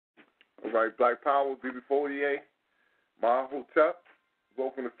All right, Black Power, BB48, My Hotel.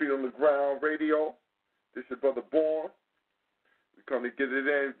 Welcome to Feet on the Ground Radio. This is your brother Born. We come to get it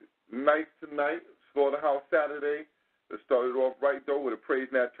in nice tonight. Slaughterhouse Saturday. Let's start it off right, though, with a praise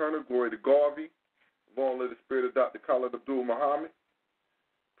Nat Turner, glory to Garvey. Long live the spirit of Dr. Khalid Abdul Muhammad.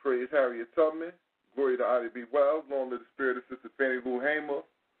 Praise Harriet Tubman. Glory to Ida B. Wells. Long live the spirit of Sister Fannie Lou Hamer.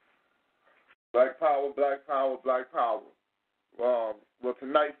 Black Power, Black Power, Black Power. Well,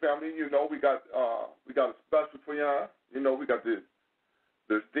 tonight, family, you know, we got a special for y'all. You know, we got the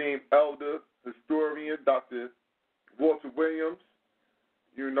esteemed elder historian, Dr. Walter Williams.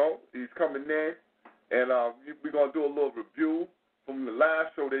 You know, he's coming in, and we're going to do a little review from the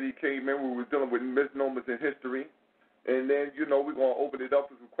last show that he came in. We were dealing with misnomers in history. And then, you know, we're going to open it up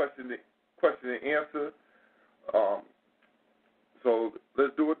for some question and answer. So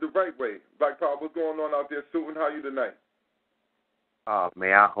let's do it the right way. Black Power, what's going on out there, Susan? How are you tonight?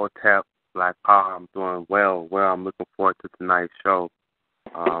 May I Hotep, Black Power, I'm doing well. I'm looking forward to tonight's show.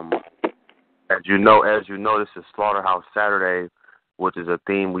 As you know, this is Slaughterhouse Saturday, which is a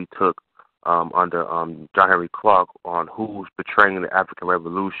theme we took under John Henry Clark on who's betraying the African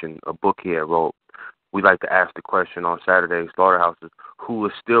Revolution, a book he had wrote. We like to ask the question on Saturday Slaughterhouse is who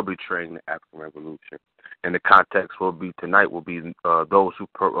is still betraying the African Revolution. And the context tonight will be those who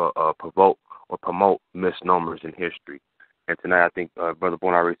provoke or promote misnomers in history. And tonight, I think Brother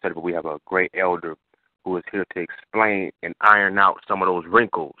Bourne already said it, but we have a great elder who is here to explain and iron out some of those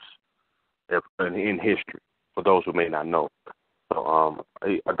wrinkles in history for those who may not know. So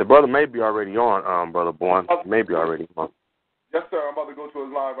the brother may be already on, Brother Bourne. Maybe already on. Yes, sir. I'm about to go to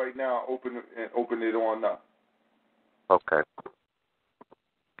his line right now. Open it on now. Okay.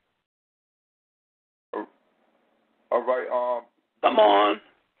 All right. Come on.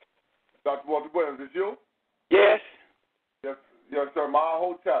 Dr. Walter Williams, is you? Yes. Yes, sir. My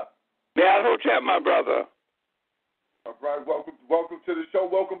Hotel. Yeah, Hotep, my brother. All right. Welcome to the show.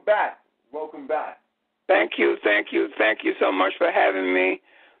 Welcome back. Thank you so much for having me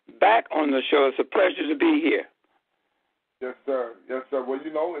back on the show. It's a pleasure to be here. Yes, sir. Well,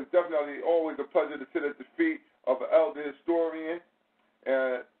 you know, it's definitely always a pleasure to sit at the feet of an elder historian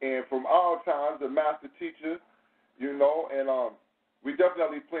and from our times, a master teacher, you know, and we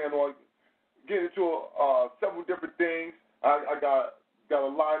definitely plan on getting into several different things. I got a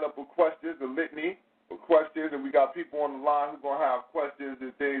lineup of questions, a litany of questions, and we got people on the line who's going to have questions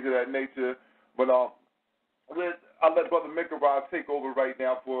and things of that nature. But I'll let Brother Mikaraj take over right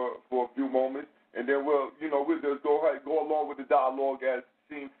now for a few moments, and then we'll just go along with the dialogue as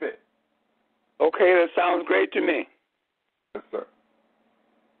seems fit. Okay, that sounds great to me. Yes, sir.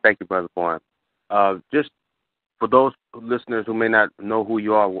 Thank you, Brother Bourne. Just for those listeners who may not know who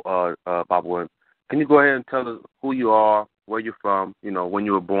you are, Bob Williams, can you go ahead and tell us who you are, where you're from, you know, when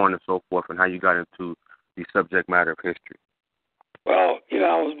you were born and so forth, and how you got into the subject matter of history? Well, you know,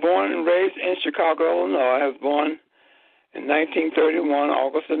 I was born and raised in Chicago, Illinois. I was born in 1931,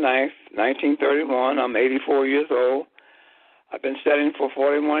 August the 9th, 1931. I'm 84 years old. I've been studying for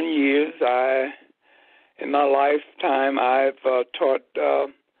 41 years. In my lifetime, I've taught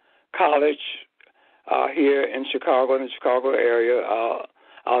college here in Chicago, in the Chicago area,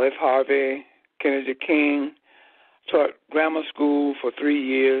 Olive Harvey, Kennedy King, taught grammar school for 3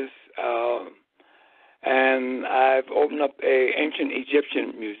 years, and I've opened up an ancient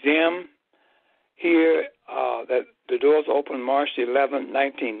Egyptian museum here. That the doors opened March 11,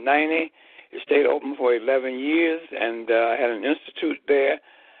 1990. It stayed open for 11 years, and I had an institute there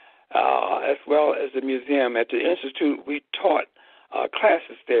as well as the museum. At the institute, we taught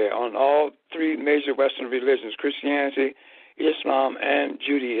classes there on all three major Western religions, Christianity, Islam, and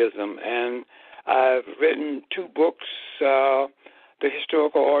Judaism. And I've written 2 books, The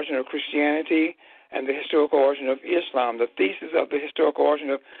Historical Origin of Christianity and The Historical Origin of Islam. The thesis of the historical origin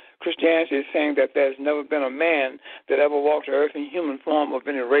of Christianity is saying that there's never been a man that ever walked the earth in human form of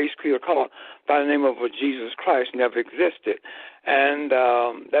any race, creed, or color by the name of Jesus Christ never existed. And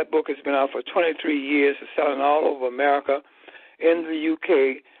that book has been out for 23 years. It's selling all over America, in the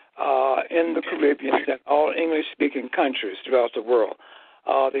UK, in the Caribbean, and all English-speaking countries throughout the world.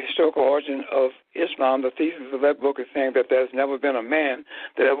 The Historical Origin of Islam, the thesis of that book is saying that there's never been a man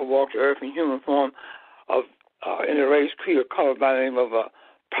that ever walked the earth in human form of any race, creed, or color by the name of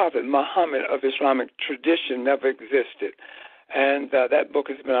Prophet Muhammad of Islamic tradition never existed. And that book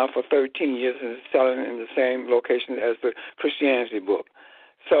has been out for 13 years and is selling in the same location as the Christianity book.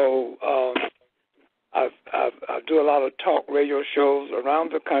 So I do a lot of talk radio shows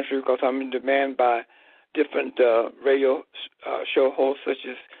around the country because I'm in demand by different radio show hosts such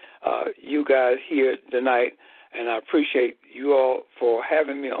as you guys here tonight. and I appreciate you all for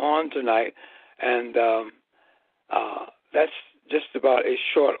having me on tonight. And that's just about a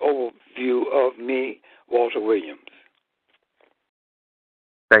short overview of me, Walter Williams.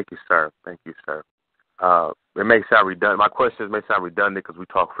 Thank you, sir. Thank you, sir. It may sound redundant. My questions may sound redundant because we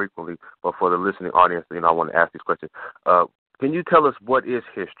talk frequently, but for the listening audience, I want to ask these questions. Can you tell us what is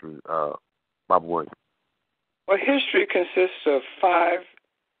history, Bob Williams? Well, history consists of 5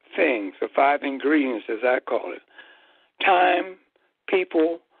 things, or 5 ingredients, as I call it: time,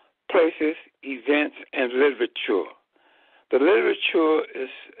 people, places, events, and literature. The literature is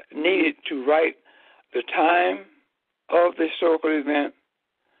needed to write the time of the historical event,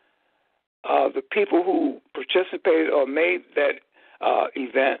 the people who participated or made that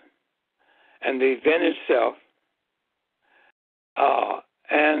event, and the event itself.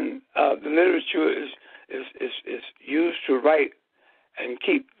 And the literature is used to write and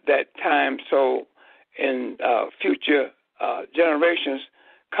keep that time, so in future generations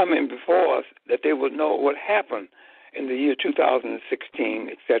coming before us, that they will know what happened in the year 2016,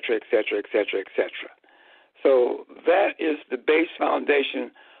 et cetera, et cetera, et cetera, et cetera. So that is the base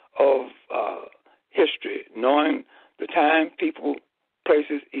foundation of history, knowing the time, people,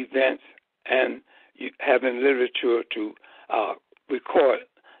 places, events, and having literature to record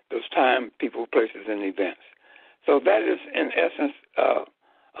those time, people, places, and events. So that is, in essence,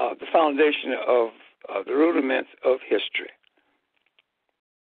 the foundation of the rudiments of history.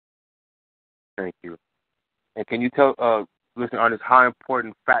 Thank you. And can you tell listening audience how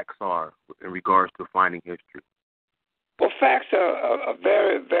important facts are in regards to finding history? Well, facts are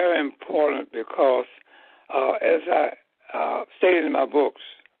very, very important because, as I stated in my books,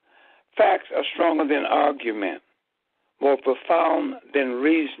 facts are stronger than argument, more profound than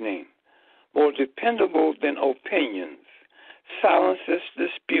reasoning, more dependable than opinions, silences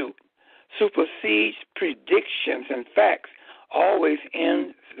dispute, supersedes predictions, and facts always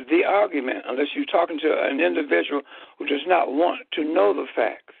end the argument unless you're talking to an individual who does not want to know the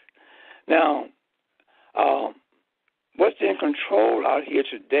facts. Now, what's in control out here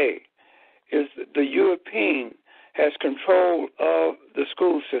today is the European has control of the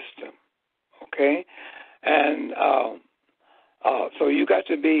school system, okay? And so you got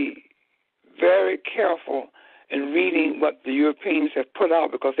to be very careful in reading what the Europeans have put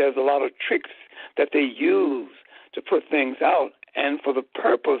out, because there's a lot of tricks that they use to put things out, and for the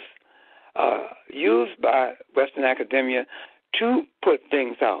purpose used by Western academia to put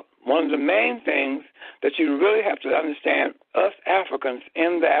things out. One of the main things that you really have to understand, us Africans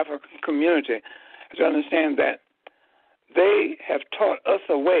in the African community, is to understand that they have taught us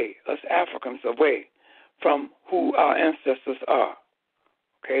away, us Africans, away from who our ancestors are,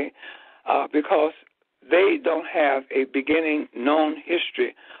 okay? Because they don't have a beginning known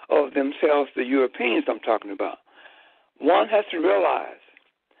history of themselves, the Europeans I'm talking about. One has to realize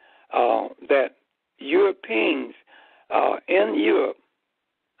that Europeans in Europe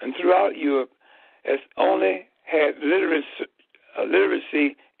and throughout Europe has only had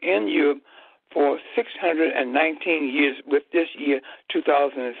literacy in Europe for 619 years, with this year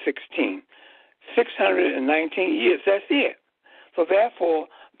 2016. 619 years, that's it. So therefore,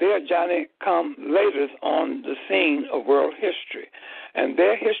 they are Johnny-come-laters on the scene of world history. And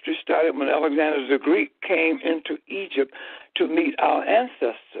their history started when Alexander the Greek came into Egypt to meet our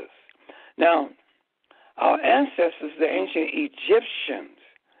ancestors. Now, our ancestors, the ancient Egyptians,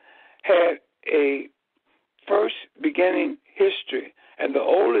 had a first beginning history and the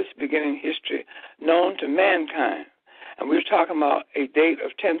oldest beginning history known to mankind. And we're talking about a date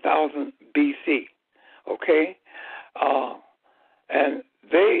of 10,000 BC, okay? And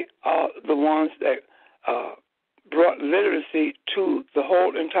they are the ones that brought literacy to the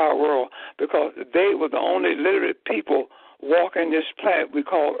whole entire world, because they were the only literate people walking this planet we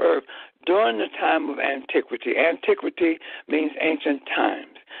call Earth during the time of antiquity. Antiquity means ancient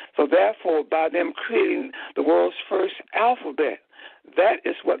times. So therefore, by them creating the world's first alphabet, that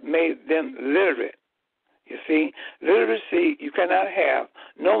is what made them literate. You see, literacy you cannot have,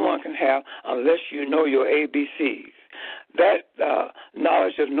 no one can have, unless you know your ABCs. That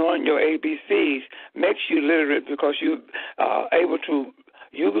knowledge of knowing your ABCs makes you literate, because you are able to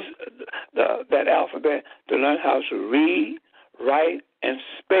use that alphabet to learn how to read, write, and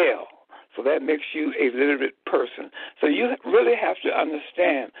spell. So that makes you a literate person. So you really have to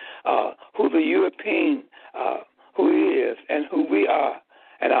understand who the European, who he is, and who we are,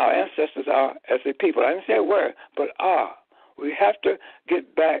 and our ancestors are as a people. I didn't say were, but are. We have to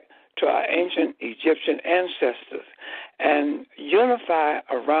get back to our ancient Egyptian ancestors and unify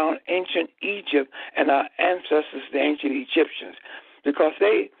around ancient Egypt and our ancestors, the ancient Egyptians, because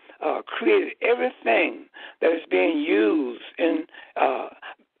they created everything that is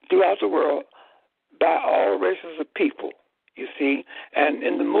throughout the world by all races of people, you see. And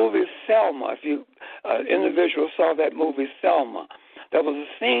in the movie Selma, if you individual saw that movie Selma, there was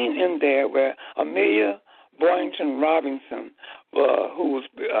a scene in there where Amelia Boynton Robinson, who was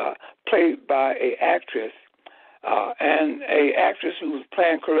played by an actress, and an actress who was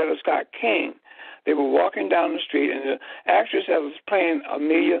playing Coretta Scott King, they were walking down the street, and the actress that was playing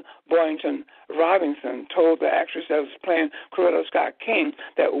Amelia Boynton Robinson told the actress that was playing Coretta Scott King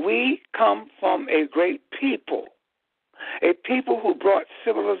that we come from a great people, a people who brought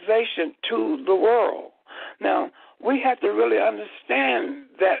civilization to the world. Now, we have to really understand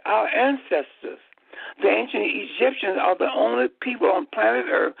that our ancestors, the ancient Egyptians, are the only people on planet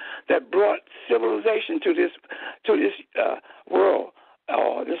Earth that brought civilization to this world,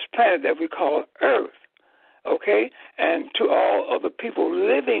 or this planet that we call Earth, okay, and to all of the people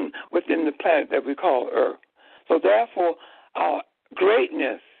living within the planet that we call Earth. So therefore, our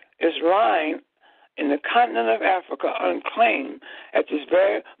greatness is lying in the continent of Africa unclaimed at this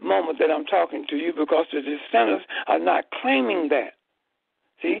very moment that I'm talking to you, because the descendants are not claiming that.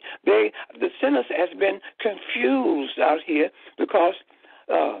 See, the descendants has been confused out here because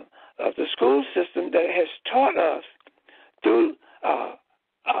of the school system that has taught us through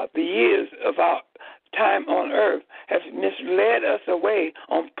the years of our time on earth has misled us away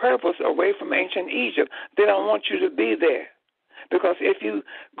on purpose, away from ancient Egypt. They don't want you to be there. Because if you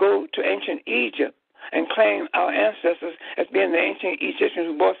go to ancient Egypt and claim our ancestors as being the ancient Egyptians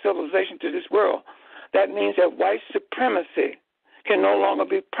who brought civilization to this world, that means that white supremacy can no longer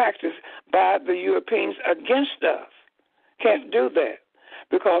be practiced by the Europeans against us. Can't do that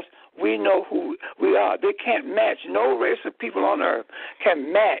because we know who we are. They can't match. No race of people on earth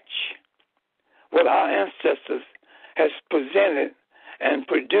can match what our ancestors has presented and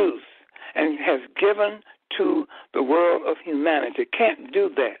produced and has given to the world of humanity. Can't do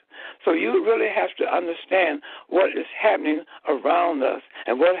that. So you really have to understand what is happening around us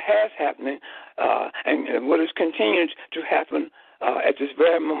and what has happened and what is continuing to happen at this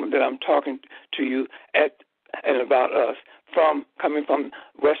very moment that I'm talking to you and about us coming from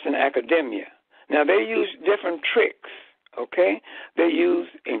Western academia. Now, they use different tricks, okay? They use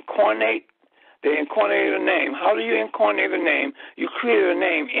incarnate. They incarnate a name. How do you incarnate a name? You create a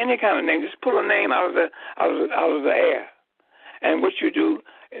name, any kind of name. Just pull a name out of the air. And what you do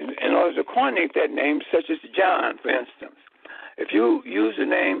in order to coordinate that name, such as John, for instance, if you use the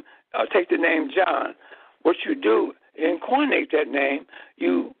name, take the name John, what you do, incarnate that name,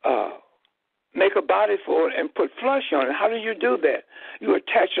 you make a body for it and put flesh on it. How do you do that? You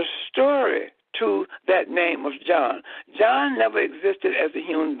attach a story to that name of John. John never existed as a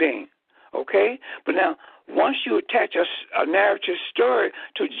human being, okay? But now, once you attach a narrative story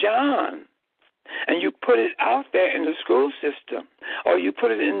to John, and you put it out there in the school system, or you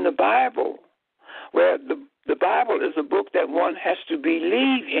put it in the Bible, where the Bible is a book that one has to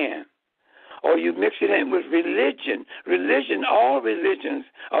believe in, or you mix it in with religion. Religion, all religions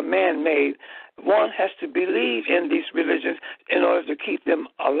are man-made. One has to believe in these religions in order to keep them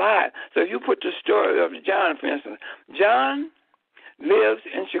alive. So if you put the story of John, for instance, John lives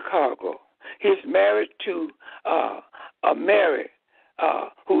in Chicago. He's married to Mary,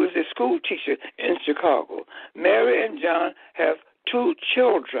 who is a school teacher in Chicago. Mary and John have 2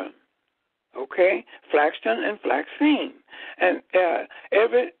 children, okay, Flaxton and Flaxine. And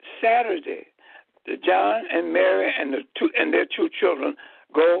every Saturday, John and Mary and their 2 children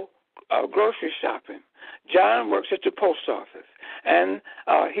go grocery shopping. John works at the post office, and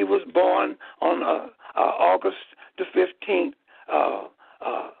he was born on August the 15th,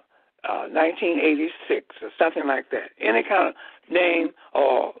 1986, or something like that. Any kind of name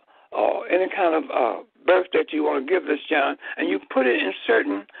or any kind of birth that you want to give this John, and you put it in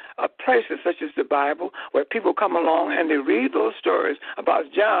certain places, such as the Bible, where people come along and they read those stories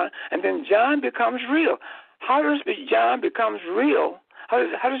about John, and then John becomes real. How does John becomes real? How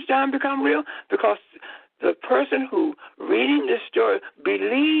does John become real? Because the person who reading this story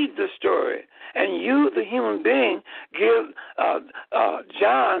believed the story, and you, the human being, give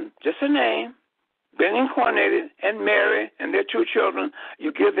John just a name, been incarnated, and Mary and their 2 children,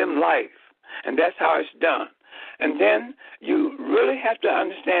 you give them life. And that's how it's done. And then you really have to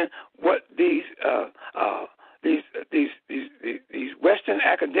understand what these Western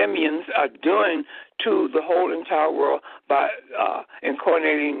academians are doing to the whole entire world by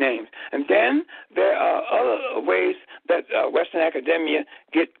incarnating names. And then there are other ways that Western academia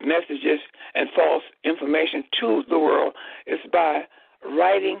get messages and false information to the world. It's by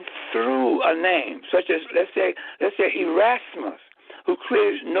writing through a name, such as let's say Erasmus, who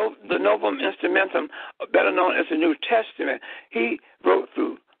created the Novum Instrumentum, better known as the New Testament. He wrote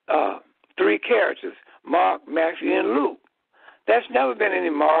through characters, Mark, Matthew, and Luke. There's never been any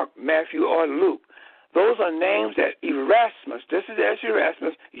Mark, Matthew, or Luke. Those are names that Erasmus, this is as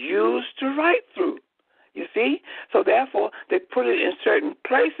Erasmus, used to write through. You see? So therefore, they put it in certain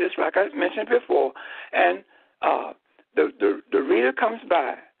places, like I mentioned before, and the reader comes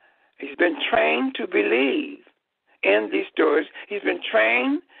by. He's been trained to believe in these stories. He's been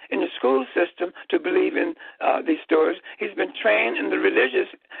trained in the school system to believe in these stories. He's been trained in the religious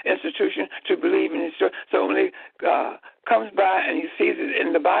institution to believe in these stories. So when he comes by and he sees it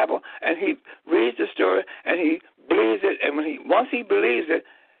in the Bible and he reads the story and he believes it, and once he believes it,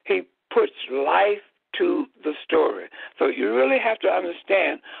 he puts life to the story. So you really have to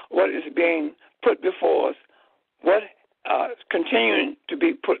understand what is being put before us, what is continuing to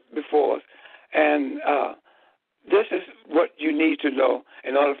be put before us, and this is what you need to know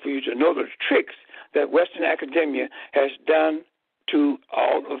in order for you to know the tricks that Western academia has done to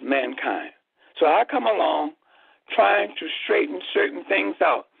all of mankind. So I come along trying to straighten certain things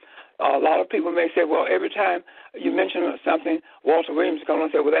out. A lot of people may say, well, every time you mention something, Walter Williams comes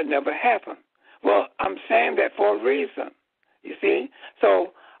and say, well, that never happened. Well, I'm saying that for a reason, you see?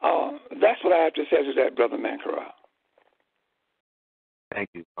 So that's what I have to say to that, Brother Mankara. Thank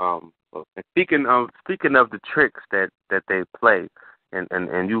you. And speaking of the tricks that they play,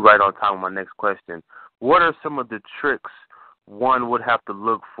 and you right on time with my next question, what are some of the tricks one would have to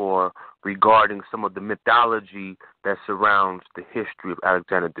look for regarding some of the mythology that surrounds the history of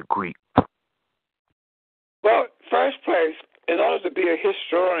Alexander the Greek? Well, first place, in order to be a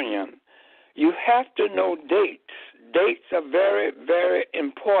historian, you have to know dates. Dates are very, very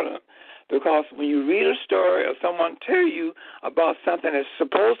important, because when you read a story or someone tell you about something that's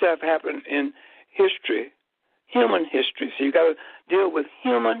supposed to have happened in history, human history, so you got to deal with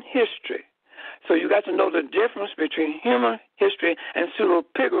human history. So you got to know the difference between human history and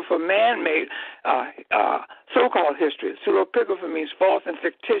pseudepigrapha, man-made so-called history. Pseudepigrapha means false and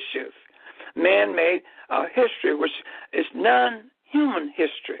fictitious. Man-made history, which is non-human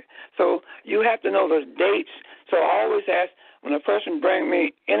history. So you have to know the dates. So I always ask, when a person brings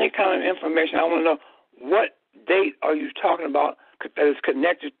me any kind of information, I want to know what date are you talking about that is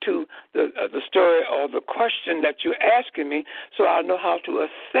connected to the story or the question that you're asking me, so I know how to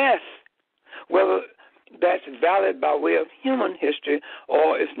assess whether that's valid by way of human history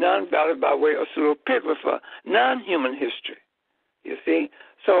or it's non-valid by way of pseudepigrapha, non-human history. You see?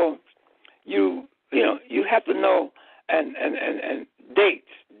 So you have to know and dates.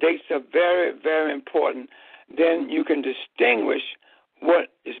 Dates are very, very important. Then you can distinguish what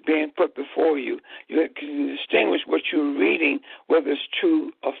is being put before you. You can distinguish what you're reading, whether it's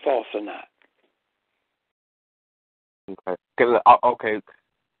true or false or not. Okay.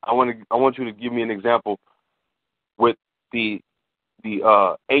 I want you to give me an example with the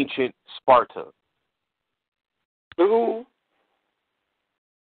ancient Sparta. Who?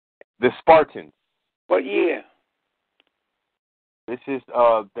 The Spartans. What year? This is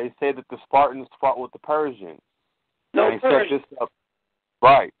they say that the Spartans fought with the Persians. No, and they set this up.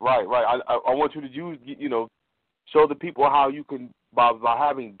 Right. I want you to use, show the people how you can, by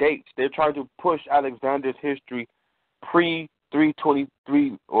having dates. They're trying to push Alexander's history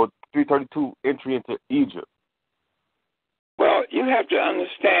pre-323 or 332 entry into Egypt. Well, you have to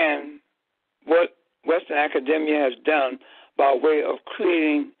understand what Western academia has done by way of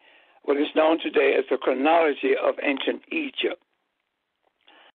creating what is known today as the chronology of ancient Egypt.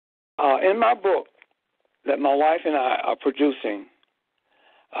 In my book that my wife and I are producing,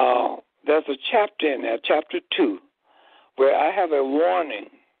 there's a chapter in there, chapter 2, where I have a warning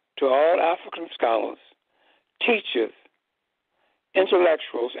to all African scholars, teachers,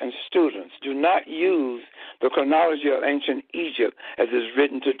 intellectuals, and students. Do not use the chronology of ancient Egypt as is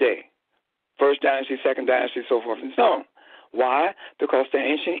written today. First dynasty, second dynasty, so forth and so on. Why? Because the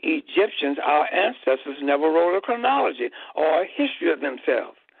ancient Egyptians, our ancestors, never wrote a chronology or a history of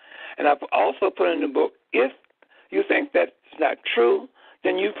themselves. And I've also put in the book, if you think that's not true,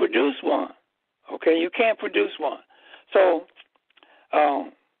 then you produce one. Okay? You can't produce one. So,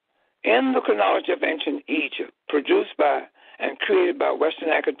 in the chronology of ancient Egypt, produced by and created by Western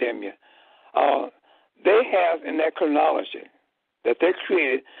academia, they have in that chronology that they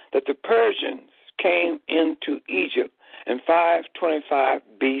created that the Persians came into Egypt in 525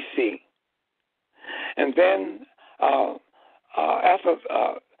 BC. And then after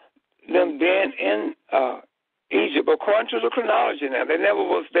them being in Egypt, according to the chronology now, they never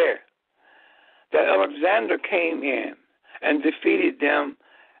was there, that Alexander came in and defeated them,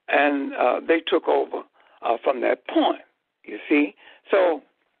 and they took over from that point, you see. So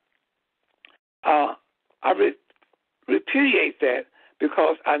I repudiate that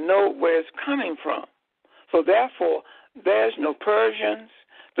because I know where it's coming from. So therefore, there's no Persians.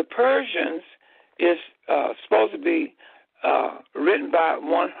 The Persians is supposed to be written by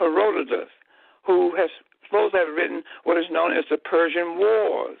one Herodotus, who has supposed to have written what is known as the Persian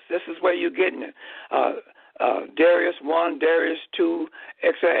Wars. This is where you're getting it. Darius I, Darius II,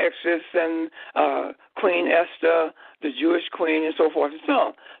 Xerxes, and Queen Esther, the Jewish queen, and so forth and so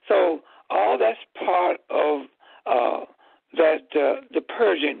on. So all that's part of the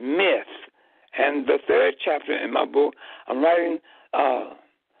Persian myth. And the third chapter in my book, I'm writing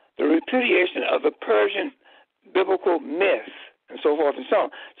the repudiation of the Persian biblical myth, and so forth and so on.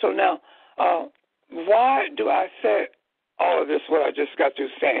 So now, why do I say all of this, what I just got through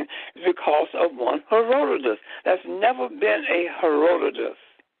saying? It's because of one Herodotus. There's never been a Herodotus.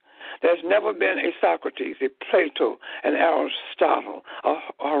 There's never been a Socrates, a Plato, an Aristotle, a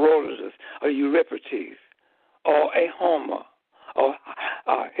Herodotus, a Euripides, or a Homer, or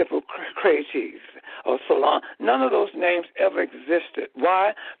Hippocrates, or Solon. None of those names ever existed.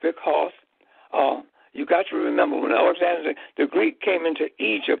 Why? Because you got to remember, when Alexander the Greek came into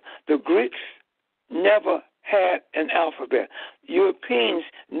Egypt, the Greeks never had an alphabet. Europeans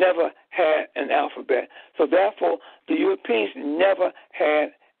never had an alphabet. So therefore, the Europeans never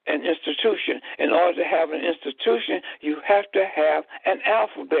had an institution. In order to have an institution, you have to have an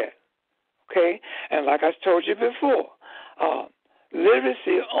alphabet. Okay? And like I told you before,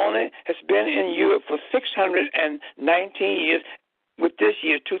 literacy only has been in Europe for 619 years, with this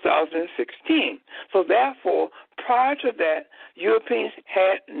year, 2016. So therefore, prior to that, Europeans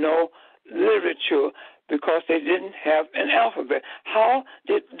had no literature because they didn't have an alphabet. How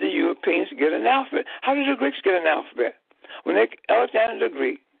did the Europeans get an alphabet? How did the Greeks get an alphabet? When Alexander the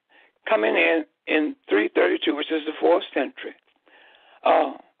Greek, coming in 332, which is the 4th century,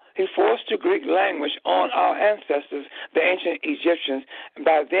 he forced the Greek language on our ancestors, the ancient Egyptians,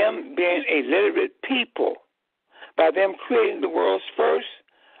 by them being a literate people, by them creating the world's first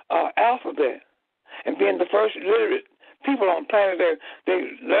alphabet and being the first literate people on planet Earth.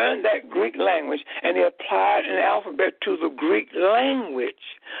 They learned that Greek language and they applied an alphabet to the Greek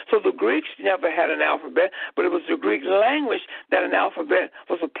language. So the Greeks never had an alphabet, but it was the Greek language that an alphabet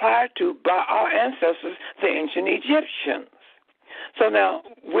was applied to by our ancestors, the ancient Egyptians. So now,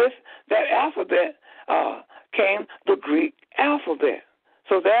 with that alphabet came the Greek alphabet.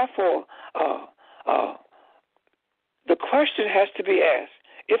 So therefore, the question has to be asked,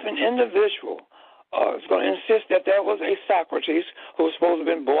 if an individual is going to insist that there was a Socrates who was supposed to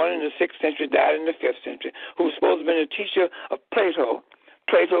have been born in the 6th century, died in the 5th century, who was supposed to have been a teacher of Plato.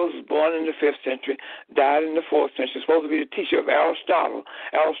 Plato was born in the 5th century, died in the 4th century, supposed to be the teacher of Aristotle.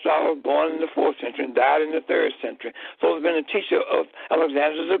 Aristotle was born in the 4th century and died in the 3rd century, supposed to have been a teacher of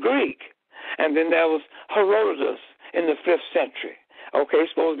Alexander the Greek. And then there was Herodotus in the 5th century. Okay,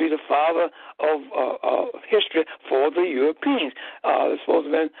 supposed to be the father of history for the Europeans. It's supposed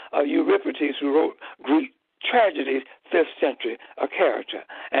to have been Euripides, who wrote Greek tragedies, 5th century, a character.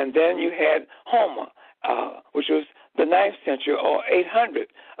 And then you had Homer, which was the 9th century or 800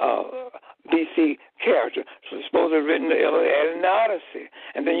 BC character. So it's supposed to have written the Iliad and the Odyssey.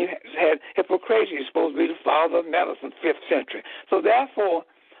 And then you had Hippocrates, supposed to be the father of medicine, 5th century. So therefore,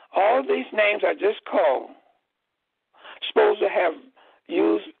 all these names I just called, supposed to have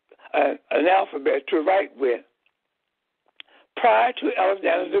used an alphabet to write with prior to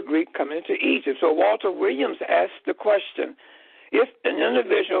Alexander the Greek coming into Egypt. So Walter Williams asked the question, if an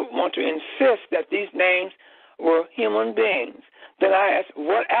individual wants to insist that these names were human beings, then I asked,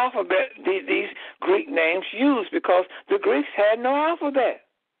 what alphabet did these Greek names use? Because the Greeks had no alphabet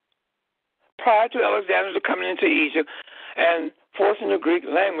prior to Alexander coming into Egypt and forcing the Greek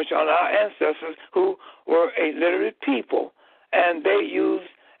language on our ancestors who were a literate people. And they used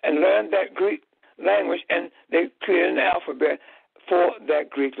and learned that Greek language, and they created an alphabet for that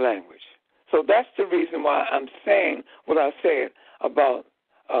Greek language. So that's the reason why I'm saying what I said about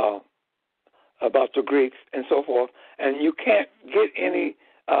the Greeks and so forth. And you can't get any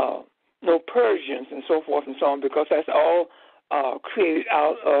no Persians and so forth and so on, because that's all created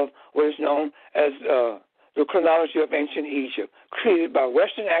out of what is known as the chronology of ancient Egypt, created by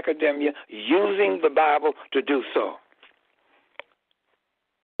Western academia using the Bible to do so.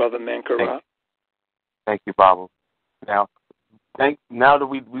 Brother Menkara. Thank you, Bible. Now that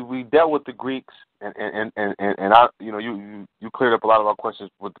we dealt with the Greeks and I, you cleared up a lot of our questions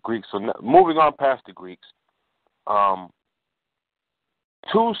with the Greeks. So now, moving on past the Greeks,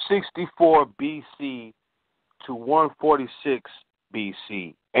 264 BC to 146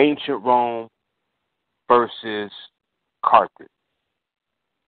 BC, ancient Rome versus Carthage.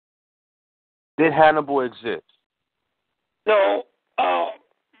 Did Hannibal exist? No.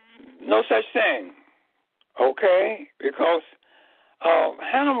 no such thing, okay? Because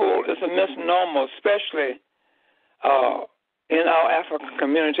Hannibal is a misnomer, especially in our African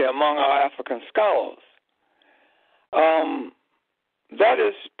community, among our African scholars. That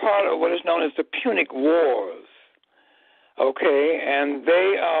is part of what is known as the Punic Wars, okay? And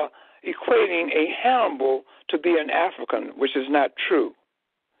they are equating a Hannibal to be an African, which is not true.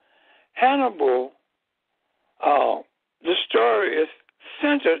 Hannibal, the story is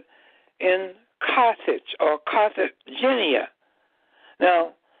centered in Carthage or Carthagenia.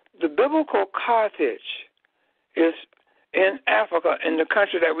 Now, the biblical Carthage is in Africa, in the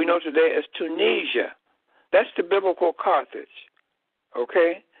country that we know today as Tunisia. That's the biblical Carthage,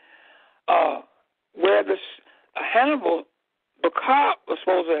 okay? Where this Hannibal, Bakar was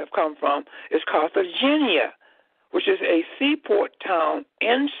supposed to have come from, is Carthagenia, which is a seaport town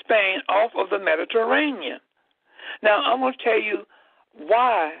in Spain off of the Mediterranean. Now, I'm going to tell you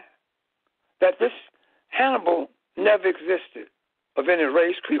why that this Hannibal never existed of any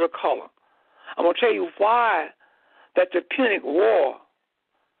race, creed, or color. I'm going to tell you why that the Punic War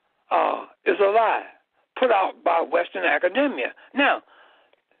is a lie put out by Western academia. Now,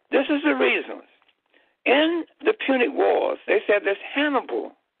 this is the reason. In the Punic Wars, they said this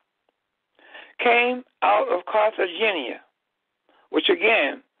Hannibal came out of Carthagenia, which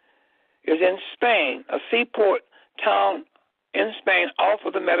again is in Spain, a seaport town in Spain off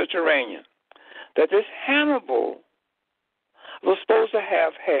of the Mediterranean. That this Hannibal was supposed to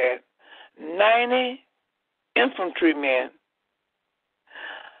have had 90,000 infantrymen,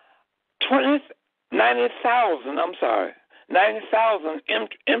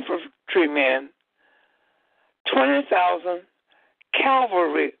 20,000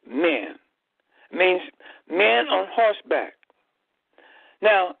 cavalry men, means men on horseback.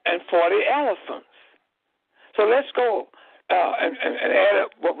 Now, and 40 elephants. So let's go and add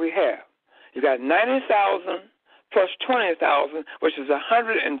up what we have. You got 90,000 plus 20,000, which is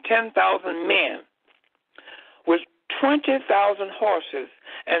 110,000 men, with 20,000 horses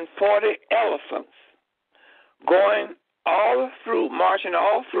and 40 elephants, marching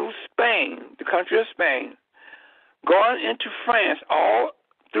all through Spain, the country of Spain, going into France, all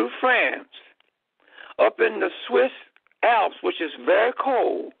through France, up in the Swiss Alps, which is very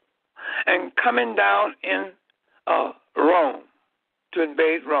cold, and coming down in Rome to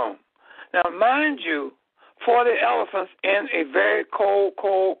invade Rome. Now, mind you, 40 elephants in a very cold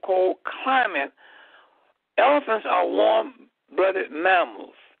climate. Elephants are warm-blooded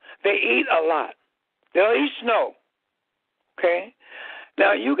mammals. They eat a lot. They'll eat snow. Okay?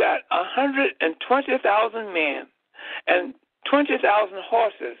 Now, you got 120,000 men and 20,000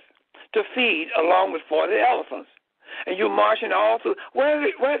 horses to feed along with 40 elephants. And you're marching all through. Where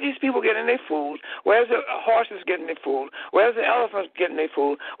are these people getting their food? Where's the horses getting their food? Where's the elephants getting their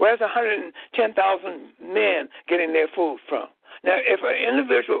food? Where's the 110,000 men getting their food from? Now, if an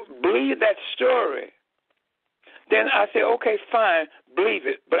individual believes that story, then I say, okay, fine, believe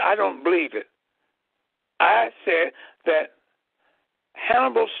it, but I don't believe it. I said that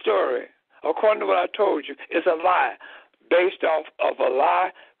Hannibal's story, according to what I told you, is a lie based off of a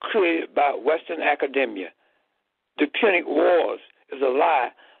lie created by Western academia. The Punic Wars is a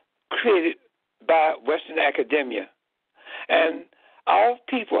lie created by Western academia. And our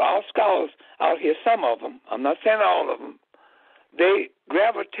people, our scholars out here, some of them, I'm not saying all of them, they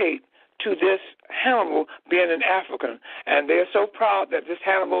gravitate to this Hannibal being an African. And they're so proud that this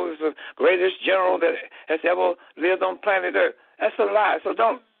Hannibal is the greatest general that has ever lived on planet Earth. That's a lie. So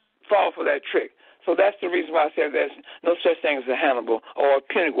don't fall for that trick. So that's the reason why I said there's no such thing as a Hannibal or a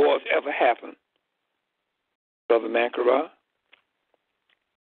Punic Wars ever happened. Brother Mankara.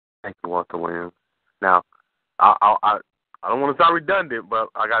 Thank you, Walter Williams. Now, I don't want to sound redundant, but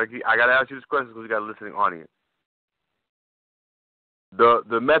I gotta ask you this question because we got a listening audience.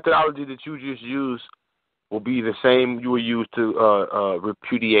 The methodology that you just used will be the same you will use to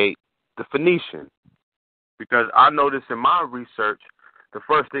repudiate the Phoenician, because I noticed in my research, the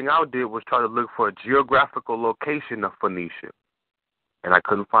first thing I did was try to look for a geographical location of Phoenicia, and I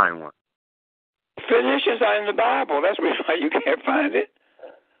couldn't find one. Phoenicians are in the Bible. That's why you can't find it.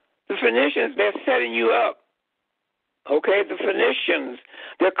 The Phoenicians, they're setting you up. Okay, the Phoenicians,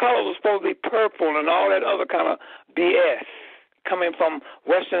 their color was supposed to be purple and all that other kind of BS coming from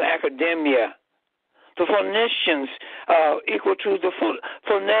Western academia. The Phoenicians equal to the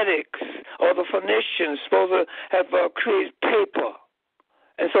phonetics, or the Phoenicians supposed to have created paper,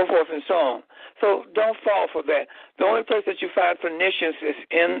 and so forth and so on. So don't fall for that. The only place that you find Phoenicians is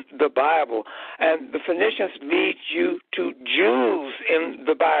in the Bible, and the Phoenicians lead you to Jews in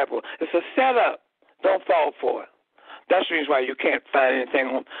the Bible. It's a setup. Don't fall for it. That's the reason why you can't find anything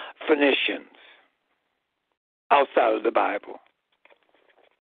on Phoenicians outside of the Bible.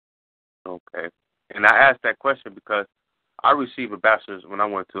 Okay. And I asked that question because I received a bachelor's when I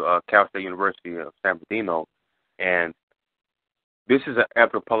went to Cal State University of San Bernardino, and this is an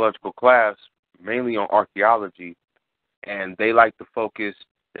anthropological class mainly on archaeology, and they like to focus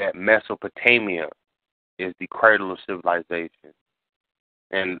that Mesopotamia is the cradle of civilization.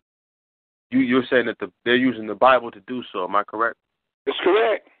 And you're saying that they're using the Bible to do so. Am I correct? It's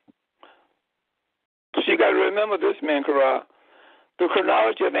correct. So you got to remember this, man, Kara. The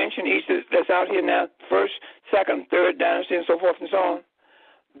chronology of ancient Egypt that's out here now, first, second, third dynasty, and so forth and so on,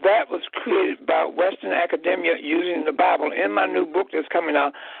 that was created by Western academia using the Bible. In my new book that's coming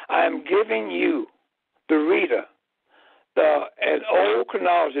out, I am giving you, the reader, an old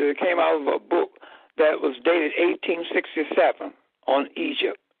chronology that came out of a book that was dated 1867 on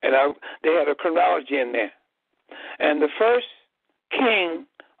Egypt. And they had a chronology in there. And the first king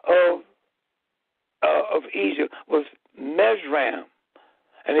of Egypt was Mesram.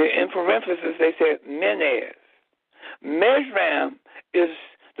 And in parentheses, they said Menes. Mesram is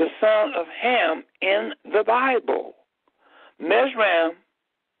the son of Ham in the Bible. Mesram,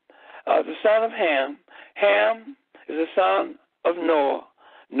 the son of Ham. Ham is the son of Noah.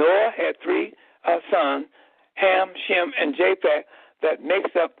 Noah had three sons, Ham, Shem, and Japheth, that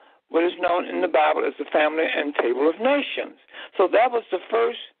makes up what is known in the Bible as the family and table of nations. So that was the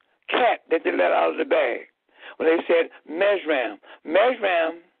first cat that they let out of the bag when they said Mesram.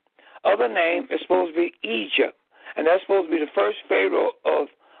 Mesram, other name, is supposed to be Egypt, and that's supposed to be the first pharaoh of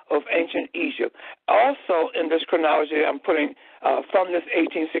ancient Egypt. Also in this chronology, I'm putting from this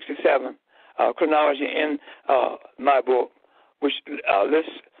 1867 chronology in my book, which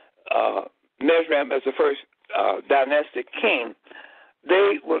lists Mesram as the first dynastic king.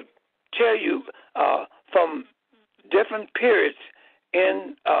 They will tell you from different periods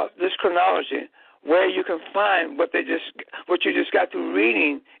in this chronology where you can find what you just got through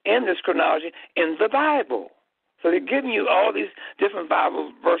reading in this chronology in the Bible. So they're giving you all these different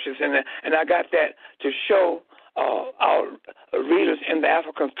Bible verses in there, and I got that to show our readers in the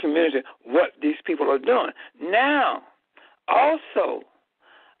African community what these people are doing. Now, also,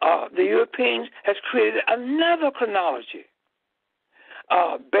 the Europeans has created another chronology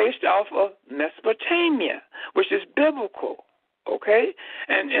based off of Mesopotamia, which is biblical, okay?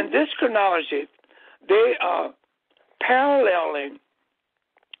 And in this chronology, they are paralleling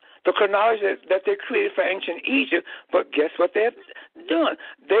the chronology that they created for ancient Egypt, but guess what they're doing?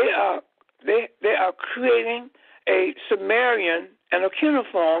 They are creating a Sumerian and a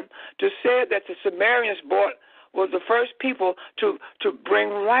cuneiform to say that the Sumerians was the first people to bring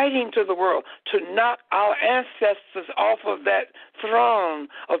writing to the world, to knock our ancestors off of that throne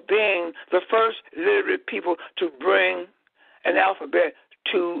of being the first literate people to bring an alphabet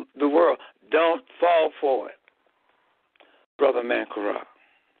to the world. Don't fall for it, Brother Mankara.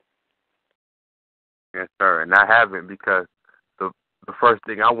 Yes, sir. And I haven't, because the first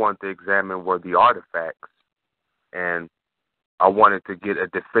thing I wanted to examine were the artifacts, and I wanted to get a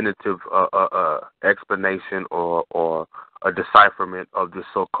definitive explanation or a decipherment of this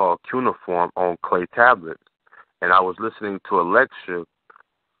so-called cuneiform on clay tablets. And I was listening to a lecture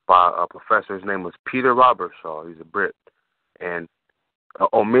by a professor. His name was Peter Robertshaw. He's a Brit. And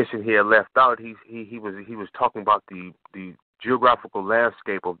omission he had left out. He was talking about the geographical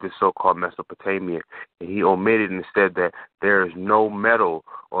landscape of this so-called Mesopotamia, and he omitted and said that there is no metal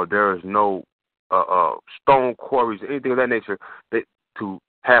or there is no stone quarries, anything of that nature, that to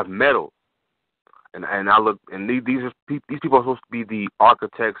have metal. And I look, and these people are supposed to be the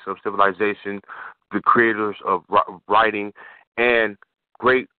architects of civilization, the creators of writing, and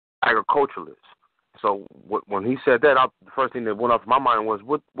great agriculturalists. So when he said that, the first thing that went off my mind was,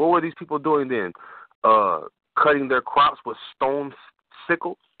 what were these people doing then? Cutting their crops with stone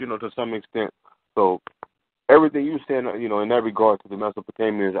sickles, to some extent. So everything you said, in that regard to the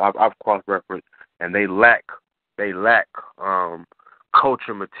Mesopotamians, I've cross-referenced, and they lack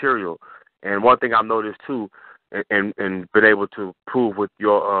culture material. And one thing I've noticed too, and been able to prove with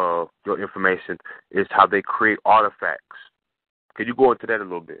your information, is how they create artifacts. Could you go into that a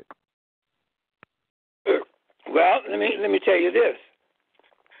little bit? Well, let me tell you this.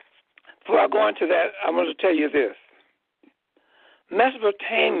 Before I go into that, I want to tell you this.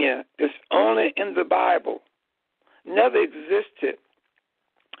 Mesopotamia is only in the Bible. Never existed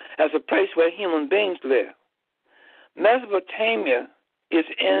as a place where human beings live. Mesopotamia is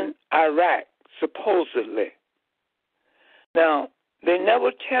in Iraq, supposedly. Now, they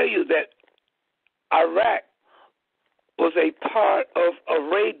never tell you that Iraq was a part of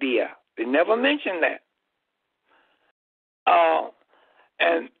Arabia. They never mention that.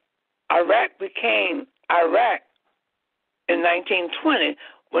 and Iraq became Iraq in 1920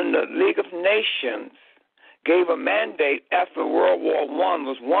 when the League of Nations gave a mandate after World War I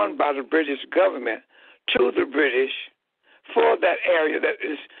was won by the British government to the British for that area that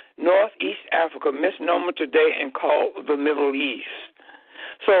is Northeast Africa, misnomer today and called the Middle East.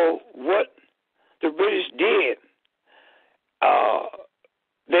 So what the British did,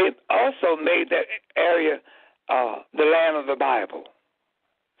 they also made that area the land of the Bible.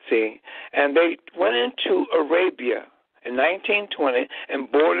 See, and they went into Arabia in 1920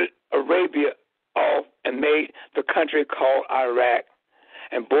 and boarded Arabia off and made the country called Iraq,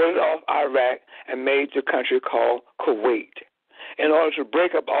 and boarded off Iraq and made the country called Kuwait, in order to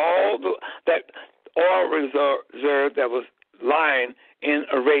break up all that oil reserve that was lying in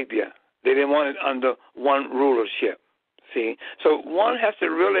Arabia. They didn't want it under one rulership. See, so one has to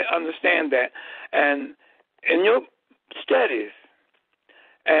really understand that, and in your studies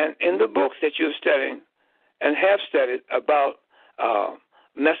and in the books that you're studying and have studied about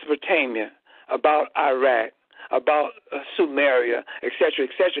Mesopotamia, about Iraq, about Sumeria, etc.,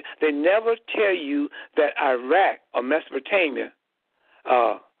 etc., they never tell you that Iraq or Mesopotamia,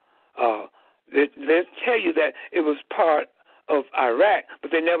 they tell you that it was part of Iraq,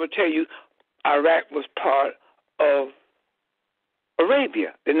 but they never tell you Iraq was part of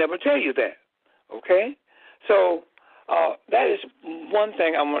Arabia. They never tell you that, okay? So that is one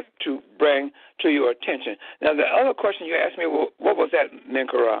thing I want to bring to your attention. Now, the other question you asked me, what was that,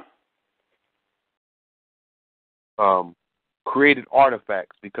 Ninkara? Created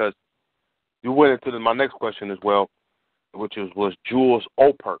artifacts, because you went into my next question as well, which was Jules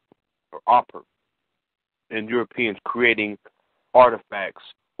Oppert, or Oppert, and Europeans creating artifacts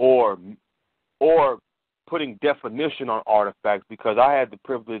or putting definition on artifacts, because I had the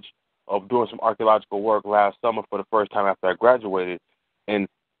privilege of doing some archaeological work last summer for the first time after I graduated, and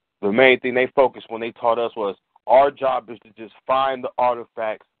the main thing they focused when they taught us was our job is to just find the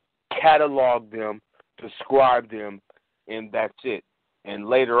artifacts, catalog them, describe them, and that's it. And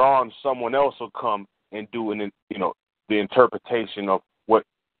later on, someone else will come and do the interpretation of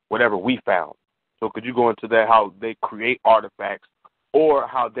whatever we found. So could you go into that, how they create artifacts or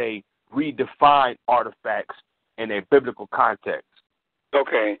how they redefine artifacts in a biblical context?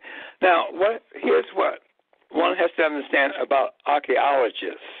 Okay. Now, here's what one has to understand about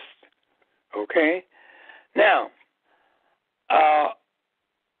archaeologists. Okay? Now,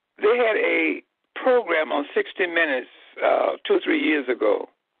 they had a program on 60 Minutes 2-3 years ago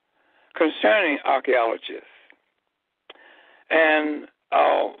concerning archaeologists. And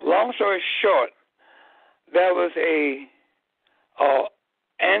long story short, there was a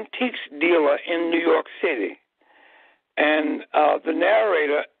antiques dealer in New York City, and the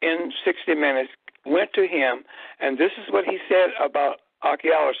narrator in 60 Minutes went to him, and this is what he said about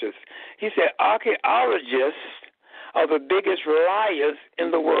archaeologists. He said, archaeologists are the biggest liars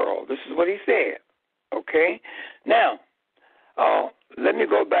in the world. This is what he said. Okay? Now, let me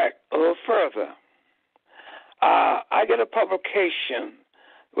go back a little further. I get a publication,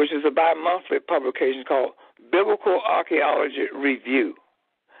 which is a bi-monthly publication called Biblical Archaeology Review.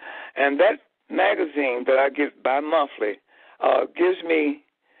 And that magazine that I get bi-monthly gives me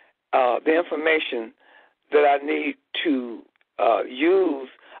the information that I need to use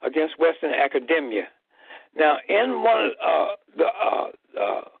against Western academia. Now, in one of the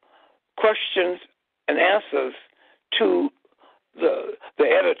questions and answers to the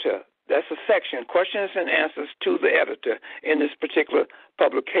editor, that's a section, questions and answers to the editor in this particular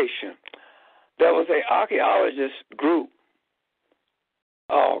publication, there was an archaeologist group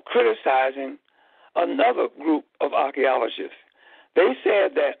criticizing another group of archaeologists. They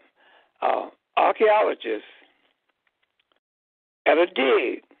said that archaeologists at a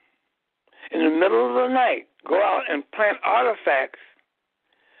dig in the middle of the night go out and plant artifacts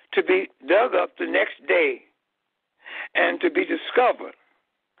to be dug up the next day and to be discovered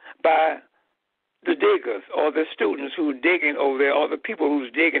by the diggers or the students who are digging over there or the people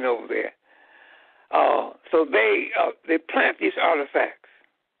who's digging over there. So they plant these artifacts,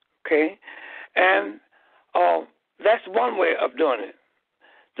 okay? And that's one way of doing it.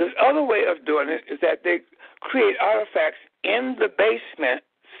 The other way of doing it is that they create artifacts in the basements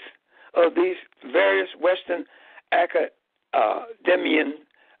of these various Western academian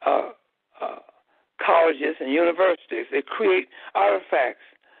colleges and universities. They create artifacts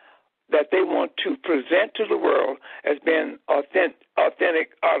that they want to present to the world as being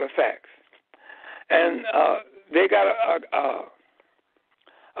authentic artifacts. And they got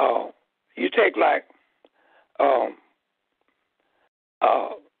you take like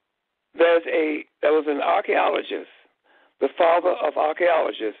there was an archaeologist the father of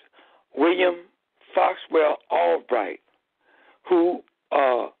archaeologists, William Foxwell Albright, who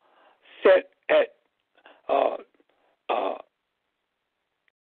sat at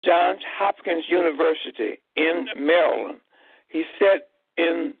Johns Hopkins University in Maryland. He sat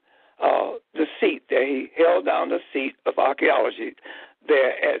in the seat there. He held down the seat of archaeology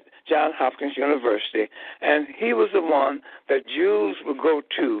there at Johns Hopkins University, and he was the one that Jews would go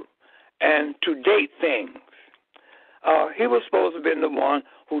to and to date things. He was supposed to have been the one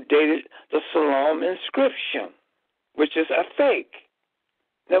who dated the Shalom inscription, which is a fake.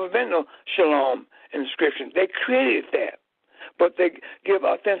 Never been no Shalom inscription. They created that, but they give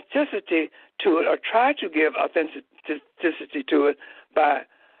authenticity to it, or try to give authenticity to it, by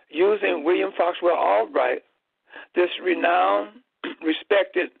using William Foxwell Albright, this renowned,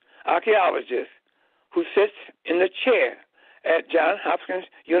 respected archaeologist who sits in the chair at Johns Hopkins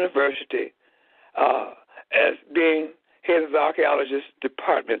University as being head of the archaeologist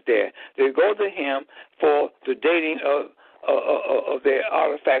department there. They go to him for the dating of their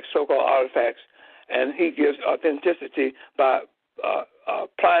artifacts, so-called artifacts, and he gives authenticity by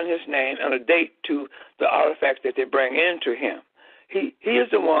applying his name and a date to the artifacts that they bring into him. He is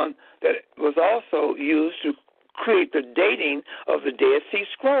the one that was also used to create the dating of the Dead Sea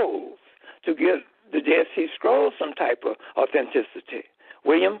Scrolls, to give the Dead Sea Scrolls some type of authenticity.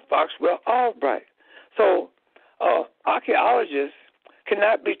 William Foxwell Albright. So archaeologists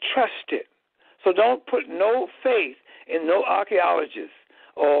cannot be trusted. So don't put no faith in no archaeologist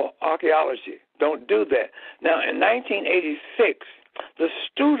or archaeology. Don't do that. Now, in 1986, the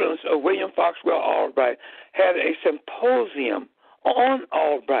students of William Foxwell Albright had a symposium on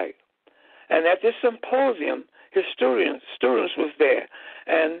Albright. And at this symposium, his students was there,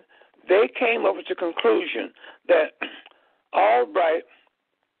 and they came up with the conclusion that Albright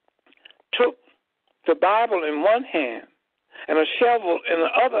took the Bible in one hand and a shovel in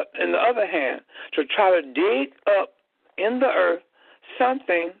the other hand to try to dig up in the earth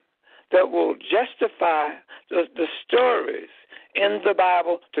something that will justify the stories in the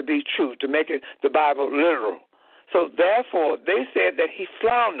Bible to be true, to make it the Bible literal. So therefore, they said that he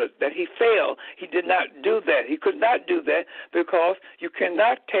floundered, that he failed. He did not do that. He could not do that because you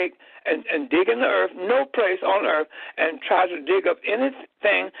cannot take and dig in the earth, no place on earth, and try to dig up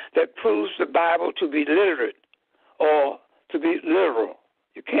anything that proves the Bible to be literate or to be literal.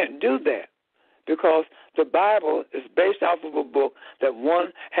 You can't do that because the Bible is based off of a book that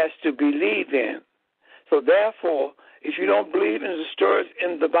one has to believe in. So therefore, if you don't believe in the stories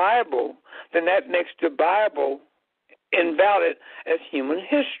in the Bible, then that makes the Bible invalid as human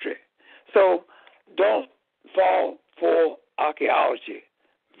history. So don't fall for archaeology.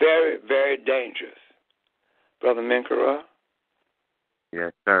 Very, very dangerous. Brother Menkera?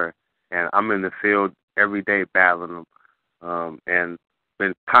 Yes, sir. And I'm in the field every day battling them, and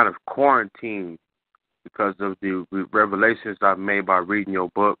been kind of quarantined because of the revelations I've made by reading your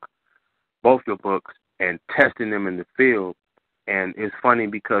book, both your books, and testing them in the field. And it's funny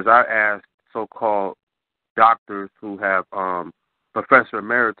because I asked so-called doctors who have professor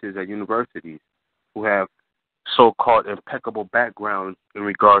emeritus at universities who have so-called impeccable backgrounds in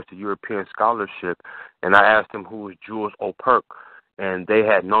regards to European scholarship, and I asked them who was Jules Operk, and they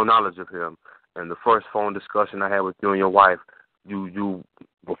had no knowledge of him. And the first phone discussion I had with you and your wife, you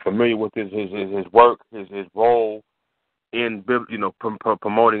were familiar with his work, his role in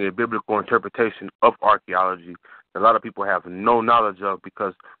promoting a biblical interpretation of archaeology. A lot of people have no knowledge of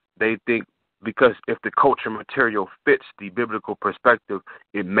because they think because if the culture material fits the biblical perspective,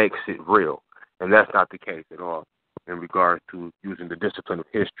 it makes it real. And that's not the case at all in regards to using the discipline of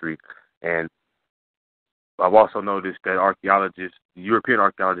history. And I've also noticed that archaeologists, European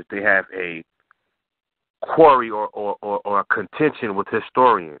archaeologists, they have a quarry or a contention with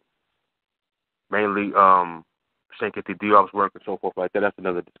historians, mainly Shankiti Diop's work and so forth like that. That's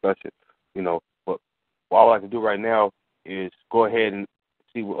another discussion, But what I would like to do right now is go ahead and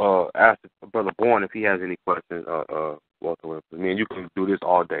ask Brother Bourne if he has any questions, Walter. Me and you can do this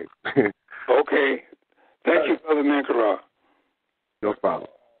all day. Okay. Thank you, Brother Menkera. No problem.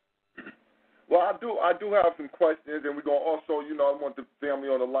 Well, I do have some questions, and we're going to also, I want the family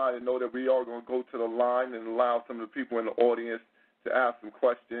on the line to know that we are going to go to the line and allow some of the people in the audience to ask some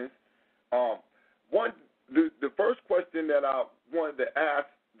questions. The first question that I wanted to ask,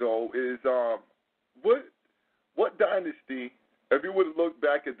 though, is what dynasty, if you would look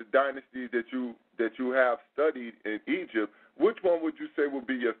back at the dynasties that you have studied in Egypt, which one would you say would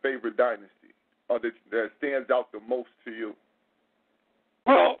be your favorite dynasty, or that stands out the most to you?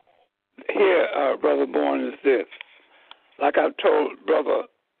 Well, here, Brother Bourne, is this. Like I told Brother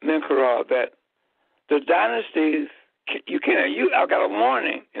Menkera, that the dynasties you can't. I've got a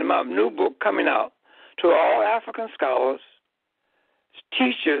warning in my new book coming out to all African scholars,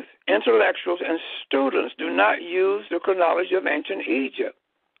 teachers, intellectuals, and students. Do not use the chronology of ancient Egypt,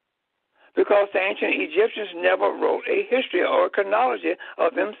 because the ancient Egyptians never wrote a history or a chronology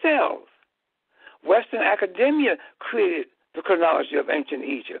of themselves. Western academia created the chronology of ancient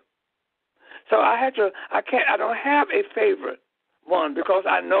Egypt. So I don't have a favorite one, because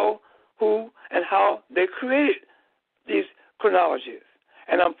I know who and how they created these chronologies.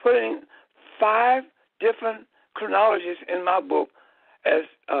 And I'm putting 5 different chronologies in my book as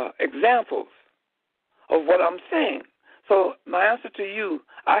examples of what I'm saying. So my answer to you,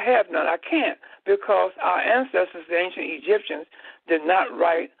 I have none. I can't, because our ancestors, the ancient Egyptians, did not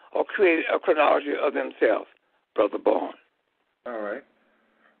write or create a chronology of themselves, Brother Bourne. All right.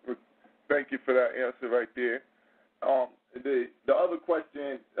 Well, thank you for that answer right there. The other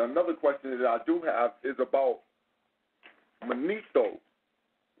question, another question that I do have is about Manetho.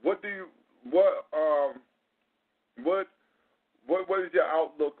 What is your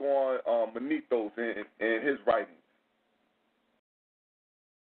outlook on Manetho and his writings?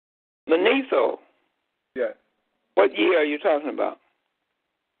 Manetho? Yes. What year are you talking about?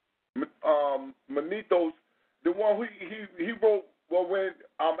 Manetho's, the one who he wrote. Well, when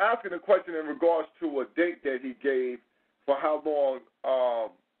I'm asking a question in regards to a date that he gave for how long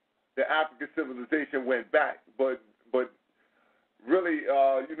the African civilization went back, but really,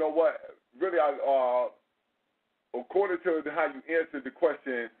 you know what? Really, according to how you answered the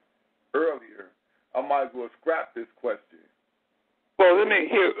question earlier, I might as well scrap this question. Well, let me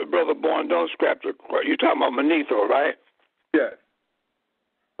hear, Brother Bourne. Don't scrap the question. You're talking about Manetho, right? Yes.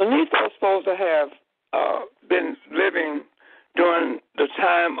 Manetho is supposed to have been living during the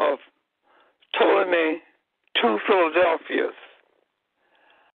time of Ptolemy II Philadelphus,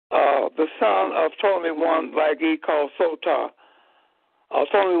 the son of Ptolemy I Lagi called Sotar.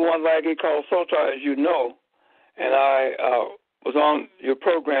 Ptolemy I Lagi called Sotar, as you know, and I was on your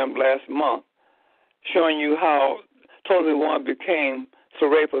program last month showing you how Ptolemy I became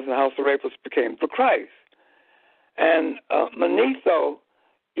Serapis and how Serapis became the Christ. And Manetho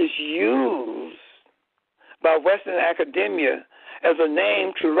is used by Western academia as a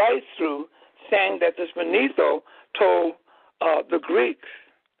name to write through, saying that this Manetho told the Greeks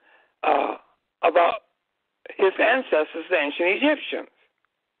about his ancestors, the ancient Egyptians.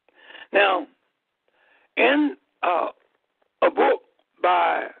 Now, in a book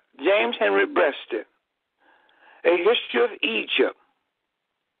by James Henry Breasted, A History of Egypt,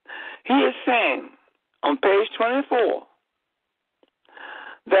 he is saying on page 24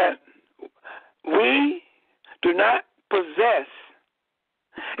 that we do not possess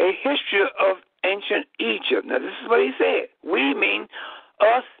a history of ancient Egypt. Now, this is what he said. We mean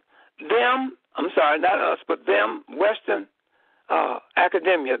us, them, I'm sorry, not us, but them, Western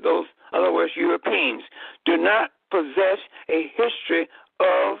academia, those, in other words, Europeans, do not possess a history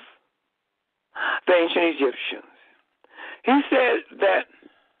of the ancient Egyptians. He said that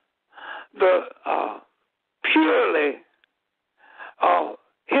the purely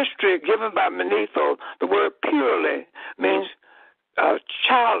history given by Manetho, the word purely means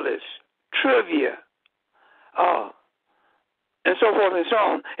childish, trivia, and so forth and so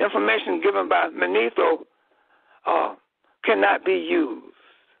on. Information given by Manetho cannot be used.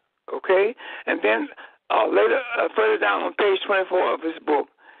 Okay? And then further down on page 24 of his book,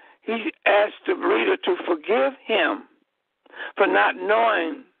 he asked the reader to forgive him for not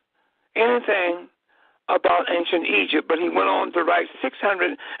knowing anything about ancient Egypt, but he went on to write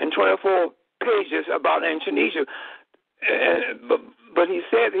 624 pages about ancient Egypt. But he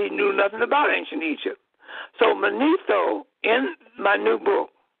said he knew nothing about ancient Egypt. So Manetho, in my new book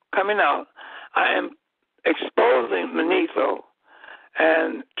coming out, I am exposing Manetho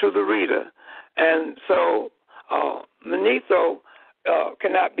and to the reader. And so Manetho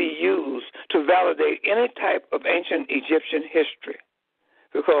cannot be used to validate any type of ancient Egyptian history,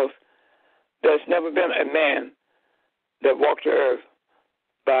 because there's never been a man that walked the earth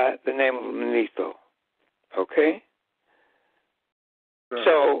by the name of Manetho. Okay? Sure.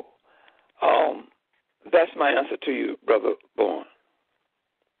 So that's my answer to you, Brother Bourne.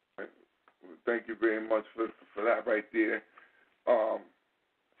 Thank you very much for that right there.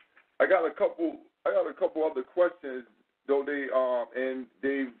 I got a couple other questions, though they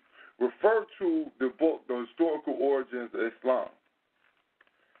refer to the book, The Historical Origins of Islam.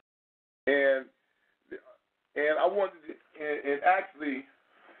 And I wanted to, and actually,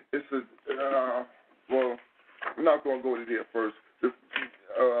 it's well, I'm not going to go to there first.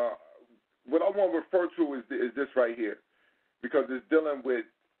 What I want to refer to is this right here, because it's dealing with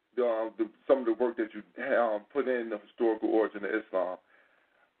some of the work that you put in the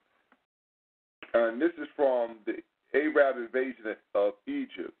And this is from the Arab invasion of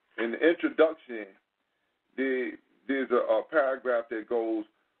Egypt. In the introduction, there's a paragraph that goes,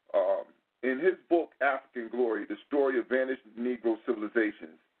 in his book, African Glory, the story of vanished Negro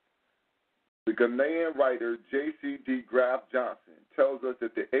civilizations, the Ghanaian writer J.C.D. Graff Johnson tells us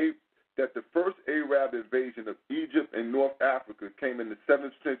that the first Arab invasion of Egypt and North Africa came in the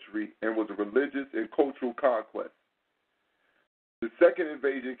 7th century and was a religious and cultural conquest. The second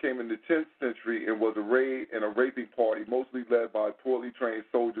invasion came in the 10th century and was a raid and a raping party, mostly led by poorly trained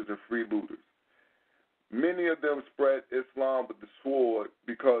soldiers and freebooters. Many of them spread Islam with the sword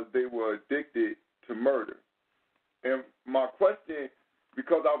because they were addicted to murder. And my question,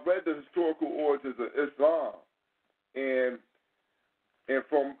 because I read the historical origins of Islam, and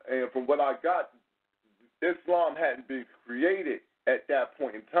from what I got, Islam hadn't been created at that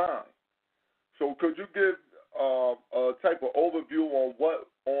point in time. So could you give a type of overview on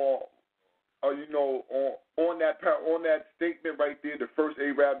on that statement right there? The first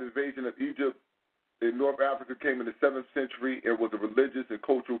Arab invasion of Egypt in North Africa came in the 7th century and was a religious and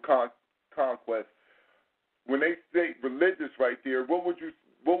cultural conquest. When they say religious right there, what would you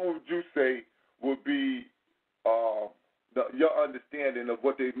say would be your understanding of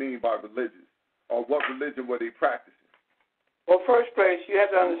what they mean by religious, or what religion were they practicing? Well, first place, you have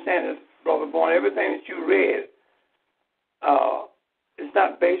to understand this, Brother Bourne. Everything that you read is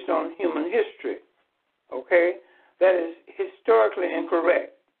not based on human history, okay? That is historically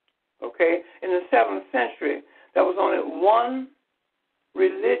incorrect, okay? In the 7th century, there was only one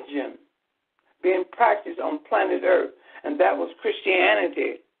religion being practiced on planet Earth, and that was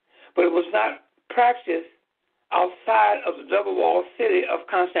Christianity. But it was not practiced outside of the double-walled city of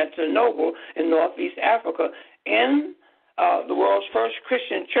Constantinople in northeast Africa in the world's first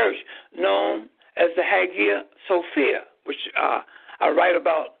Christian church known as the Hagia Sophia, which I write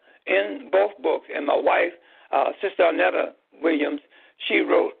about in both books. And my wife, Sister Arnetta Williams, she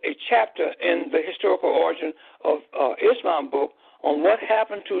wrote a chapter in the historical origin of Islam book on what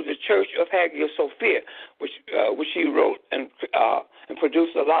happened to the Church of Hagia Sophia, which she wrote and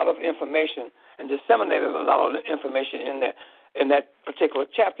produced a lot of information and disseminated a lot of information in that particular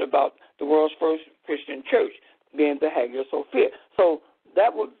chapter about the world's first Christian church being the Hagia Sophia. So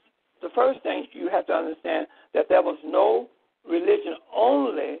that was the first thing you have to understand, that there was no religion,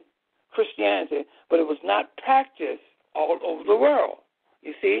 only Christianity, but it was not practiced all over the world.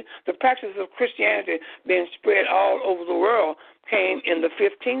 You see, the practice of Christianity being spread all over the world came in the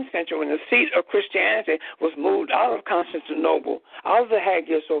 15th century when the seat of Christianity was moved out of Constantinople, out of the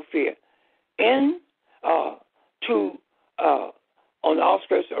Hagia Sophia, on the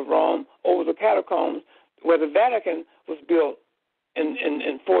outskirts of Rome, over the catacombs, where the Vatican was built in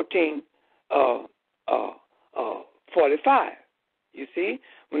 1445. You see,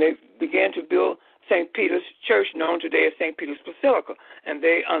 when they began to build St. Peter's Church, known today as St. Peter's Basilica, and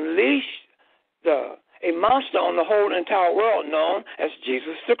they unleashed a monster on the whole entire world known as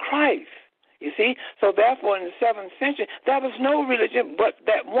Jesus the Christ. You see, so therefore in the 7th century, there was no religion but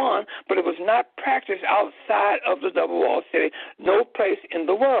that one, but it was not practiced outside of the double-walled city, no place in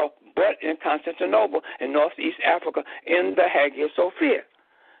the world but in Constantinople in northeast Africa in the Hagia Sophia.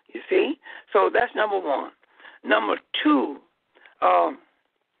 You see, so that's number one. Number two,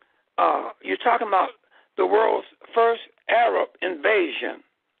 you're talking about the world's first Arab invasion,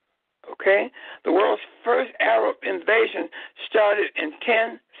 okay? The world's first Arab invasion started in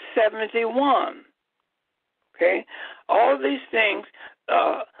 1071, okay? All these things,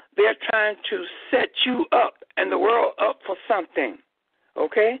 they're trying to set you up and the world up for something,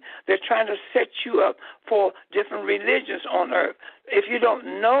 okay? They're trying to set you up for different religions on earth. If you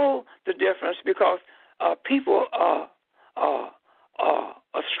don't know the difference, because people are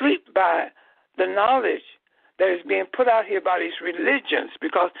asleep by the knowledge that is being put out here by these religions,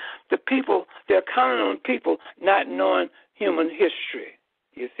 because the people, they're counting on people not knowing human history.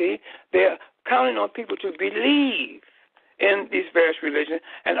 You see, they're counting on people to believe in these various religions,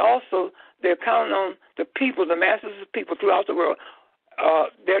 and also they're counting on the people, the masses of people throughout the world.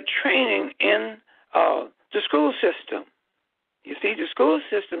 They're training in the school system. You see, the school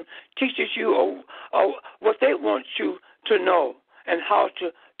system teaches you what they want you to know and how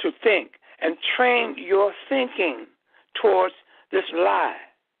to think, and train your thinking towards this lie.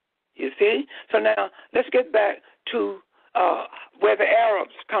 You see? So now let's get back to where the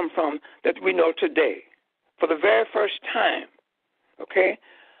Arabs come from that we know today. For the very first time, okay,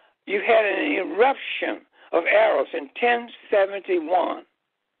 you had an eruption of Arabs in 1071,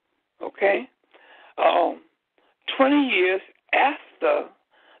 okay? 20 years after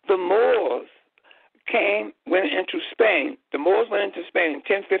the Moors went into Spain. The Moors went into Spain in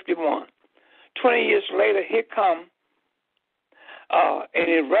 1051. 20 years later, here come an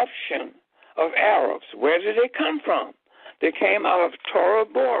eruption of Arabs. Where did they come from? They came out of Tora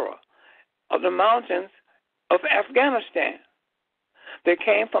Bora, of the mountains of Afghanistan. They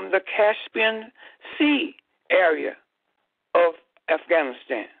came from the Caspian Sea area of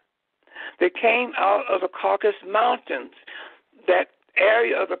Afghanistan. They came out of the Caucasus Mountains. That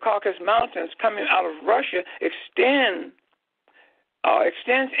area of the Caucasus Mountains coming out of Russia extends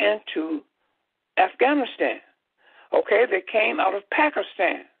into Afghanistan. Okay, they came out of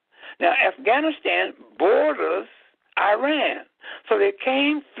Pakistan. Now, Afghanistan borders Iran. So they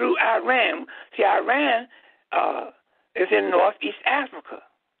came through Iran. See, Iran is in northeast Africa,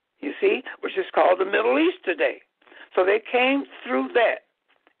 you see, which is called the Middle East today. So they came through that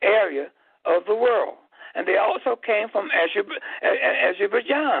area of the world. And they also came from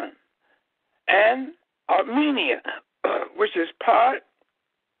Azerbaijan and Armenia, which is part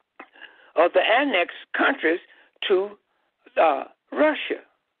of the annexed countries to Russia.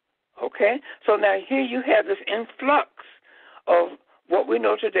 Okay? So now here you have this influx of what we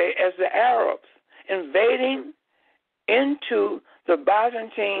know today as the Arabs invading into the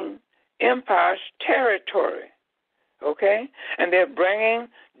Byzantine Empire's territory. Okay? And they're bringing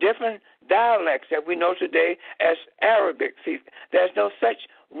different dialects that we know today as Arabic. See, there's no such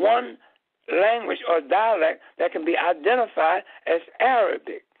one language or dialect that can be identified as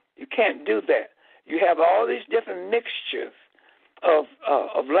Arabic. You can't do that. You have all these different mixtures of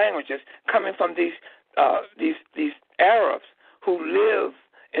languages coming from these Arabs who live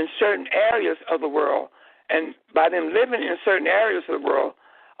in certain areas of the world, and by them living in certain areas of the world,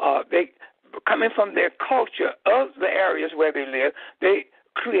 they coming from their culture of the areas where they live, they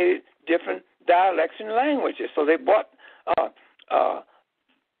created different dialects and languages. So they brought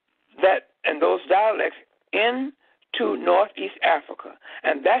that and those dialects into Northeast Africa,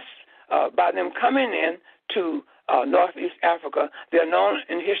 and that's by them coming in to Northeast Africa. They're known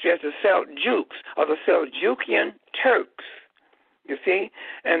in history as the Seljuks, or the Seljukian Turks, you see.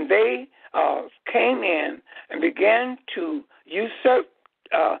 And they came in and began to usurp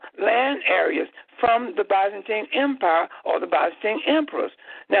land areas from the Byzantine Empire or the Byzantine emperors.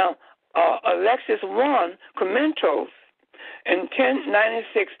 Now, Alexis I Komnenos in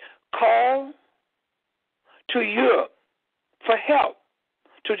 1096 called to Europe for help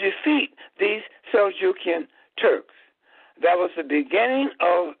to defeat these Seljukian Turks. That was the beginning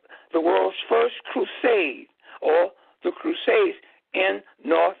of the world's first crusade, or the Crusades in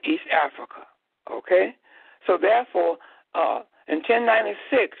Northeast Africa. Okay? So therefore, in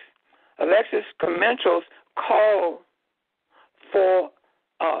 1096, Alexis Komnenos called for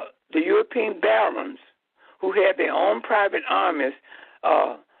the European barons who had their own private armies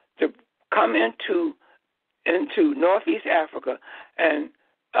to come into Northeast Africa and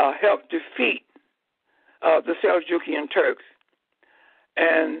help defeat the Seljukian Turks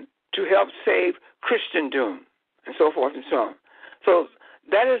and to help save Christendom and so forth and so on. So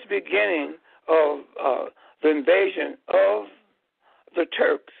that is the beginning of the invasion of the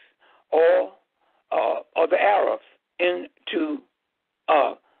Turks or the Arabs into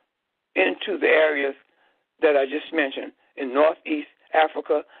the areas that I just mentioned in Northeast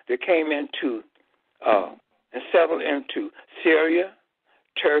Africa. They came into and settled into Syria,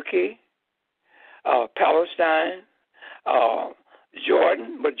 Turkey, Palestine,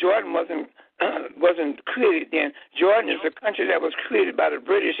 Jordan, but Jordan wasn't created then. Jordan is a country that was created by the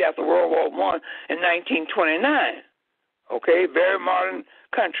British after World War I in 1929. Okay, very modern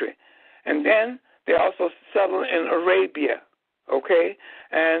country. And then they also settled in Arabia. Okay,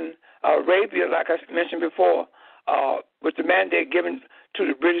 and Arabia, like I mentioned before, was the mandate given to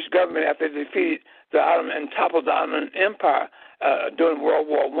the British government after they defeated the Ottoman and toppled the Ottoman Empire during World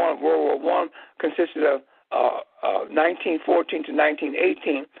War I. World War I consisted of 1914 to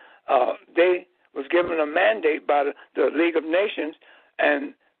 1918. They was given a mandate by the League of Nations,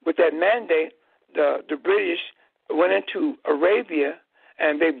 and with that mandate, the British went into Arabia,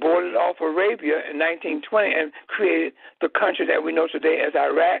 and they boarded off Arabia in 1920 and created the country that we know today as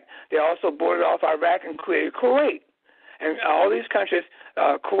Iraq. They also boarded off Iraq and created Kuwait. And all these countries,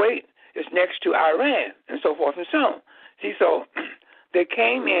 Kuwait is next to Iran, and so forth and so on. See, so they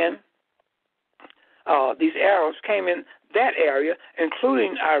came in, these Arabs came in that area,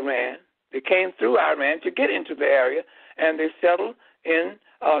 including Iran. They came through Iran to get into the area, and they settled in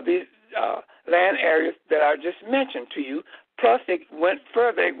these land areas that I just mentioned to you. Plus, they went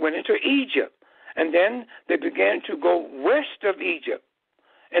further, they went into Egypt. And then they began to go west of Egypt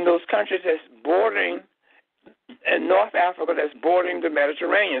in those countries that's bordering, in North Africa that's bordering the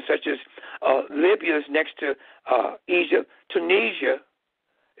Mediterranean, such as Libya is next to Egypt, Tunisia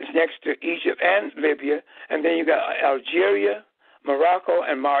is next to Egypt and Libya, and then you got Algeria, Morocco,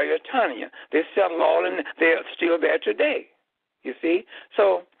 and Mauritania. They settled all in. They're still there today. You see,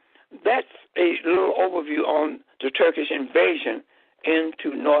 so that's a little overview on the Turkish invasion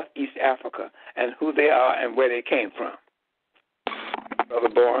into Northeast Africa and who they are and where they came from. Brother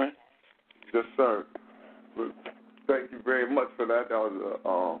Bourne? Yes, sir. Thank you very much for that. That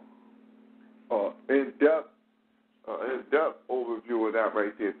was in-depth overview of that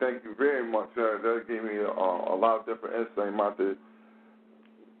right there. Thank you very much, sir. That gave me a lot of different insight about this.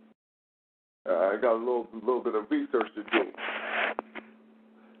 I got a little bit of research to do.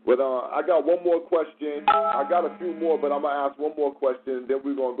 But I got one more question. I got a few more, but I'm going to ask one more question. Then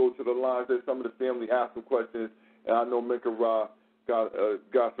we're going to go to the lines. There's some of the family asked some questions, and I know Minka Ra got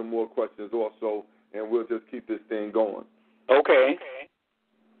some more questions also, and we'll just keep this thing going. Okay.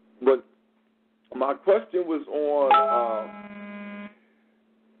 But my question was on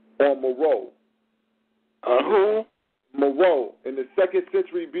Meroe. Who? Meroe. In the 2nd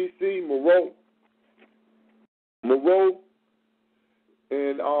century BC, Meroe,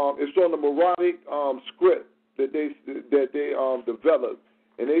 and it's on the Meroitic script that they developed.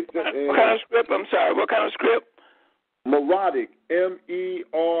 And they what kind of script? I'm sorry. What kind of script? Meroitic,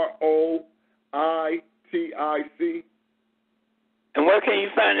 MEROITIC. And where can you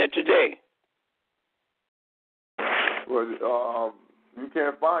find it today? Well, you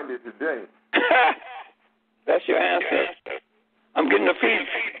can't find it today. That's your answer. I'm getting a feed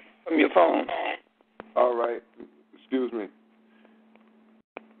from your phone. All right. Excuse me.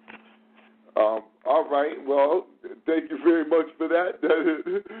 All right. Well, thank you very much for that.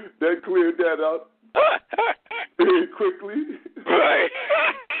 That cleared that up very quickly. Right.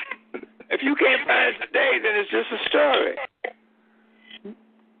 If you can't find it today, then it's just a story.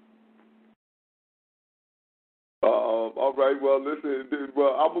 All right. Well, listen.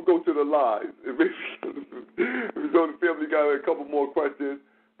 Well, I'm gonna go to the lines. So the family got a couple more questions,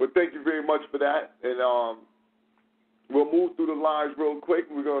 but thank you very much for that. And we'll move through the lines real quick.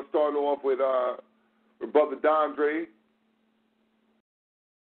 We're gonna start off with Brother Dondre.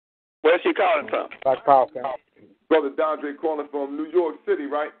 Where's he calling from? Black Power family. Brother Dondre calling from New York City,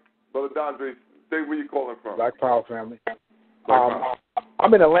 right? Brother Dondre, say where you calling from. Black Power family.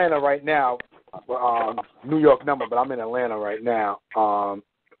 I'm in Atlanta right now. New York number, but I'm in Atlanta right now.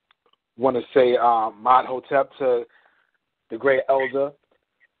 Want to say Mod Hotep to the great elder.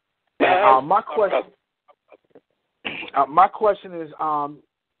 And, my question is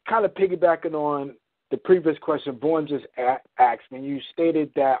kind of piggybacking on the previous question Bourne just asked. When you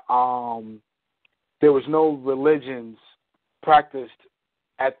stated that there was no religions practiced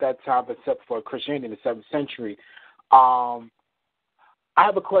at that time except for Christianity in the 7th century. I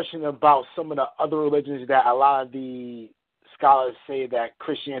have a question about some of the other religions that a lot of the scholars say that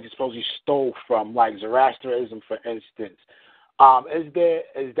Christianity supposedly stole from, like Zoroastrianism, for instance. Is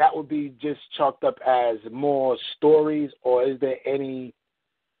that would be just chalked up as more stories, or is there any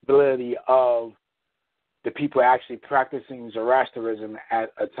validity of the people actually practicing Zoroastrianism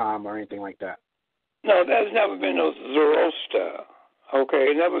at a time or anything like that? No, there's never been no Zoroaster.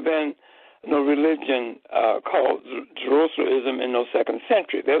 Okay, never been no religion called Zoroastrianism in the 2nd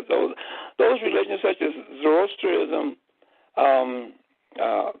century. Those religions such as Zoroastrianism,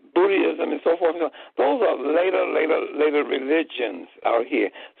 Buddhism, and so forth, those are later religions out here.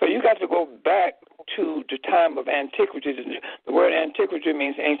 So you got to go back to the time of antiquity. The word antiquity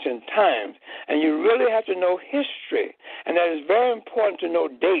means ancient times, and you really have to know history, and that is very important to know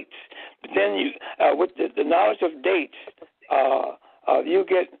dates. But then you, with the knowledge of dates, you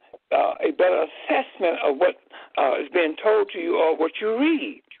get a better assessment of what is being told to you or what you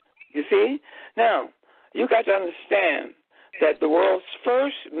read. You see? Now, you got to understand that the world's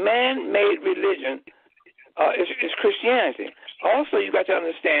first man-made religion is Christianity. Also, you got to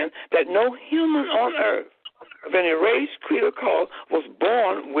understand that no human on earth of any race, creed, or cause was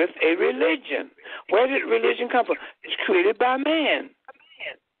born with a religion. Where did religion come from? It's created by man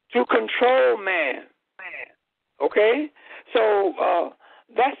to control man. Okay? So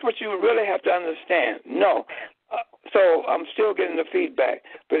that's what you really have to understand. No. So I'm still getting the feedback.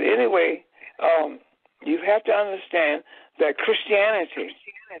 But anyway, you have to understand that Christianity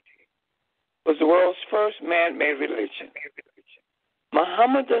was the world's first man-made religion.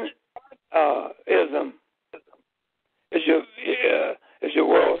 Mohammedanism is your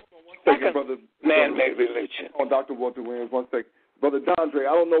world's second man-made religion. Oh, Dr. Walter Williams, 1 second. Brother Dondre,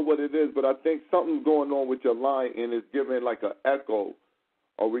 I don't know what it is, but I think something's going on with your line, and it's giving like an echo.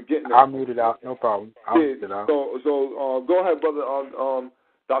 Are we getting? I'll mute it out. No problem. I'll mute it out. So go ahead, brother.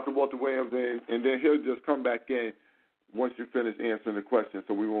 Dr. Walter Williams, and then he'll just come back in. once you finish answering the question,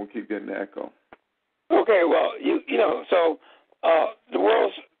 so we won't keep getting the echo. Okay, well, so the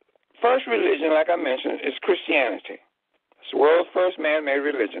world's first religion, like I mentioned, is Christianity. It's the world's first man-made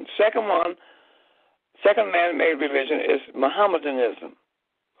religion. Second man-made religion is Mohammedanism.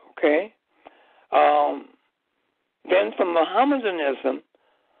 Okay? Then from Mohammedanism,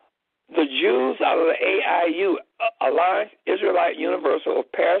 the Jews out of the AIU, Alliance Israelite Universal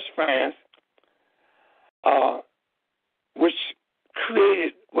of Paris, France, which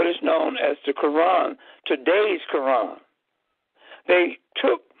created what is known as the Quran, today's Quran. They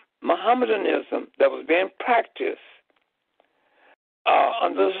took Mohammedanism that was being practiced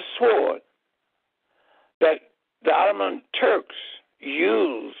under the sword that the Ottoman Turks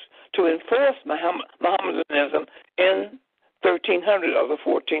used to enforce Mohammedanism in 1300 of the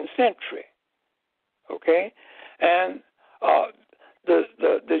 14th century. Okay? And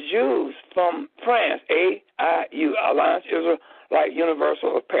the Jews from France, AIU, Alliance Israelite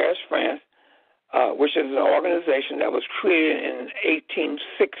Universal of Paris, France, which is an organization that was created in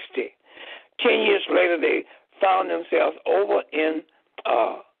 1860. 10 years later, they found themselves over in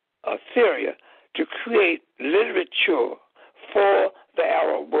Syria to create literature for the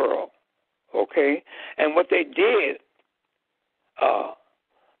Arab world. Okay? And what they did,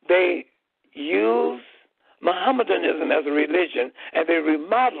 they used Mohammedanism as a religion, and they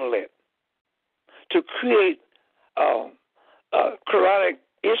remodeled it to create Quranic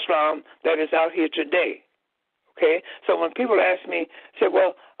Islam that is out here today. Okay? So when people ask me, say,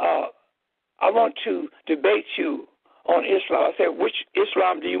 well, I want to debate you on Islam, I say, which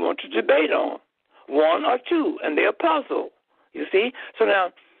Islam do you want to debate on? One or two? And they're puzzled. You see? So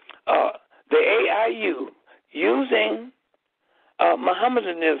now, the AIU, using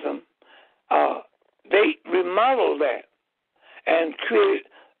Mohammedanism, they remodeled that and created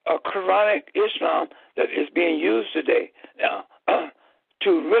a Quranic Islam that is being used today. Now, to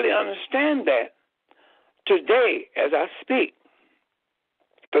really understand that, today, as I speak,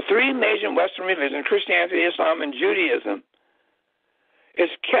 the three major Western religions, Christianity, Islam, and Judaism, is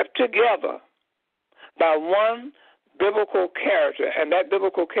kept together by one biblical character, and that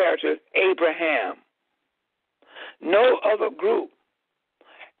biblical character is Abraham. No other group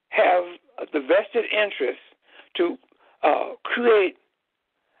have the vested interest to create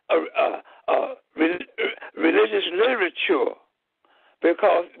a religious literature,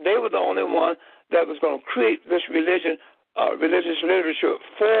 because they were the only one that was going to create this religious literature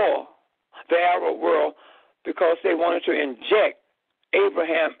for the Arab world, because they wanted to inject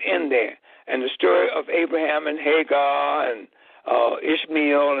Abraham in there, and the story of Abraham and Hagar and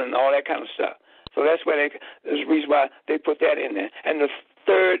Ishmael and all that kind of stuff. So that's there's the reason why they put that in there. And the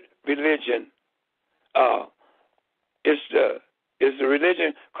third religion is the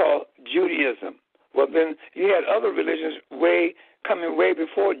religion called Judaism. Well, then you had other religions coming way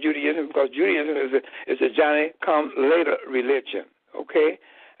before Judaism, because Judaism is a Johnny-come-later religion, okay?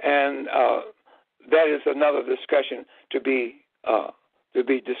 And that is another discussion to be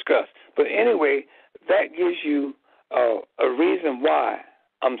discussed. But anyway, that gives you a reason why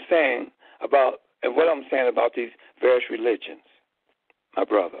I'm saying about and what I'm saying about these various religions, my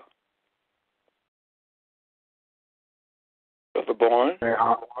brother. Brother Bourne?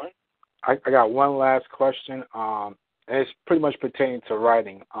 I got one last question. And it's pretty much pertaining to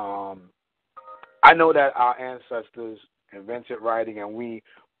writing. I know that our ancestors invented writing and we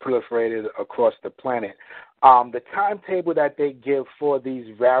proliferated across the planet. The timetable that they give for these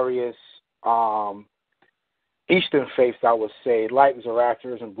various Eastern faiths, I would say, like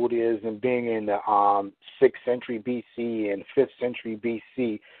Zoroastrianism, Buddhism, being in the 6th century BC and 5th century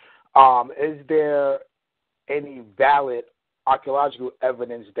BC, is there any valid archaeological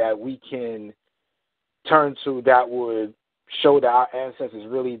evidence that we can turn to that would show that our ancestors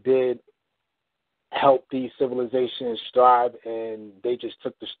really did help these civilizations strive and they just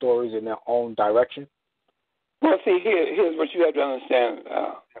took the stories in their own direction? Well, see, here's what you have to understand,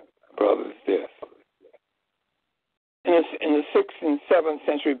 brothers, this. In the 6th and 7th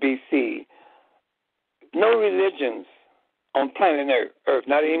century BC, no religions on planet Earth,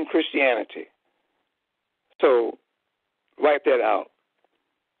 not even Christianity. So, wipe that out.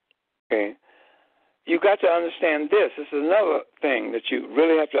 Okay? You got to understand this. This is another thing that you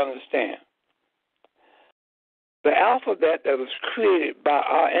really have to understand. The alphabet that was created by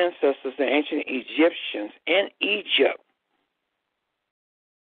our ancestors, the ancient Egyptians in Egypt,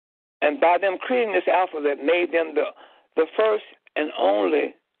 and by them creating this alphabet made them the first and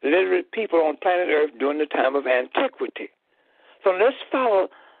only literate people on planet Earth during the time of antiquity. So let's follow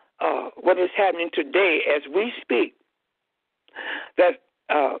what is happening today as we speak. That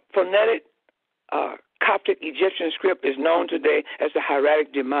phonetic Coptic Egyptian script is known today as the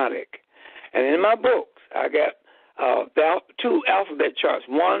Hieratic Demotic. And in my books, I got two alphabet charts.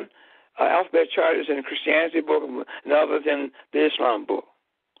 One alphabet chart is in the Christianity book, and the other is in the Islam book.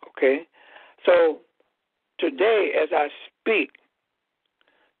 Okay? So today, as I speak,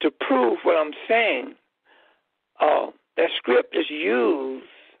 to prove what I'm saying, that script is used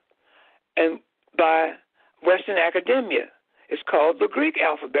by Western academia. It's called the Greek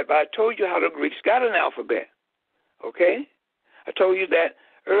alphabet, but I told you how the Greeks got an alphabet. Okay? I told you that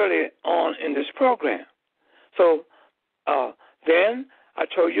early on in this program. So then I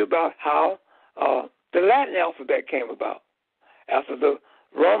told you about how the Latin alphabet came about after the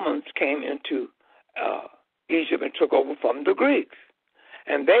Romans came into Egypt and took over from the Greeks.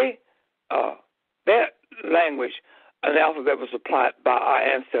 And their language, an alphabet was applied by our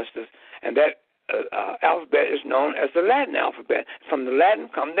ancestors, and that alphabet is known as the Latin alphabet. From the Latin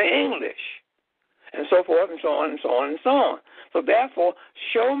come the English, and so forth, and so on, and so on, and so on. So therefore,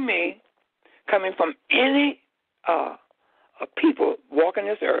 show me, coming from any people walking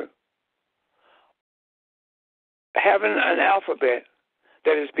this earth, having an alphabet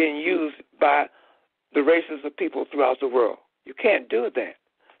that is being used by the races of people throughout the world. You can't do that.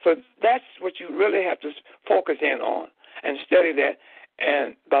 So that's what you really have to focus in on and study that,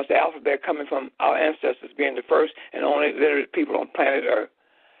 and about the alphabet coming from our ancestors being the first and only literate people on planet Earth,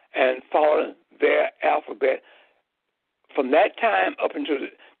 and following their alphabet from that time up until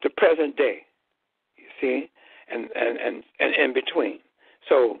the present day, you see, and in between.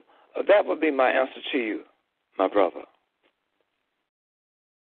 So that would be my answer to you, my brother.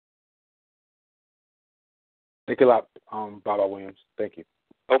 Thank you a lot, Baba Williams. Thank you.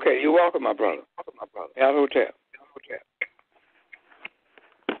 Okay, you're welcome, my brother. Al Hotel.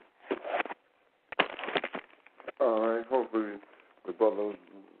 All right. Hopefully the brother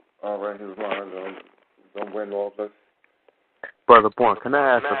all right his line don't win all this. Brother Bourne, can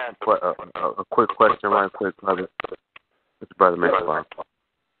I ask a quick question right quick, brother? Mr. Brother Maxwell.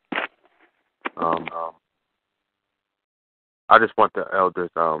 I just want the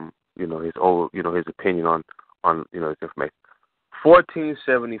elders, his opinion on his information.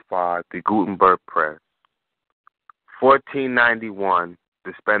 1475, the Gutenberg Press. 1491,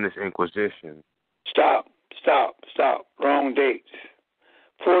 the Spanish Inquisition. Stop. Wrong dates.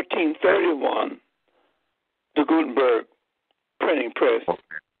 1431, the Gutenberg printing press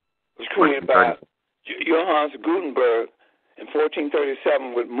was created by Johannes Gutenberg in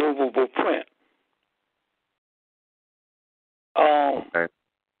 1437 with movable print.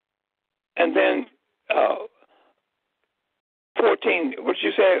 And then what did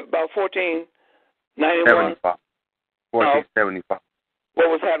you say about 1491? 1475. What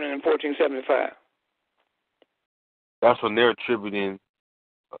was happening in 1475? That's when they're attributing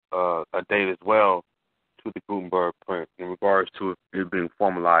a date as well to the Gutenberg print in regards to it being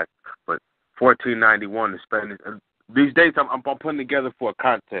formalized. But 1491, the Spanish. These dates I'm putting together for a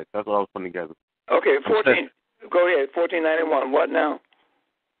context. That's what I was putting together. Okay, go ahead. 1491. What now?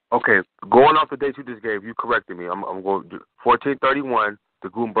 Okay, going off the dates you just gave, you corrected me. I'm going to 1431, the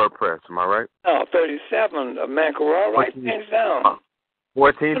Gutenberg Press. Am I right? No, 37. Mancora, write things down.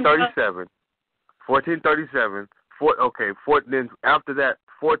 1437. 1437. Then after that,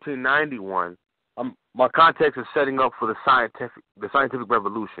 1491. My context is setting up for the scientific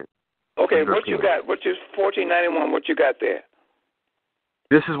revolution. Okay, what you got? What is 1491? What you got there?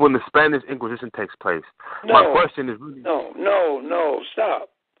 This is when the Spanish Inquisition takes place. No, my question is really no, stop.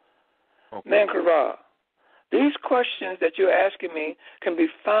 Okay. Mancora, these questions that you're asking me can be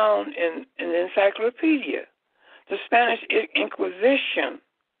found in the encyclopedia. The Spanish Inquisition.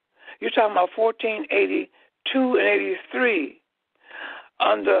 You're talking about 1482 and 83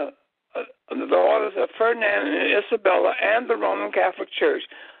 under the orders of Ferdinand and Isabella and the Roman Catholic Church.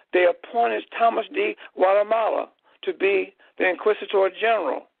 They appointed Thomas de Guatemala to be the Inquisitor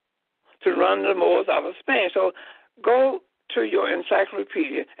General to run the Moors out of Spain. So go to your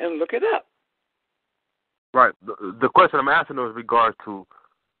encyclopedia and look it up. Right. The question I'm asking is in regards to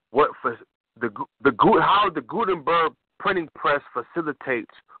how the Gutenberg printing press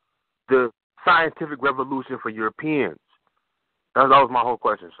facilitates the scientific revolution for Europeans. That was my whole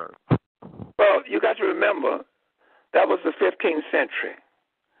question, sir. Well, you got to remember that was the 15th century.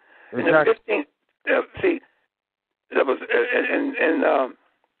 Exactly. That was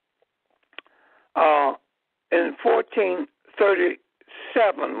in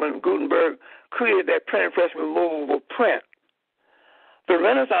 1437 when Gutenberg created that printing press with movable print. The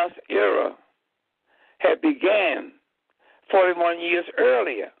Renaissance era had began 41 years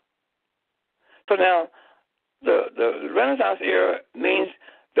earlier. So now the Renaissance era means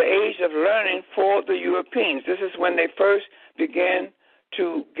the age of learning for the Europeans. This is when they first began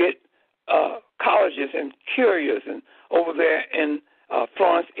to get colleges and curios and over there in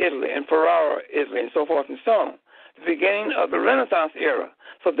Florence, Italy, and Ferrara, Italy, and so forth and so on. The beginning of the Renaissance era.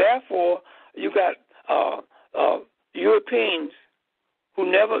 So therefore, you got Europeans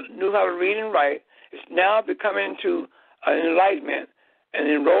who never knew how to read and write. It's now becoming to enlightenment and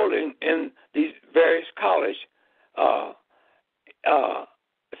enrolling in these various colleges.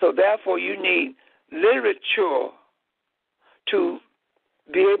 So therefore, you need literature to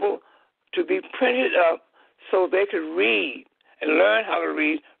be able to be printed up so they could read and learn how to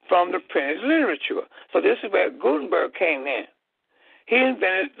read from the printed literature. So this is where Gutenberg came in. He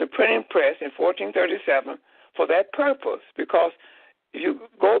invented the printing press in 1437 for that purpose, because if you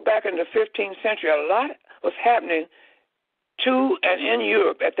go back in the 15th century, a lot was happening to and in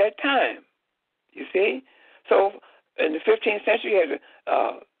Europe at that time. You see? So in the 15th century, you had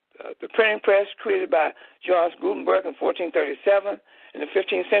the printing press created by Johannes Gutenberg in 1437. In the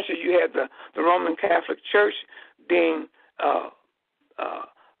 15th century, you had the Roman Catholic Church being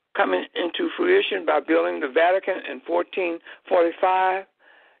coming into fruition by building the Vatican in 1445.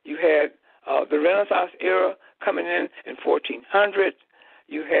 You had the Renaissance era coming in 1400.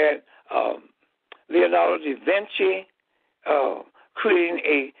 You had Leonardo da Vinci creating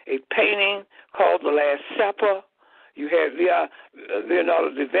a painting called The Last Supper. You had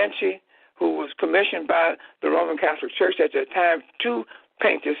Leonardo da Vinci, who was commissioned by the Roman Catholic Church at that time to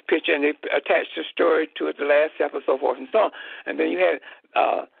paint this picture, and they attached a story to it, The Last Supper, so forth and so on. And then you had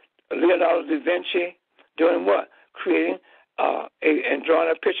Leonardo da Vinci doing what? Creating and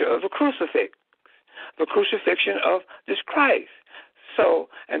drawing a picture of a crucifix, the crucifixion of this Christ. So,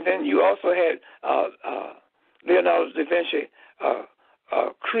 and then you also had Leonardo da Vinci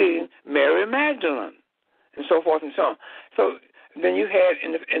creating Mary Magdalene, and so forth and so on. So then you had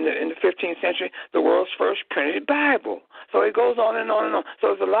in the 15th century the world's first printed Bible. So it goes on and on and on. So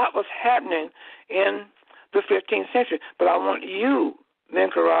there's a lot was happening in the 15th century. But I want you,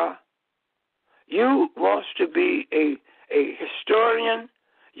 Menkera, you want to be a historian.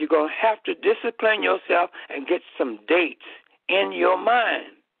 You're going to have to discipline yourself and get some dates in your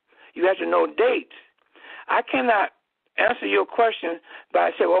mind. You have to know dates. I cannot answer your question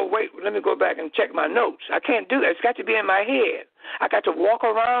by saying, well, wait, let me go back and check my notes. I can't do that. It's got to be in my head. I got to walk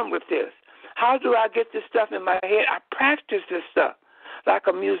around with this. How do I get this stuff in my head? I practice this stuff like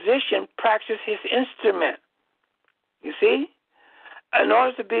a musician practices his instrument. You see? In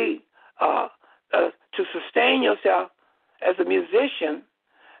order to be, to sustain yourself as a musician,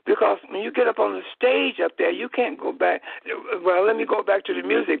 because when you get up on the stage up there, you can't go back. Well, let me go back to the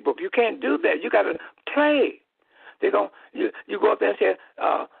music book. You can't do that. You got to play. You go up there and say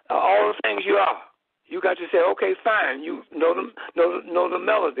all the things you are. You got to say, okay, fine. You know the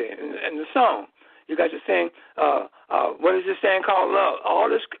melody and the song. You got to sing. What is this thing called love? All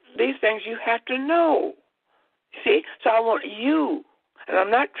these things you have to know. See, so I want you, and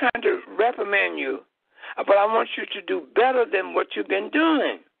I'm not trying to reprimand you, but I want you to do better than what you've been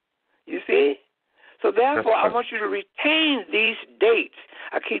doing. You see? So therefore, I want you to retain these dates.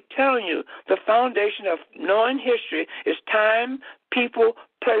 I keep telling you, the foundation of knowing history is time, people,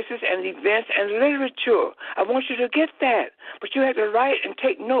 places, and events, and literature. I want you to get that. But you have to write and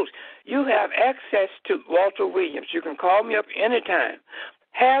take notes. You have access to Walter Williams. You can call me up anytime.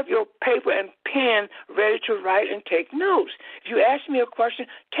 Have your paper and pen ready to write and take notes. If you ask me a question,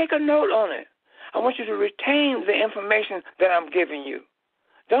 take a note on it. I want you to retain the information that I'm giving you.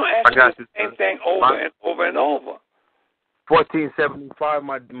 Don't ask me the same thing over and over and over. 1475,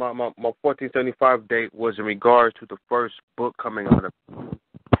 my 1475 date was in regards to the first book coming out of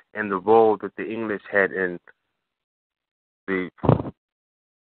and the role that the English had in the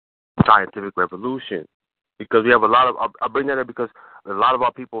scientific revolution. Because we have a lot of, I bring that up because a lot of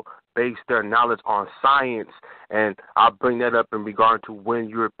our people base their knowledge on science, and I bring that up in regard to when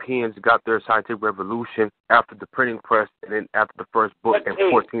Europeans got their scientific revolution after the printing press and then after the first book in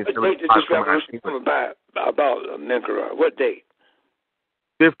 1475. What date did this revolution come about, Menkera? What date?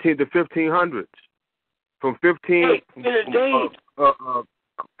 The 1500s. From 15.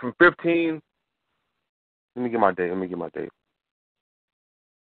 From 15. Let me get my date.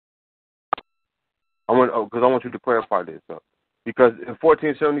 Because I want you to clarify this. Because in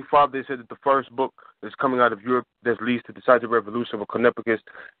 1475, they said that the first book that's coming out of Europe that leads to the scientific revolution of Copernicus,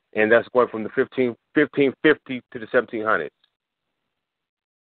 and that's going from the 1550 to the 1700s.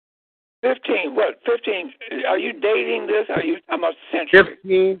 15? What? 15? Are you dating this? Are you talking about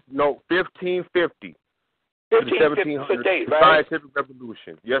century? 1550. 1700s, date, the right? scientific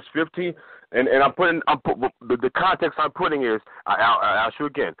revolution. Yes, 15. And the context I'm putting is, I'll show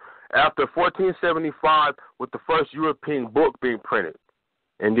again. After 1475, with the first European book being printed,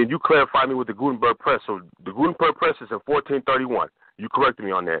 and then you clarified me with the Gutenberg Press. So the Gutenberg Press is in 1431. You corrected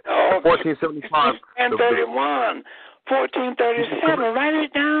me on that. Oh, 1475. 1431. 1437. Write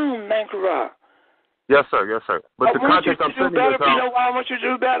it down, Mankara. Yes, sir. Yes, sir. But the context I'm saying is, you know why I want you to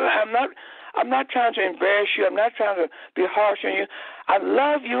do better? I'm not trying to embarrass you. I'm not trying to be harsh on you. I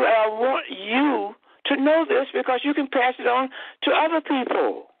love you, and I want you to know this because you can pass it on to other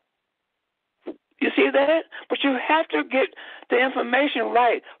people. You see that? But you have to get the information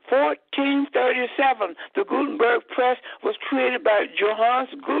right. 1437, the Gutenberg Press was created by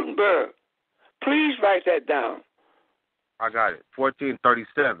Johannes Gutenberg. Please write that down. I got it.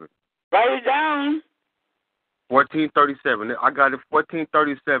 1437. Write it down. 1437. I got it.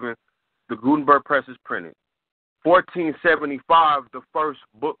 1437, the Gutenberg Press is printed. 1475, the first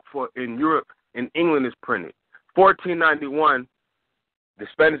book in Europe and England is printed. 1491, the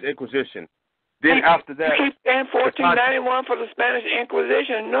Spanish Inquisition. Then after that, you keep saying 1491 for the Spanish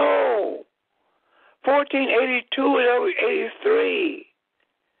Inquisition. No, 1482 and 83.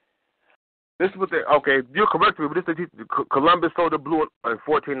 This is what okay, you're correct me, but Columbus sold the blue in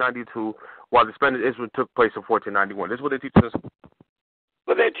 1492, while the Spanish Inquisition took place in 1491. This is what they teach us.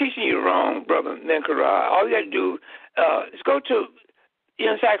 But they're teaching you wrong, Brother Mankara. All you got to do is go to the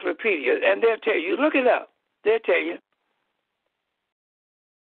encyclopedia, and they'll tell you. Look it up. They'll tell you.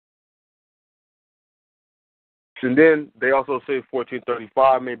 And then they also say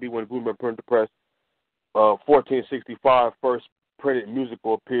 1435, maybe when Gutenberg printed the press. 1465, first printed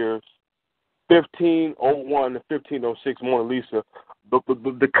musical appears. 1501 to 1506, Mona Lisa.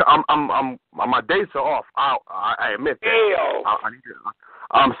 My dates are off. I admit that.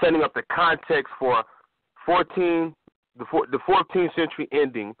 I'm setting up the context for the 14th century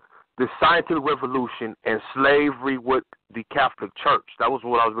ending, the scientific revolution, and slavery with the Catholic Church. That was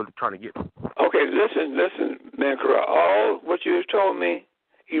what I was really trying to get. Okay, listen, Mankara. All what you told me,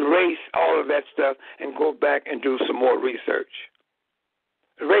 erase all of that stuff and go back and do some more research.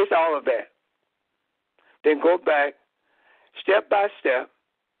 Erase all of that. Then go back step by step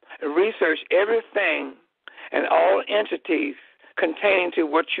and research everything and all entities containing to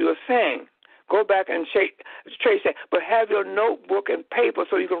what you are saying. Go back and trace that, but have your notebook and paper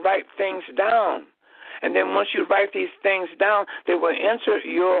so you can write things down. And then once you write these things down, they will enter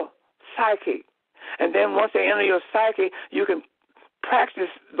your psyche. And then once they enter your psyche, you can practice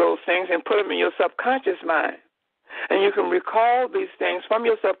those things and put them in your subconscious mind. And you can recall these things from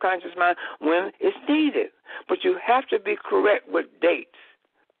your subconscious mind when it's needed. But you have to be correct with dates.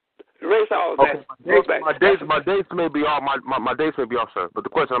 Erase all of that. My dates may be off. My dates may be off, sir. But the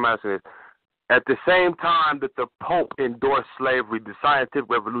question I'm asking is, at the same time that the Pope endorsed slavery, the scientific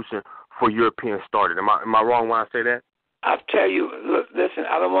revolution for Europeans started. Am I wrong when I say that? I'll tell you. Look, listen.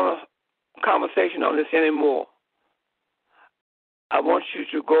 I don't want a conversation on this anymore. I want you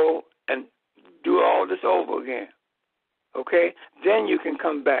to go and do all this over again. Okay? Then you can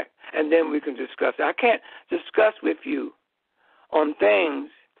come back, and then we can discuss it. I can't discuss with you on things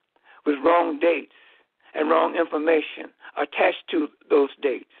with wrong dates and wrong information attached to those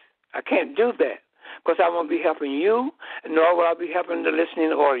dates. I can't do that because I won't be helping you, nor will I be helping the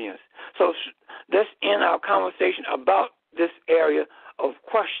listening audience. So let's end our conversation about this area of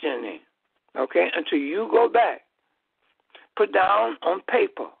questioning, okay, until you go back, put down on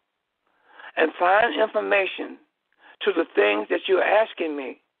paper, and find information to the things that you're asking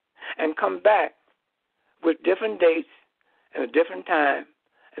me and come back with different dates and a different time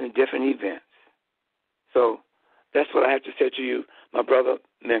and different events. So that's what I have to say to you, my brother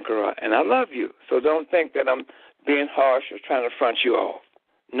Mankara. And I love you, so don't think that I'm being harsh or trying to front you off.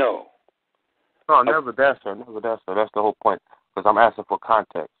 No. No, never that, sir. Never that, sir. That's the whole point, because I'm asking for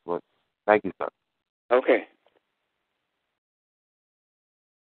context. But thank you, sir. Okay.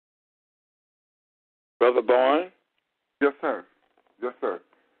 Brother Bourne? Yes, sir. Yes, sir.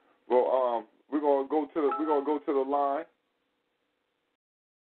 Well, we're gonna go to the line.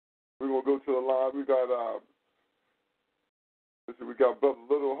 We're gonna go to the line. We got Brother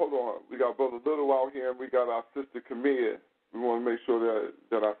Little. Hold on. We got Brother Little out here, and we got our sister Camille. We want to make sure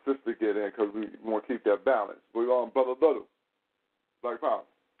that our sister get in because we want to keep that balance. We're on Brother Little. Black Power.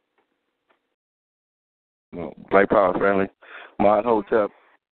 No, Black Power family. Mod Hotep.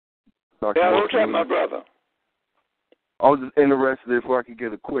 Yeah, Hotep, my brother. I was just interested if I could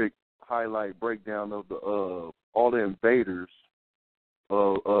get a quick highlight breakdown of the all the invaders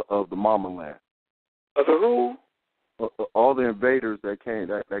of the Mama Land. Of the who? All the invaders that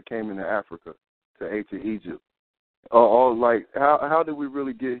came into Africa to ancient Egypt? Or like, how did we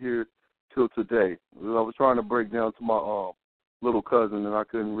really get here till today? I was trying to break down to my little cousin, and I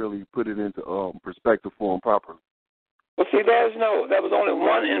couldn't really put it into perspective for him properly. Well, see, there was only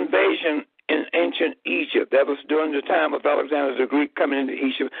one invasion in ancient Egypt. That was during the time of Alexander the Greek coming into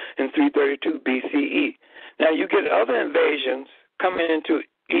Egypt in 332 BCE. Now, you get other invasions coming into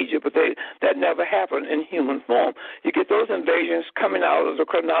Egypt, but that never happened in human form. You get those invasions coming out of the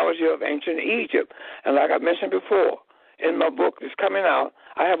chronology of ancient Egypt. And like I mentioned before, in my book that's coming out,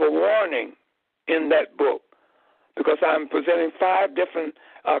 I have a warning in that book because I'm presenting 5 different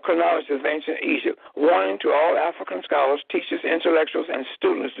chronologies of ancient Egypt. Warning to all African scholars, teachers, intellectuals, and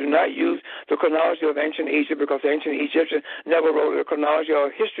students, do not use the chronology of ancient Egypt because ancient Egyptians never wrote a chronology or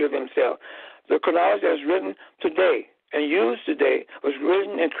a history of themselves. The chronology that is written today and used today was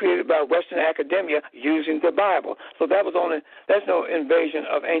written and created by Western academia using the Bible. So that's no invasion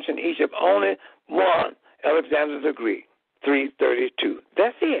of ancient Egypt, only one, Alexander the Greek, 332.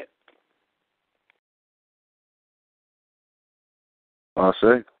 That's it. I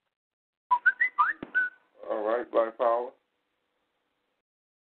say. All right, Black Power.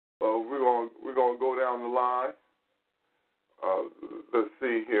 Well, we're gonna go down the line. Let's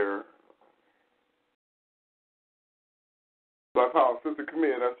see here. Black Power, Sister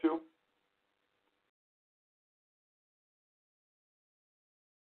Camille, that's you?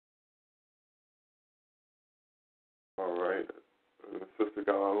 All right. The sister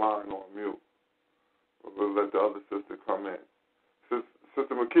got our line on mute. We'll let the other sister come in.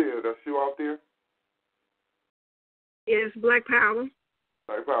 Sister Makia, that's you out there? Yes, Black Power.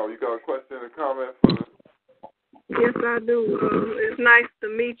 Black Power, you got a question or comment for the... Yes, I do. It's nice to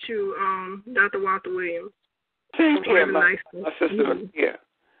meet you, Dr. Walter Williams. Same here, my sister. Yeah.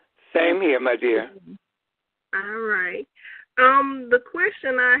 Same here, my dear. All right. The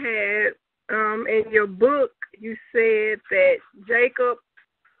question I had, in your book, you said that Jacob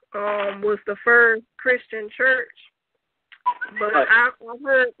was the first Christian church, but I've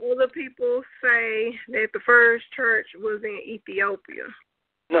heard other people say that the first church was in Ethiopia.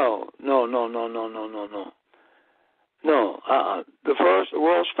 No. The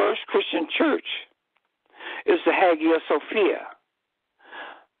world's first Christian church is the Hagia Sophia,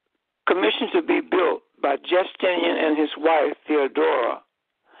 commissioned to be built by Justinian and his wife Theodora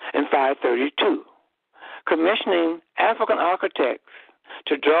in 532, commissioning African architects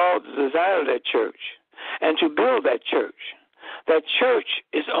to draw the design of that church and to build that church. That church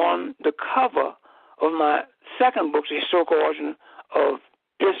is on the cover of my second book, The Historical Origin of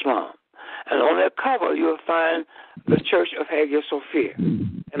Islam. And on that cover, you'll find the Church of Hagia Sophia.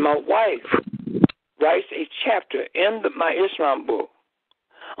 And my wife writes a chapter in my Islam book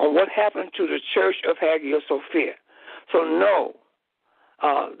on what happened to the Church of Hagia Sophia. So no,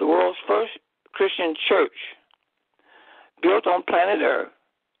 the world's first Christian church built on planet Earth,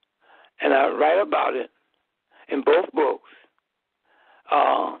 and I write about it in both books,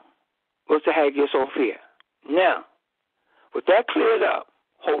 was the Hagia Sophia. Now, with that cleared up,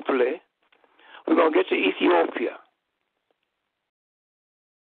 hopefully, we're going to get to Ethiopia.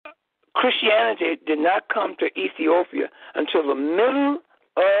 Christianity did not come to Ethiopia until the middle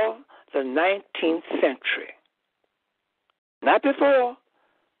of the 19th century. Not before,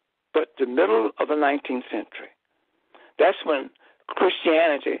 but the middle of the 19th century. That's when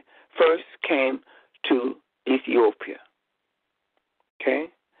Christianity first came to Ethiopia. Okay?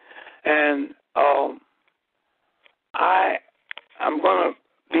 And I'm going to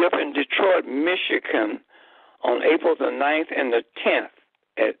be up in Detroit, Michigan on April the 9th and the 10th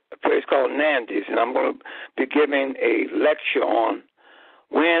at a place called Nandy's, and I'm going to be giving a lecture on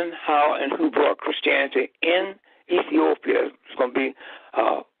when, how, and who brought Christianity in Ethiopia. It's going to be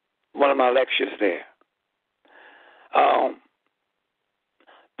one of my lectures there.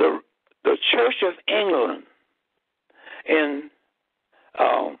 The Church of England in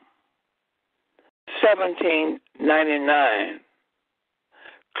 1799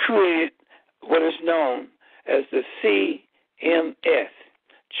 created what is known as the CMS,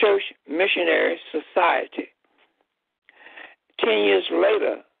 Church Missionary Society. 10 years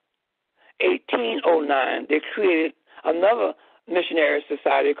later, 1809, they created another missionary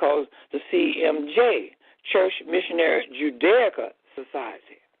society called the CMJ, Church Missionary Judaica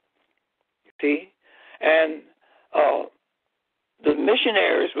Society. See? And the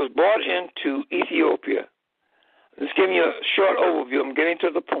missionaries was brought into Ethiopia. Just giving you a short overview. I'm getting to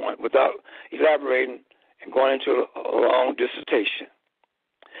the point without elaborating and going into a long dissertation.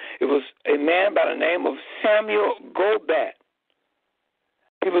 It was a man by the name of Samuel Gobat.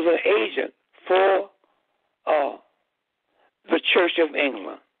 He was an agent for the Church of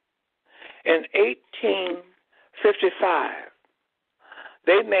England. in 1855,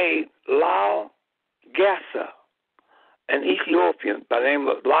 they made Lal Gassa, an Ethiopian by the name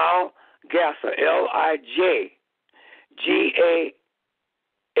of Lal Gassa, L-I-J-G-A-S-S-A.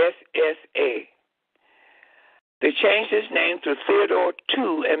 They changed his name to Theodore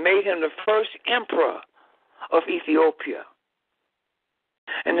II and made him the first emperor of Ethiopia.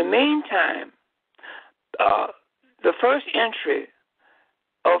 In the meantime, the first entry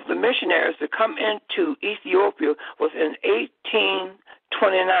of the missionaries to come into Ethiopia was in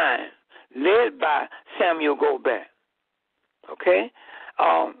 1829, led by Samuel Gobet. Okay?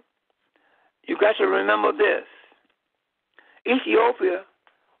 You got to remember this. Ethiopia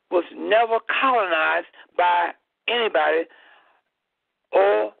was never colonized by anybody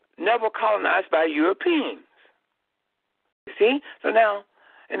or never colonized by Europeans. You see? So now,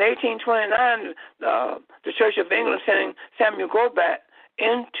 in 1829, the Church of England sending Samuel Gobet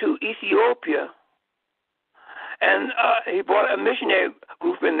into Ethiopia, and he brought a missionary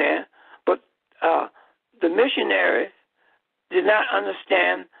group in there, but the missionaries did not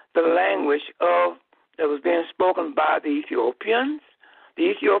understand the language that was being spoken by the Ethiopians. The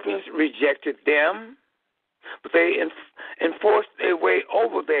Ethiopians rejected them, but they enforced their way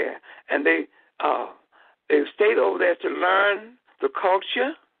over there, and they stayed over there to learn the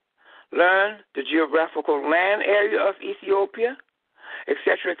culture, learn the geographical land area of Ethiopia,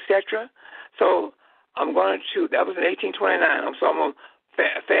 etc., etc. So I'm going to, that was in 1829, so I'm going to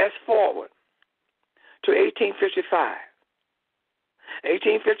fast forward to 1855.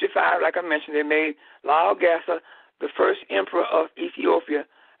 1855, like I mentioned, they made Lal Gassa the first emperor of Ethiopia,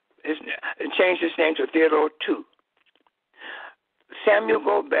 and changed his name to Theodore II. Samuel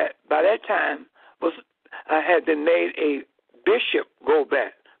Gobet, by that time, had been made a Bishop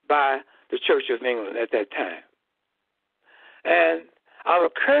Gobet by the Church of England at that time. And out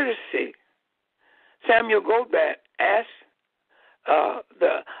of courtesy, Samuel Gobet asked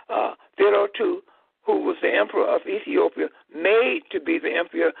Theodore II, who was the emperor of Ethiopia, made to be the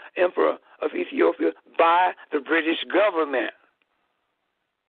emperor of Ethiopia by the British government.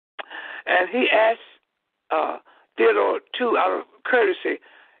 And he asked Theodore II, out of courtesy,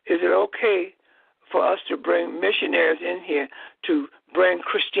 is it okay for us to bring missionaries in here, to bring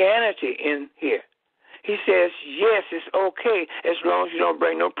Christianity in here? He says, yes, it's okay as long as you don't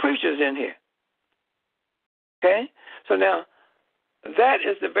bring no preachers in here. Okay? So now, that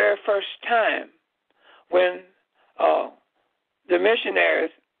is the very first time when the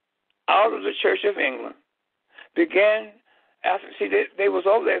missionaries out of the Church of England began, they was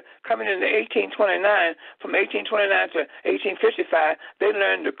over there coming in 1829. From 1829 to 1855, they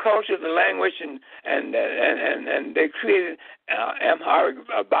learned the culture, the language, and they created Amharic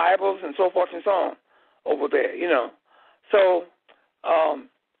Bibles and so forth and so on over there, you know. So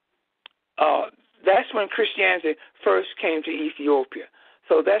that's when Christianity first came to Ethiopia.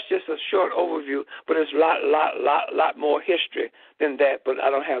 So that's just a short overview, but it's a lot more history than that. But I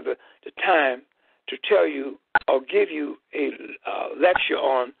don't have the time to tell you or give you a lecture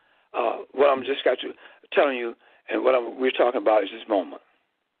on what I'm just got to telling you and what we're talking about at this moment.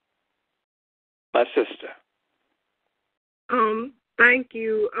 My sister. Thank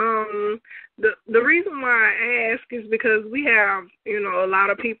you. The reason why I ask is because we have, a lot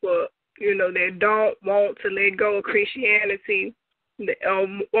of people, that don't want to let go of Christianity.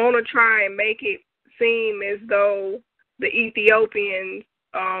 Want to try and make it seem as though the Ethiopians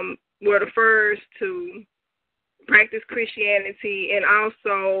were the first to practice Christianity, and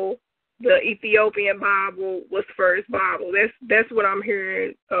also the Ethiopian Bible was the first Bible. That's what I'm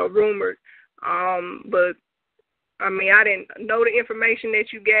hearing rumored. But I mean, I didn't know the information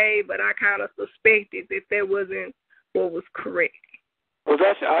that you gave, but I kind of suspected that wasn't what was correct. Well,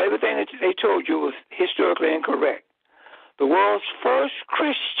 that's everything that they told you was historically incorrect. The world's first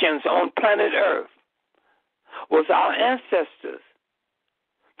Christians on planet Earth was our ancestors,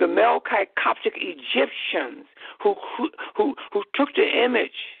 the Melkite Coptic Egyptians, who took the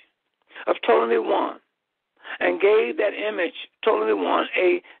image of Ptolemy I and gave that image, Ptolemy I,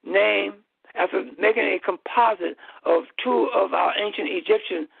 a name after making a composite of two of our ancient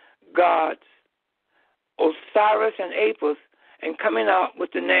Egyptian gods, Osiris and Apis, and coming out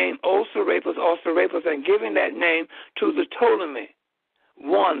with the name Osirapis, and giving that name to the Ptolemy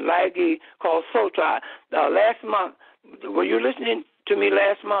one, like he called Sotai. Last month, were you listening to me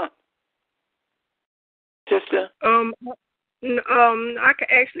last month, sister? I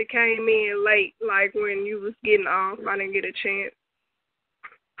actually came in late, like when you was getting off. I didn't get a chance.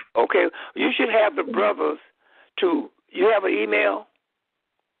 Okay, you should have the brothers you have an email?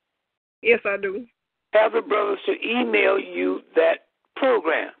 Yes, I do. Have the brothers to email you that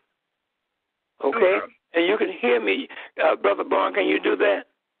program. Okay? And you can hear me, Brother Barn. Can you do that?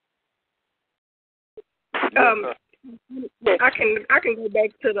 I can go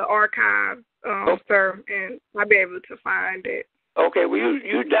back to the archive, sir, and I'll be able to find it. Okay, well,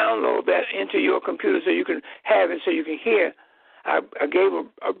 you download that into your computer so you can have it, so you can hear. I gave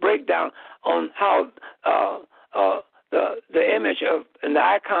a breakdown on how the image of and the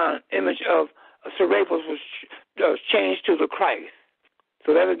icon image of Serapis was changed to the Christ.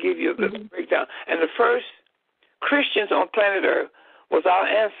 So that'll give you a good breakdown. And the first Christians on planet Earth was our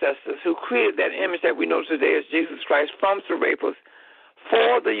ancestors who created that image that we know today as Jesus Christ from Serapis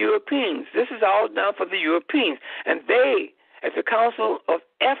for the Europeans. This is all done for the Europeans. And they, at the Council of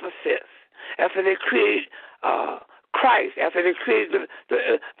Ephesus, after they created Christ, after they created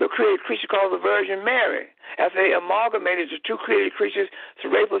the created creature called the Virgin Mary, after they amalgamated the two created creatures,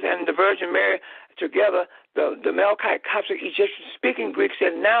 Serapis and the Virgin Mary, together, the Melkite Coptic Egyptian speaking Greek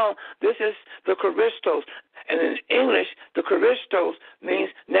said, now this is the Christos. And in English, the Christos means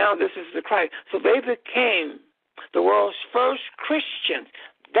now this is the Christ. So they became the world's first Christians.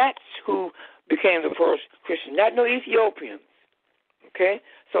 That's who became the first Christian, not no Ethiopians. Okay?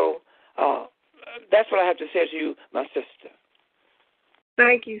 So that's what I have to say to you, my sister.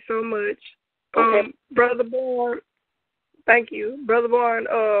 Thank you so much. Okay. Brother Bourne, thank you. Brother Bourne,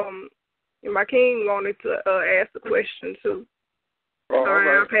 my king wanted to ask a question too. All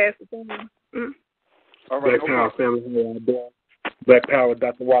right. I'll pass it on. All right. Black Power family, how y'all doing? Black Power,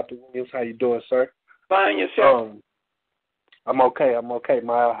 Dr. Walter Williams, how you doing, sir? Fine yourself. I'm okay.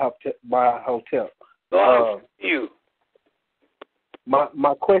 My hotel. You.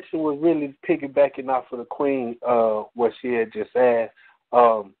 My question was really piggybacking off of the Queen, what she had just asked,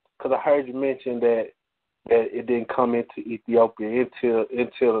 because I heard you mention that it didn't come into Ethiopia until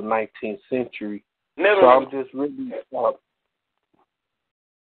the 19th century. So I'm just really,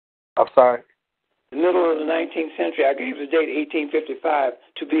 I'm sorry. The middle of the 19th century. I gave the date 1855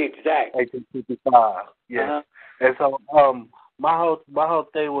 to be exact. 1855. Yes. Uh-huh. And so my whole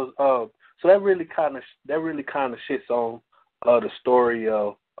thing was so that really kind of shits on the story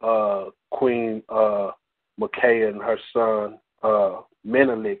of Queen Micaiah and her son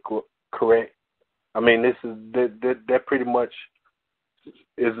Menelik, correct? I mean, this is that pretty much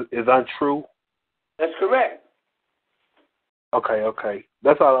is untrue. That's correct. Okay.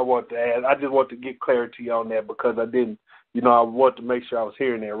 That's all I wanted to add. I just want to get clarity on that because I didn't, I wanted to make sure I was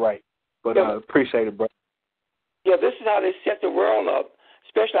hearing that right. But I appreciate it, bro. Yeah, this is how they set the world up,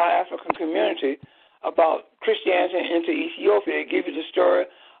 especially our African community, about Christianity into Ethiopia. They give you the story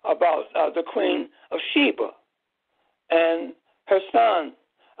about the Queen of Sheba and her son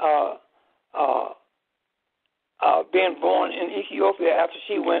being born in Ethiopia after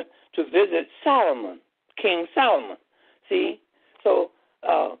she went to visit Solomon, King Solomon. See? So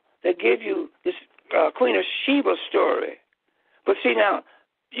they give you this Queen of Sheba story. But see now,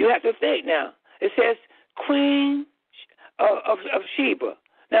 you have to think now. It says Queen of Sheba.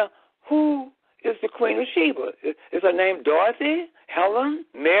 Now, who is the Queen of Sheba? Is her name Dorothy, Helen,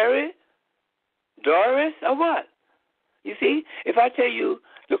 Mary, Doris, or what? You see, if I tell you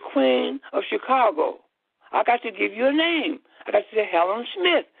the Queen of Chicago, I got to give you a name. I got to say Helen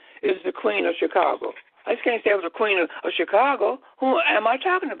Smith is the Queen of Chicago. I just can't say it was the Queen of Chicago. Who am I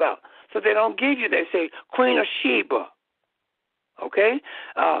talking about? So they don't give you, they say Queen of Sheba. Okay?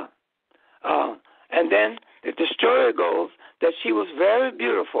 And then the story goes that she was very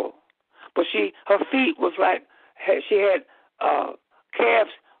beautiful, but her feet was like, she had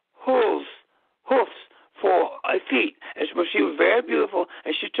calves' hoofs for her feet. But she was very beautiful,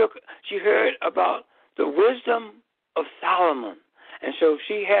 and she heard about the wisdom of Solomon. And so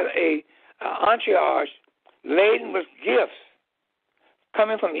she had a entourage laden with gifts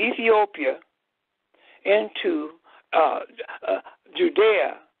coming from Ethiopia into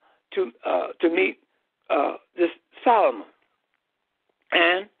Judea to meet this Solomon.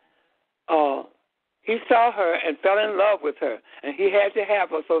 And he saw her and fell in love with her, and he had to have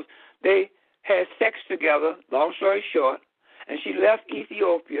her. So they had sex together, long story short, and she left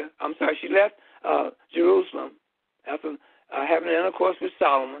she left Jerusalem after having intercourse with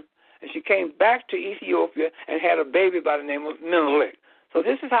Solomon, and she came back to Ethiopia and had a baby by the name of Menelik. So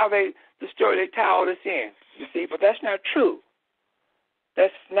this is how the story, they tie all this in, you see, but that's not true.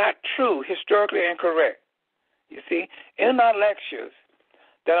 That's not true, historically incorrect. You see, in my lectures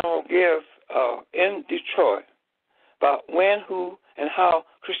that I'm going to give in Detroit about when, who, and how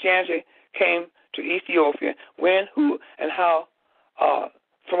Christianity came to Ethiopia, when, who, and how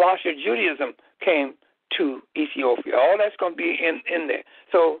philosophy Judaism came to Ethiopia. All that's going to be in there.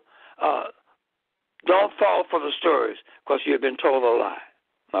 So don't fall for the stories because you've been told a lie,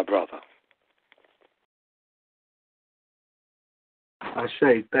 my brother. I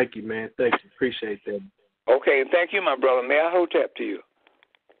say thank you, man. Thank you. Appreciate that. Okay, thank you, my brother. May I hotep to you?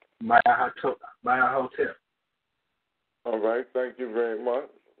 Maya Hotep. All right, thank you very much.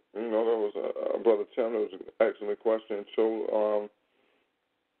 You know, that was Brother Chandler. It was an excellent question. So,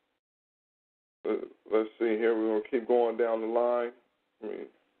 let's see here. We're going to keep going down the line.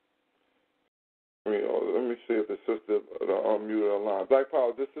 Let me see if the sister unmuted her line. Black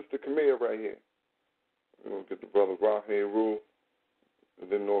Power, this is Sister Camille right here. We're going to get the brother Rahe Rule,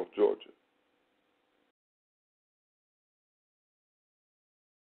 and then North Georgia.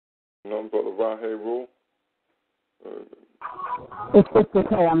 No, brother Rahe Rule. It's Sister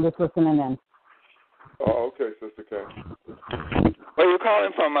K. I'm just listening in. Oh, okay, Sister K. Where are you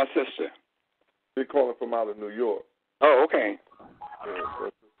calling from, my sister? We're calling from out of New York. Oh, okay. Yeah,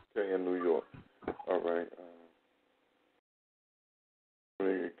 that's Sister K in New York. All right. Let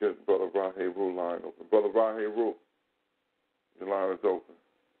me get Brother Rahe Rule line open. Brother Rahe Rule, your line is open.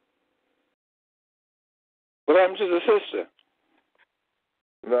 What happened to the sister?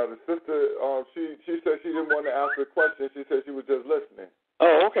 Now, the sister, she said she didn't want to answer a question. She said she was just listening.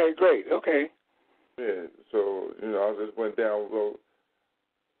 Oh, okay, great. Okay. Yeah, so, I just went down, go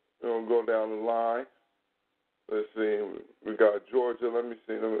down the line. Let's see. We got Georgia. Let me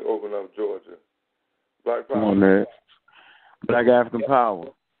open up Georgia. Black Power. Come on, Ned. Black African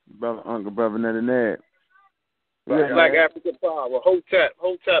Power. Uncle Brother Ned and Ned. Black African Power.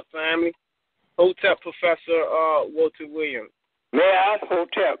 Hotep family. Hotep Professor Walter Williams. May I ask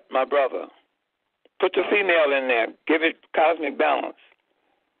Hotep, my brother? Put the female in there. Give it cosmic balance.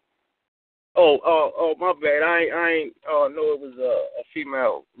 Oh, my bad. I ain't know it was a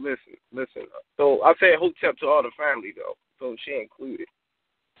female. Listen. So I said Hotep to all the family though, so she included.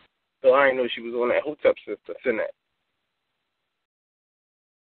 So I ain't know she was on that Hotep sister. Send that.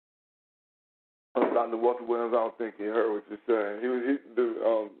 Dr. Walter Williams, I don't think he heard what you said.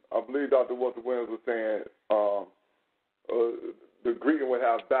 I believe Dr. Walter Williams was saying the greeting would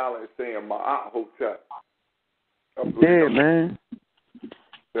have balance saying Ma'at Hotep. He did, man.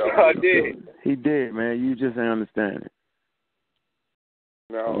 Yeah, I did. He did, man. You just ain't understand it.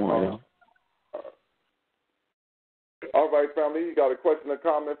 Now, all right, family, you got a question or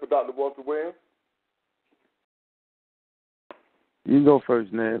comment for Dr. Walter Williams? You can go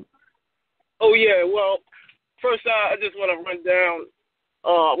first, Ned. Oh, yeah. Well, first, I just want to run down.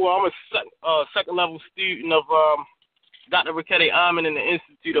 I'm a second-level student of Dr. Rakete Amin in the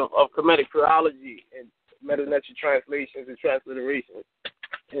Institute of Kemetic Philology and Meta-Netra Translations and Transliterations.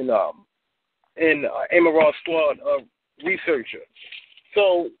 And Amaral Squad researcher.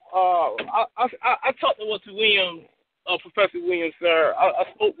 So I talked to Walter Williams, Professor Williams, sir. I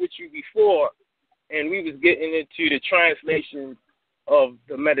spoke with you before, and we was getting into the translation of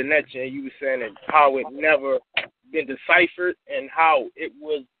the Meta-Netra, and you were saying that how it never been deciphered and how it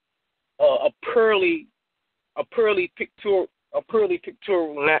was a purely pictorial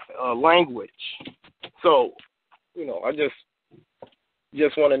language. So, I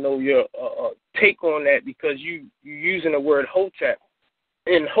just want to know your take on that, because you're using the word Hotep,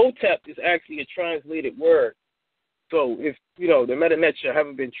 and Hotep is actually a translated word. So if the Meta-Netra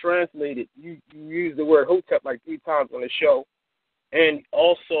haven't been translated, you use the word Hotep like 3 times on the show, and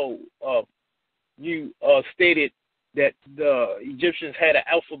also you stated that the Egyptians had an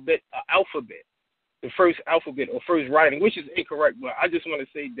alphabet, the first alphabet or first writing, which is incorrect. But I just want to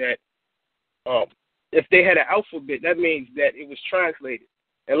say that if they had an alphabet, that means that it was translated.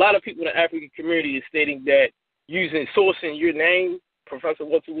 And a lot of people in the African community is stating that sourcing your name, Professor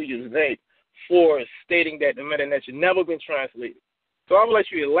Walter Williams' name, for stating that the Meta-Netra never been translated. So I'm going to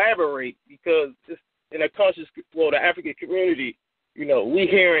let you elaborate, because in the African community, we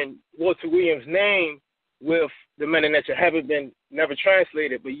hearing Walter Williams' name with the Meta-Netra never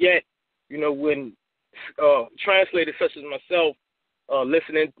translated, but yet, when translators such as myself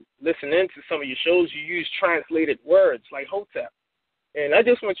listening to some of your shows, you use translated words like Hotep. And I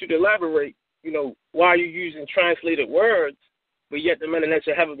just want you to elaborate, why you're using translated words, but yet the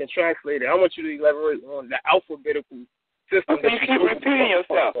Meta-Netra haven't been translated. I want you to elaborate on the alphabetical system. Okay, you keep repeating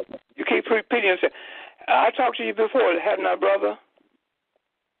yourself. I talked to you before, hadn't I, brother?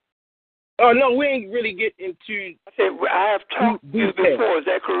 Oh, no, we ain't really get into... I said, I have talked to you before, is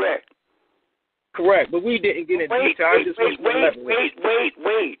that correct? Correct, but we didn't get into detail. Wait.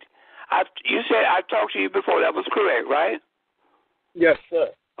 You said I talked to you before. That was correct, right? Yes,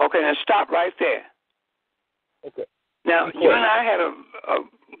 sir. Okay, then stop right there. Okay. Now, you and I had a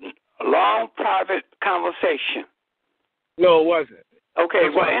long private conversation. No, it wasn't. Okay,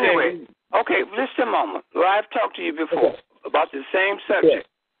 well, anyway. Okay, listen a moment. Well, I've talked to you before about the same subject.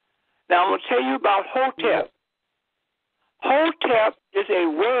 Now, I'm going to tell you about Hotep. Hotep is a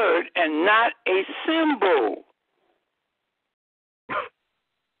word and not a symbol.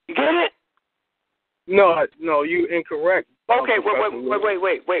 You get it? No, you incorrect. Okay,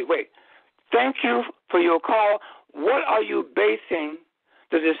 wait. Thank you for your call. What are you basing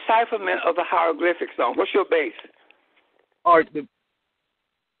the decipherment of the hieroglyphics on? What's your base? All right,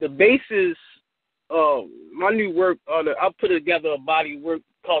 the basis of my new work, I put together a body of work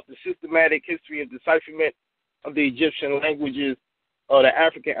called The Systematic History of Decipherment of the Egyptian Languages. The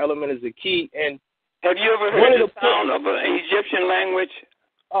African element is the key. And have you ever heard the sound of an Egyptian language?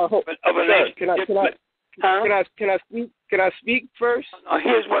 Can I speak first?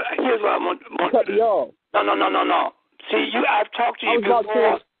 Here's what I want to do. No. See, I've talked to you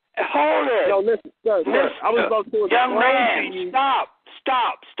before. Hold it. No, listen, sir. I was about to young man,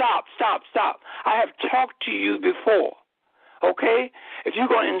 stop. I have talked to you before. Okay? If you're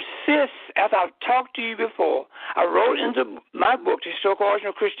going to insist, after I've talked to you before, I wrote into my book, The Historical Origin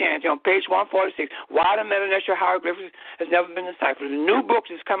of Christianity, on page 146, Why the Meta-National Hieroglyphics Has Never Been Deciphered. The new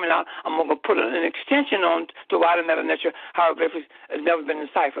book is coming out. I'm going to put an extension on to Why the Meta-National Hieroglyphics Has Never Been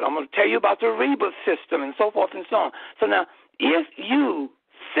Deciphered. I'm going to tell you about the rebus system and so forth and so on. So now, if you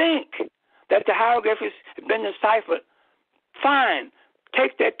think that the hieroglyphics have been deciphered, fine.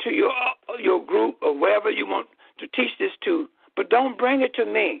 Take that to your group or wherever you want to teach this to, but don't bring it to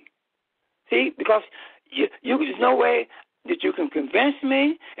me. See, because there's no way that you can convince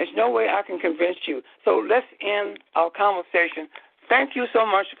me. There's no way I can convince you. So let's end our conversation. Thank you so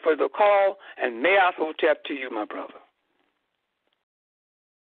much for the call, and may I Hotep to you, my brother.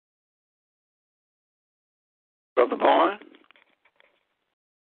 Brother Bourne?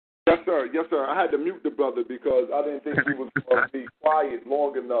 Yes, sir. I had to mute the brother because I didn't think he was going to be quiet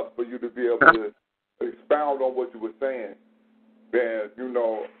long enough for you to be able to expound on what you were saying. And,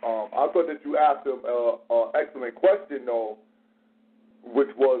 I thought that you asked him an excellent question, though, which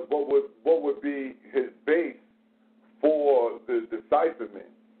was what would be his base for the decipherment.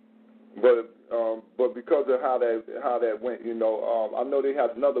 But because of how that went, I know they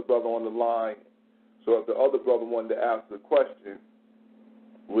had another brother on the line, so if the other brother wanted to ask the question,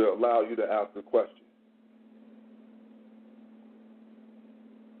 we'll allow you to ask the question.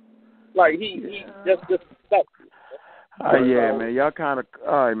 Like he just stuck. Man, y'all kind of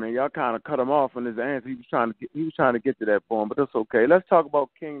cut him off on his answer. He was trying to get to that point, but that's okay. Let's talk about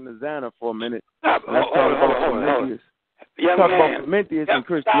King Nazana for a minute. Let's talk about Prometheus. About Prometheus and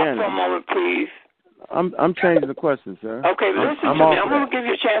Christianity. Stop for a moment, please. I'm changing the question, sir. Okay, listen to me. I'm going to give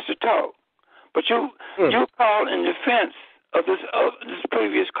you a chance to talk, but you called in defense of this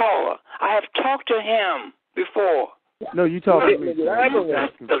previous caller. I have talked to him before. No, you talk to me.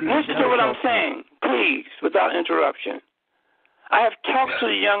 Listen to what I'm saying, please, without interruption. I have talked to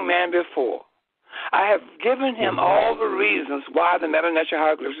the young man before. I have given him all the reasons why the Meta-National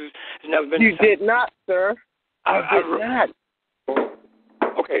Hieroglyphics has never been deciphered. You did not, sir. I did not.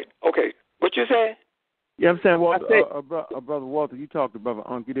 Okay. What you say? Yeah, I'm saying, Brother Walter, you talked to Brother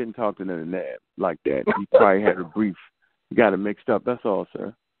Unc. You didn't talk to Ned like that. You probably had a brief. You got it mixed up. That's all,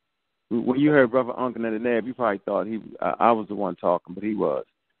 sir. When you heard Brother Unc and then Nab, you probably thought I was the one talking, but he was.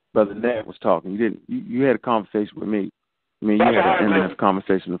 Brother Nab was talking. You didn't. You had a conversation with me. I mean, you had an endless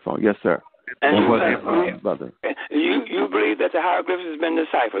conversation on the phone. Yes, sir. And brother. You believe that the hieroglyphics has been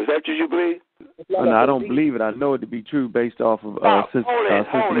deciphered? Is that what you believe? No, I don't believe it. I know it to be true based off of systematic.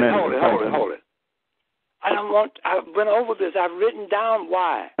 Hold it. I went over this. I've written down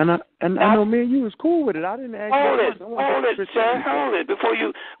why. And I know me and you was cool with it. I didn't ask you. Hold it, sir. Hold it before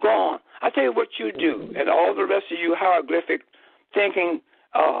you go on. I tell you what you do, and all the rest of you hieroglyphic thinking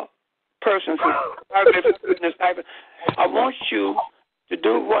persons who hieroglyphics decipher. I want you to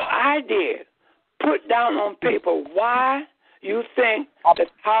do what I did. Put down on paper why you think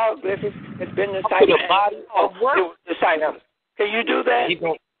that hieroglyphics has been deciphered. Can you do that?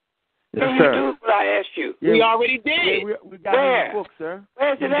 Yes, Can sir. You do what I asked you? Yeah, we already did. Yeah, we got it in the book, sir.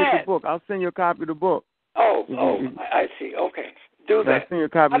 Where's it at? The book. I'll send you a copy of the book. I see. Okay. Do that. I'll send you a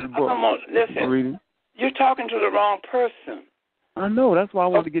copy of the book. Listen, you're talking to the wrong person. I know. That's why I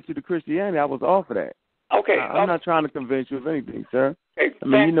wanted to get you to Christianity. I was off of that. Okay. I'm not trying to convince you of anything, sir. Okay. I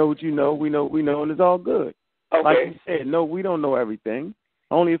mean, you know what you know. We know, and it's all good. Okay. Like you said, no, we don't know everything.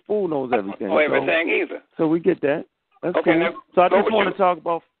 Only a fool knows everything. I don't know everything either. So we get that. That's okay, cool. now, so I just want to talk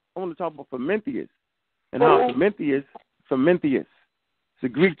about Prometheus and how Prometheus, it's a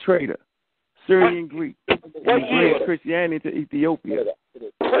Greek trader, Syrian Greek. What year? Brings Christianity to Ethiopia.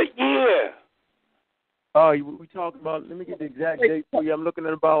 What year? Oh, we talked about. Let me get the exact date for you. I'm looking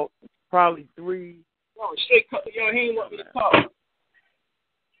at about probably 3. Oh, shit, he ain't want me to talk.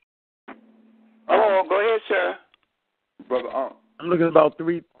 Oh, go ahead, sir. Brother Unc. I'm looking at about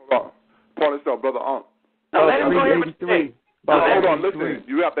 3. Hold on. Point this out, Brother Unc. No, let him go ahead with the 383. date. Hold on, listen.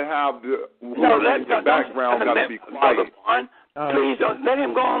 You have to have the background got to be quiet. Please don't let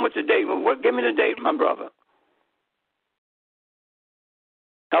him go on with the date. Give me the date, my brother.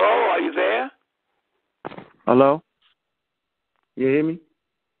 Hello, are you there? Hello? You hear me?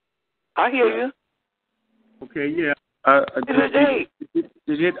 I hear you. Okay, yeah. Give me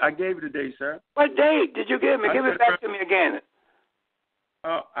the date. I gave you the date, sir. What date did you give me? Give it back to me again.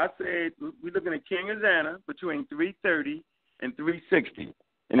 I said we're looking at King Azana between 3:30 and 3:60.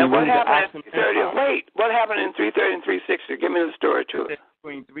 And what happened at 3:30? Wait, what happened in 3:30 and 3:60? Give me the story to it.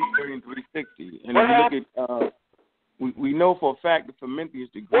 Between 3:30 and 3:60. And what if you look at, we know for a fact that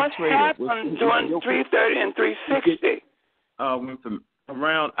Fermentius, the Greek trader, what happened during 3:30 and 3:60? Went from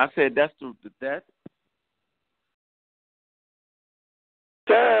around. I said that's that.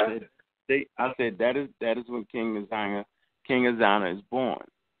 Sir. I said that is when King Azana is born.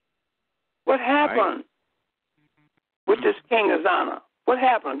 What happened with this King Azana? What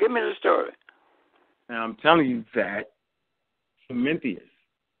happened? Give me the story. Now I'm telling you that Fermentius,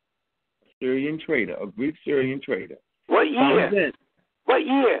 a Syrian trader, a Greek Syrian trader. What year? What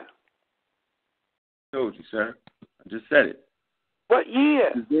year? I told you, sir. I just said it. What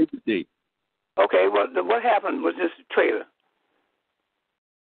year? The date. Okay, well, what happened with this trader?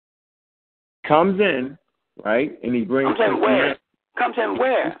 Comes in, right, and he brings... Comes in where? Comes in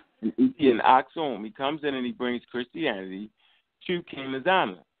where? In Aksum. He comes in and he brings Christianity to King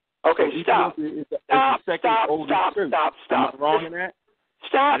Azana. Okay, so stop. Stop. Stop. Am I wrong in that?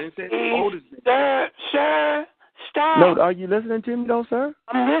 Stop. I didn't say the oldest. Sir, stop. No, are you listening to me, though, sir?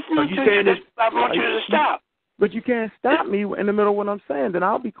 I'm listening to you. I want you to stop. But you can't stop me in the middle of what I'm saying, then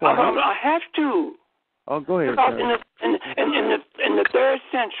I'll be quiet. I have to. Oh, go ahead, because sir. In the 3rd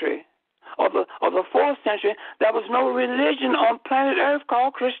century or the 4th century, there was no religion on planet Earth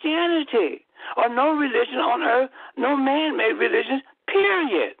called Christianity, or no religion on Earth, no man-made religion,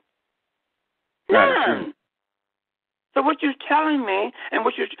 period. None. So what you're telling me and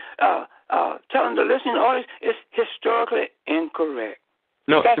what you're telling the listening audience is historically incorrect.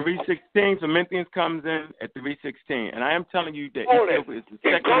 No, 3:16, Fermentius comes in at 3:16, and I am telling you that Ethiopia is the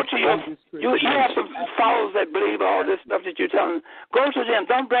second oldest Christian. You have some followers that believe all this stuff that you're telling them. Go to them.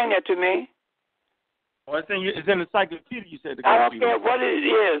 Don't bring that to me. Well, it's in the encyclopedia, you said. I don't care what it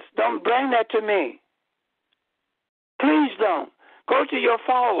is. Don't bring that to me. Please don't. Go to your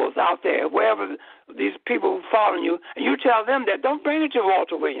followers out there, wherever these people who following you, and you tell them that. Don't bring it to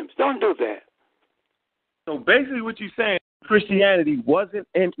Walter Williams. Don't do that. So basically what you're saying, Christianity wasn't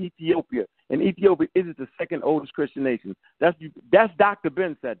in Ethiopia, and Ethiopia is the second oldest Christian nation. That's Dr.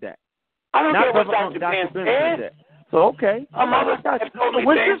 Ben said that. I don't care what Dr. Ben said. So, okay. My mother told me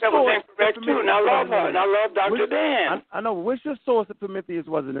things that was incorrect, too, and I love her, and I love Dr. Ben. I know, but what's your source that Prometheus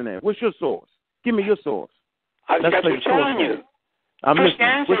wasn't in there? What's your source? Give me your source. I just got to telling you.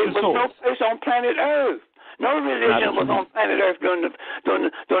 Christianity was no place on planet Earth. No religion was on planet Earth during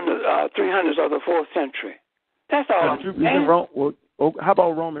the 300s or the 4th century. That's all I'm saying. How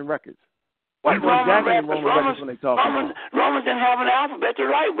about Roman records? What Roman records? When they talk Romans didn't have an alphabet to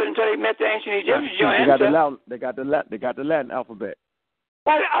write with until they met the ancient Egyptians. They got the Latin alphabet.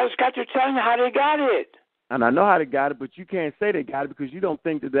 Well, I just got to tell you how they got it. And I know how they got it, but you can't say they got it because you don't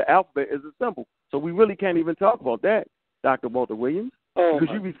think that the alphabet is a symbol. So we really can't even talk about that, Dr. Walter Williams, because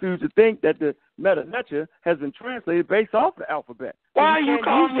you refuse to think that the Meta Nature has been translated based off the alphabet. Why are you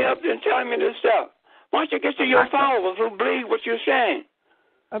calling me up and telling me this stuff? Why don't you get to your followers who believe what you're saying?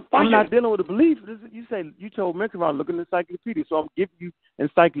 I'm not dealing with a belief. You say you told Menkaron look in the encyclopedia, so I'm giving you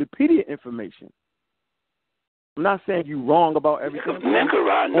encyclopedia information. I'm not saying you're wrong about everything.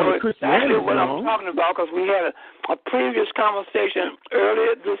 Menkaron knows exactly what I'm talking about because we had a previous conversation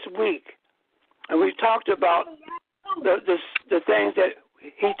earlier this week, and we talked about the things that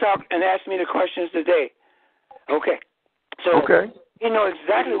he talked and asked me the questions today. Okay. So you know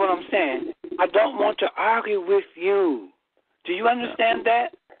exactly what I'm saying. I don't want to argue with you. Do you understand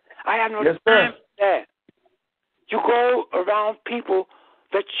that? I have no time for that. You go around people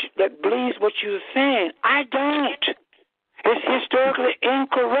that believes what you're saying. I don't. It's historically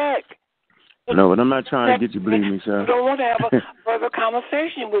incorrect. No, but I'm not trying to get you to believe me, sir. I don't want to have a further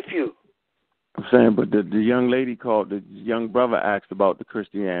conversation with you. I'm saying, but the young lady called, the young brother asked about the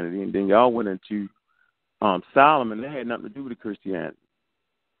Christianity, and then y'all went into Solomon. They had nothing to do with the Christianity.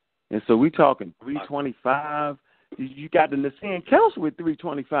 And so we talking 325. You got the Nicene Council with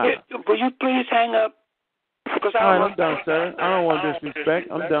 325. Will you please hang up? Because I'm done, sir. I don't want disrespect.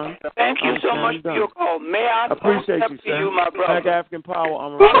 I'm done. Thank you so much for your call. May I appreciate you, my brother? Black African Power.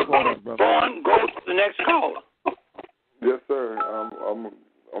 I'm a brother. Go to the next caller. Yes, sir.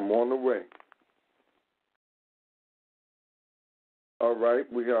 I'm on the way. All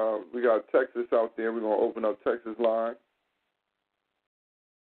right, we got Texas out there. We're gonna open up Texas line.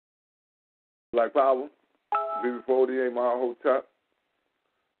 Black Power, BB48, my hotel,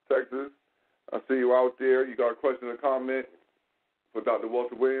 Texas. I see you out there. You got a question or comment for Dr.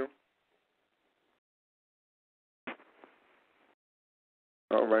 Walter Williams?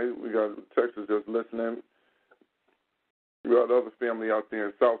 All right, we got Texas just listening. We got other family out there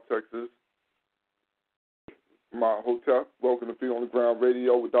in South Texas. My hotel. Welcome to Feet on the Ground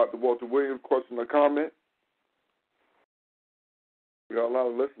Radio with Dr. Walter Williams. Question or comment? We got a lot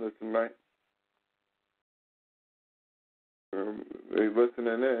of listeners tonight. They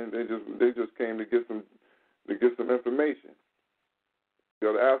listening in. They just came to get some information. You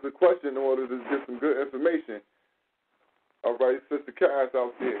got to ask a question in order to get some good information. All right, Sister Cass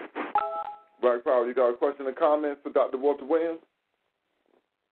out there. Black Power, you got a question or comment for Dr. Walter Williams?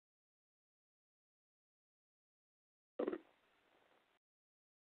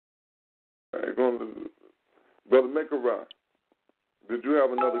 All right, going to Brother Mikarai. Did you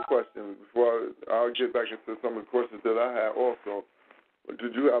have another question before I'll get back into some of the questions that I had also? But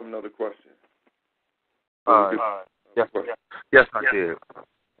did you have another question? Yes, I did.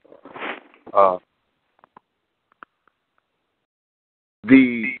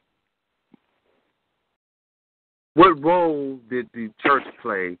 What role did the church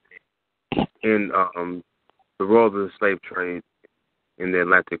play in the role of the slave trade in the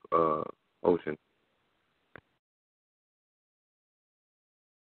Atlantic Ocean?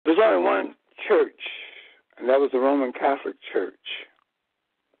 There's only one church, and that was the Roman Catholic Church.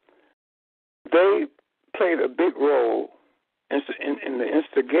 They played a big role in the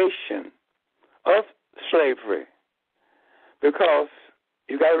instigation of slavery, because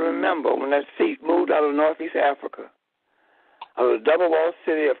you got to remember, when that seat moved out of Northeast Africa, out of the double-walled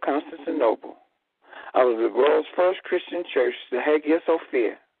city of Constantinople, out of the world's first Christian church, the Hagia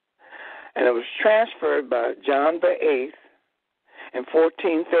Sophia, and it was transferred by John VIII in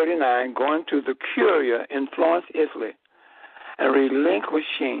 1439, going to the Curia in Florence, Italy, and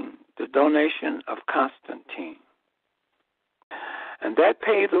relinquishing the donation of Constantine. And that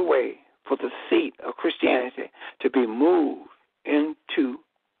paved the way for the seat of Christianity to be moved into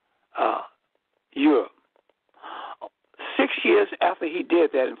Europe. 6 years after he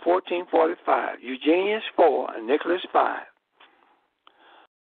did that, in 1445, Eugenius IV and Nicholas V,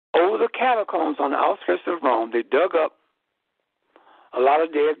 over the catacombs on the outskirts of Rome, they dug up a lot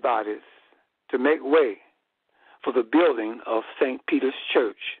of dead bodies to make way for the building of St. Peter's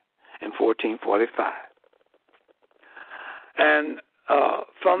Church in 1445. And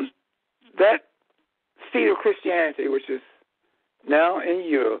from that seat of Christianity, which is now in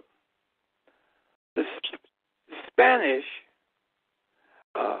Europe, the Spanish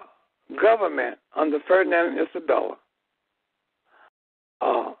government under Ferdinand and Isabella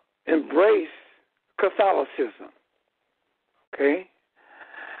embraced Catholicism. Okay?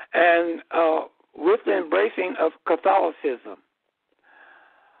 And with the embracing of Catholicism,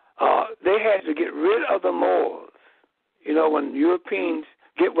 they had to get rid of the Moors. You know, when Europeans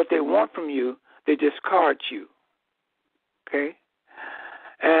get what they want from you, they discard you. Okay?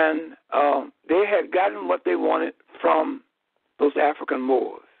 And they had gotten what they wanted from those African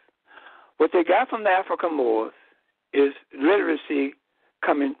Moors. What they got from the African Moors is literacy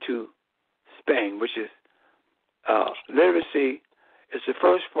coming to Spain, which is literacy is the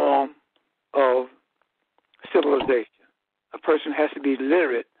first form of civilization. A person has to be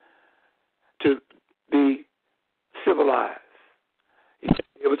literate to be civilized. You have to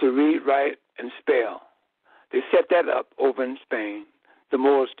be able to read, write, and spell. They set that up over in Spain. The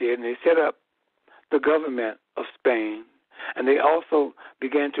Moors did, and they set up the government of Spain. And they also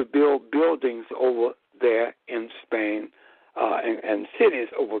began to build buildings over there in Spain and cities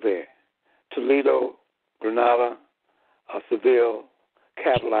over there. Toledo, Granada, Seville,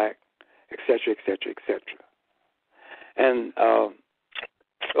 Cadillac, etc., etc., etc. And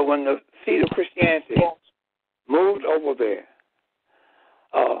so when the seat of Christianity moved over there,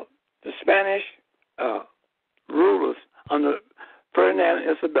 the Spanish rulers under Ferdinand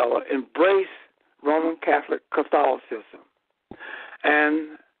and Isabella embraced Roman Catholic Catholicism.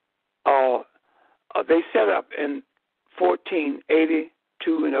 And they set up in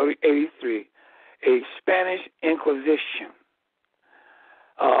 1482 and 83 a Spanish Inquisition.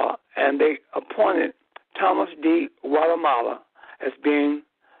 And they appointed Thomas de Guatemala as being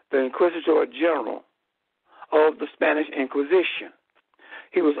the Inquisitor General of the Spanish Inquisition.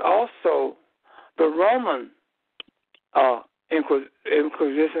 He was also the Roman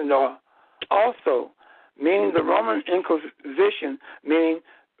Inquisition, also meaning the Roman Inquisition, meaning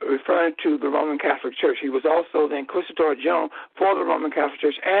referring to the Roman Catholic Church. He was also the Inquisitor General for the Roman Catholic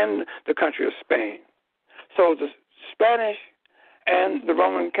Church and the country of Spain. So the Spanish and the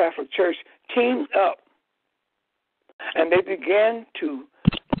Roman Catholic Church teamed up, and they began to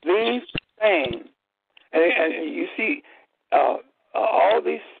leave Spain. And you see all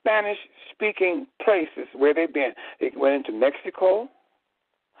these Spanish-speaking places where they've been. They went into Mexico.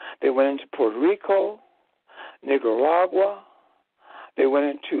 They went into Puerto Rico, Nicaragua. They went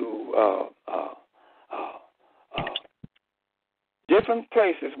into different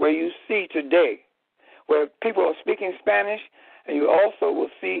places where you see today where people are speaking Spanish, and you also will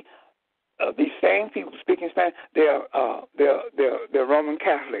see these same people speaking Spanish. They're Roman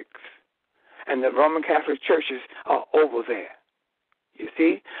Catholics, and the Roman Catholic churches are over there. You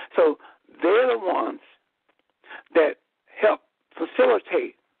see, so they're the ones that help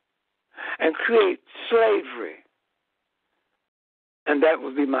facilitate and create slavery. And that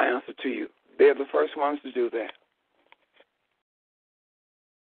would be my answer to you. They're the first ones to do that.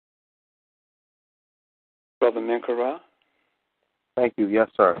 Brother Menkara? Thank you. Yes,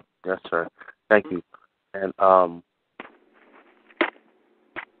 sir. Yes, sir. Thank you. And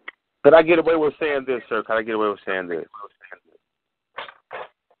could I get away with saying this, sir? Could I get away with saying this?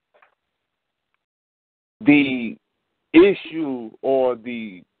 The issue or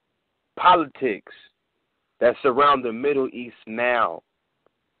the politics that surround the Middle East now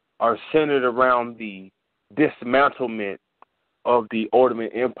are centered around the dismantlement of the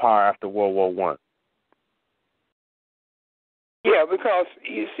Ottoman Empire after World War I. Yeah, because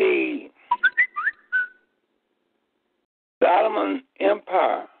you see, the Ottoman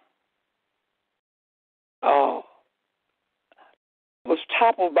Empire was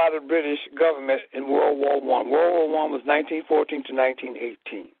toppled by the British government in World War I. World War I was 1914 to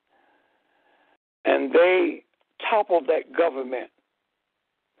 1918. And they toppled that government.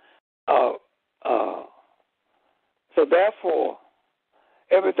 So therefore,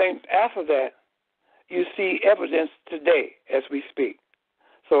 everything after that, you see evidence today as we speak.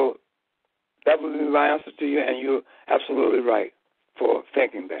 So that would be my answer to you, and you're absolutely right for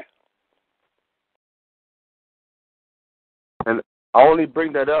thinking that. And I only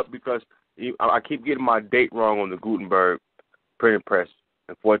bring that up because I keep getting my date wrong on the Gutenberg printing press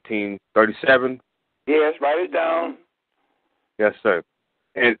in 1437. Yes, write it down. Yes, sir.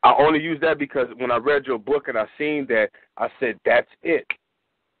 And I only use that because when I read your book and I seen that, I said, that's it.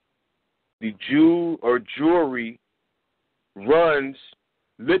 The Jew or Jewry runs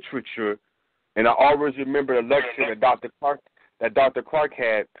literature, and I always remember the lecture that Dr. Clark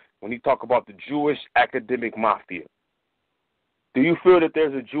had when he talked about the Jewish academic mafia. Do you feel that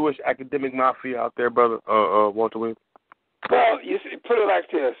there's a Jewish academic mafia out there, brother Walter Williams? Well, you see, put it like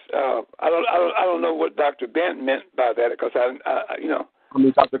this. I don't know what Dr. Bent meant by that because I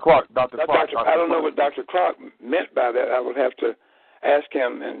mean, Dr. Clark. I don't know what Dr. Clark meant by that. I would have to ask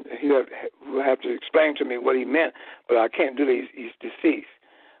him, and he will have to explain to me what he meant. But I can't do that. He's deceased.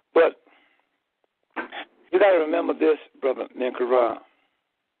 But you got to remember this, Brother Menkara.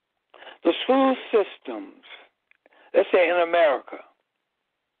 The school systems, let's say in America,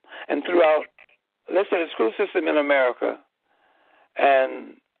 and throughout, let's say the school system in America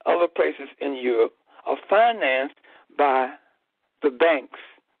and other places in Europe are financed by the banks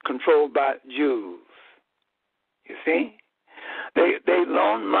controlled by Jews. You see? They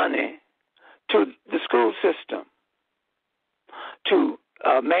loan money to the school system to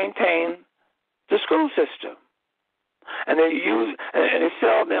maintain the school system. And they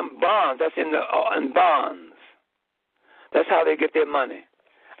sell them bonds. That's in bonds. That's how they get their money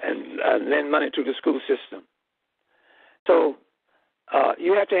and lend money to the school system. So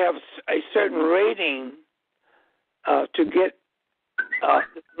you have to have a certain rating to get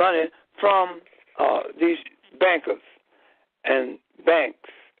money from these bankers and banks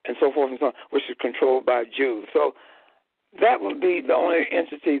and so forth and so on, which is controlled by Jews. So that would be the only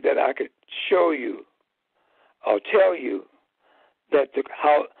entity that I could show you or tell you that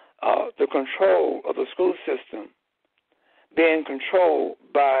how the control of the school system being controlled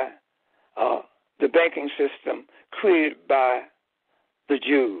by the banking system created by the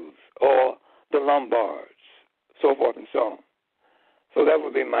Jews or the Lombards, so forth and so on. So that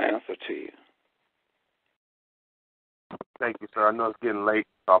would be my answer to you. Thank you, sir. I know it's getting late,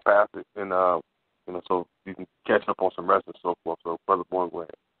 so I'll pass it, and so you can catch up on some rest and so forth. So, Brother Bourne, go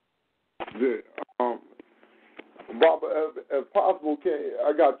ahead. Bob, if possible,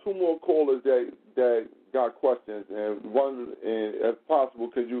 I got two more callers that got questions, and if possible,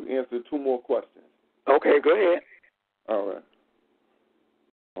 could you answer two more questions? Okay, go ahead. All right.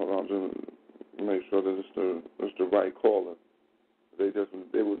 Hold on, Make sure that it's the right caller. They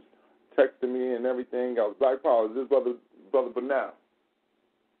was texting me and everything. I was Black Power. Is this brother Bernal?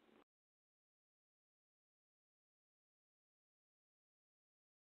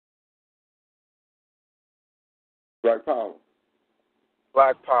 Black Power.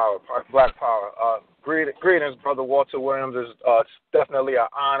 Black Power. Greetings, Brother Walter Williams. It's definitely an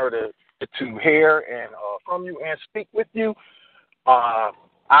honor to hear and from you and speak with you.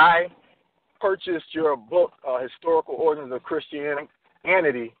 I purchased your book, Historical Origins of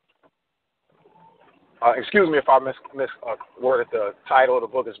Christianity. Excuse me if I misworded the title of the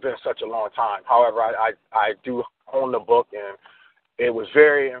book. It's been such a long time. However, I do own the book, and it was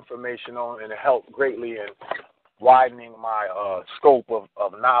very informational, and it helped greatly in widening my scope of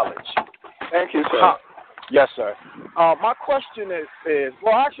knowledge. Thank you, sir. Yes, sir. My question is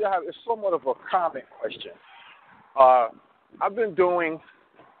well, actually, it's somewhat of a comment question. I've been doing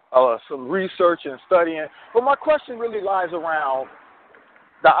some research and studying, but my question really lies around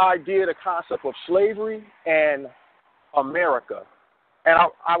the idea, the concept of slavery and America. And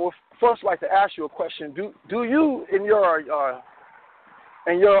I would first like to ask you a question. Do you, in your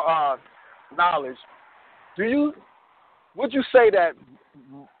knowledge, would you say that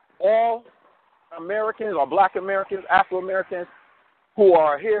all Americans or Black Americans, Afro-Americans who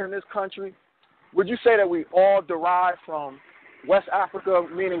are here in this country, would you say that we all derive from West Africa,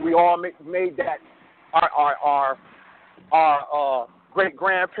 meaning we all made that our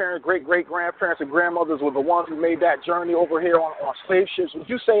great-grandparents, great-great-grandparents, and grandmothers were the ones who made that journey over here on slave ships? Would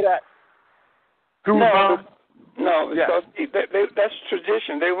you say that? No, yes. Because that's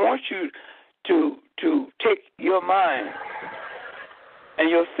tradition. They want you to take your mind and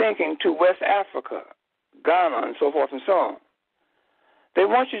your thinking to West Africa, Ghana, and so forth and so on. They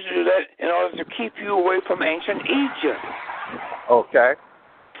want you to do that in order to keep you away from ancient Egypt. Okay.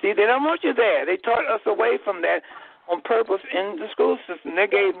 See, they don't want you there. They taught us away from that on purpose in the school system. They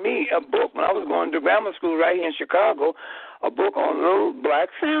gave me a book when I was going to grammar school right here in Chicago, a book on Little Black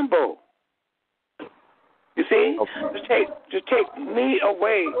Sambo. You see? Okay. To take me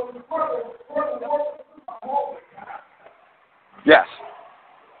away. Yes.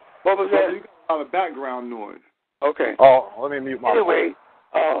 What was that? You got a lot of background noise. Okay. Oh, let me mute my Anyway,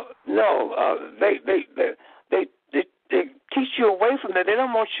 they teach you away from that. They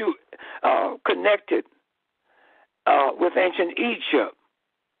don't want you connected with ancient Egypt.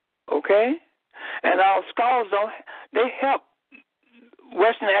 Okay? And our scholars they help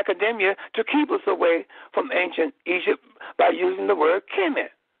Western academia to keep us away from ancient Egypt by using the word Kemet,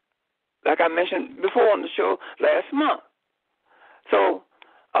 like I mentioned before on the show last month. So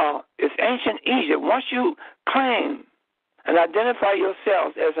it's ancient Egypt. Once you claim and identify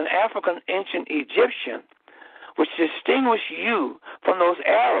yourselves as an African ancient Egyptian, which distinguish you from those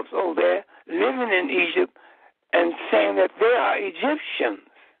Arabs over there living in Egypt and saying that they are Egyptians.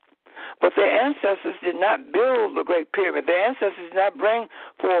 But their ancestors did not build the Great Pyramid. Their ancestors did not bring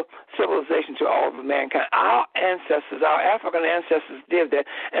forth civilization to all of mankind. Our ancestors, our African ancestors did that,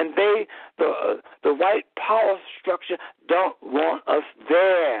 and the white power structure don't want us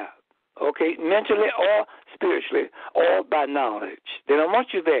there, okay, mentally or spiritually or by knowledge. They don't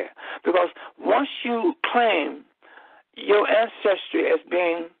want you there, because once you claim your ancestry as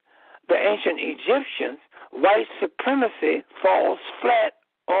being the ancient Egyptians, white supremacy falls flat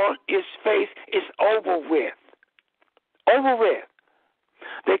on its face. Is over with. Over with.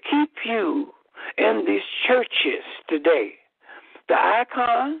 They keep you in these churches today. The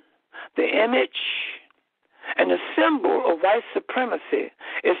icon, the image, and the symbol of white supremacy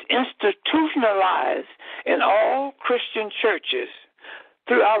is institutionalized in all Christian churches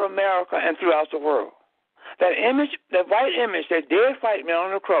throughout America and throughout the world. That image, that white image, that dead white man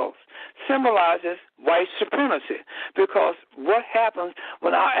on the cross, symbolizes white supremacy, because what happens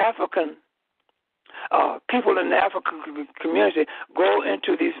when our African people in the African community go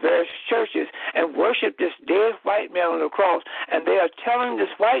into these various churches and worship this dead white man on the cross, and they are telling this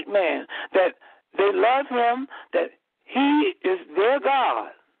white man that they love him, that he is their God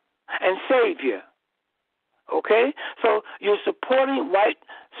and Savior. Okay? So you're supporting white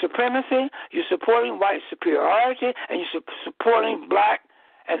supremacy, you're supporting white superiority, and you're supporting black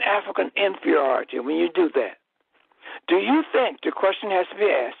and African inferiority when you do that. Do you think, the question has to be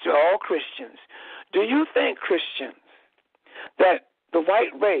asked to all Christians, do you think, Christians, that the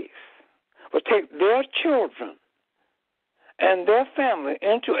white race will take their children and their family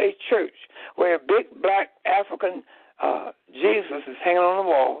into a church where a big black African Jesus is hanging on the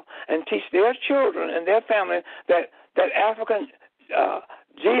wall and teach their children and their family that African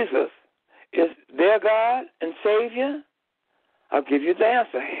Jesus is their God and Savior? I'll give you the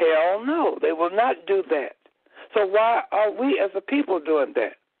answer. Hell no, they will not do that. So why are we as a people doing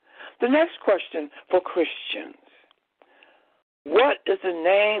that? The next question for Christians. What is the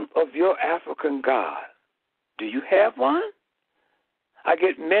name of your African God? Do you have one? I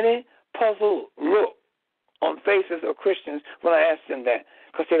get many puzzled looks on faces of Christians when I ask them that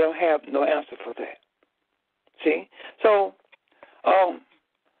because they don't have no answer for that. See? So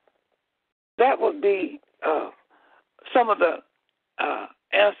that would be some of the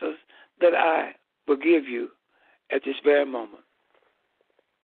answers that I will give you at this very moment.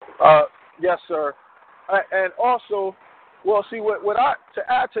 Yes, sir. And also, well, see, to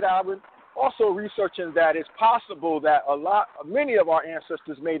add to that, I've been also researching that it's possible that many of our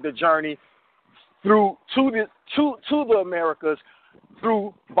ancestors made the journey through to the Americas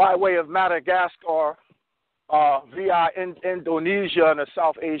by way of Madagascar, via Indonesia and the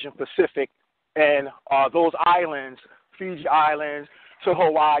South Asian Pacific, and those islands, Fiji Islands, to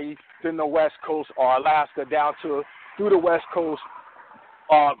Hawaii, then the West Coast, or Alaska, down through the West Coast,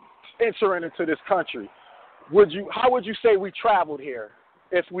 entering into this country. How would you say we traveled here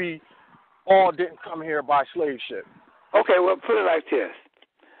if we all didn't come here by slave ship? Okay, well, put it like this.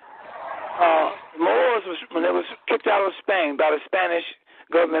 Moors, when they was kicked out of Spain by the Spanish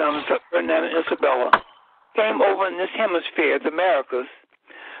government under Ferdinand and Isabella, came over in this hemisphere, the Americas,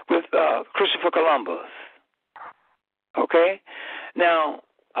 with Christopher Columbus. Okay? Now,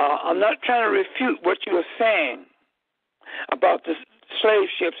 I'm not trying to refute what you are saying about the slave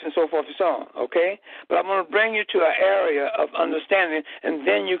ships and so forth and so on, okay? But I'm going to bring you to an area of understanding, and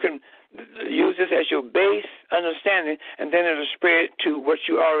then you can use this as your base understanding, and then it'll spread to what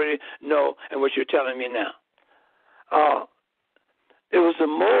you already know and what you're telling me now. It was the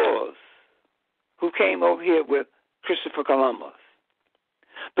Moors who came over here with Christopher Columbus.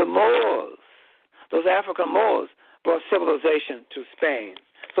 The Moors, those African Moors, brought civilization to Spain.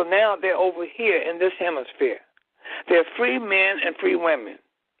 So now they're over here in this hemisphere. They're free men and free women.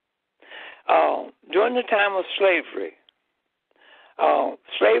 During the time of slavery,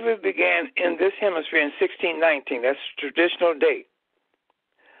 slavery began in this hemisphere in 1619. That's the traditional date.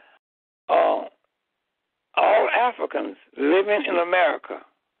 All Africans living in America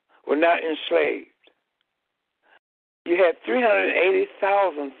were not enslaved. You had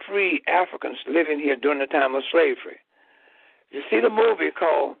 380,000 free Africans living here during the time of slavery. You see the movie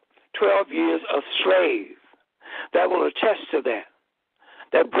called 12 Years a Slave. That will attest to that.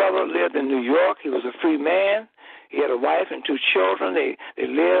 That brother lived in New York. He was a free man. He had a wife and 2 children. They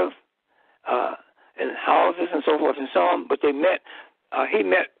lived in houses and so forth and so on. But he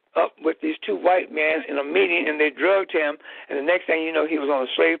met up with these 2 white men in a meeting, and they drugged him. And the next thing you know, he was on a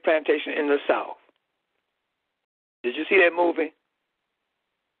slave plantation in the South. Did you see that movie,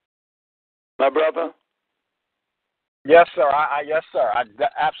 my brother? Yes, sir. Yes, sir. I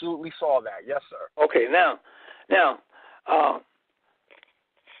absolutely saw that. Yes, sir. Okay. Now,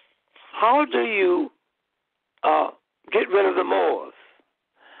 how do you get rid of the Moors?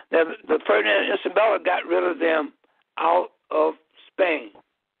 Now, the Ferdinand and Isabella got rid of them out of Spain.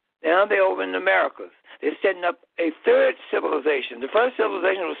 Now they're over in the Americas. They're setting up a third civilization. The first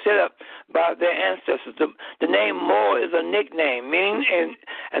civilization was set up by their ancestors. The name Moor is a nickname, meaning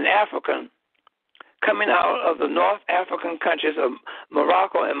an African coming out of the North African countries of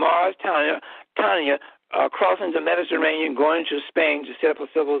Morocco and Mauritania, crossing the Mediterranean, going to Spain to set up a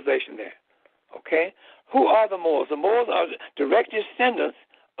civilization there. Okay? Who are the Moors? The Moors are direct descendants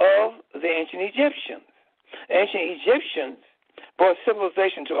of the ancient Egyptians. The ancient Egyptians brought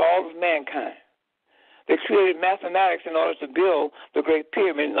civilization to all of mankind. They created mathematics in order to build the Great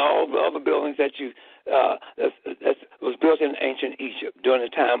Pyramid and all the other buildings that was built in ancient Egypt during the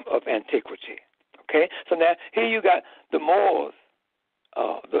time of antiquity. Okay? So now here you got the Moors,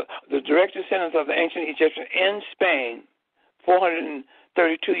 the direct descendants of the ancient Egyptians in Spain,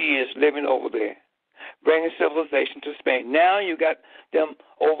 432 years living over there, bringing civilization to Spain. Now you got them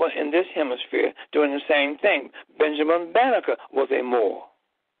over in this hemisphere doing the same thing. Benjamin Banneker was a Moor.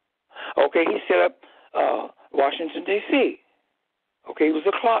 Okay, he set up Washington, D.C. Okay, he was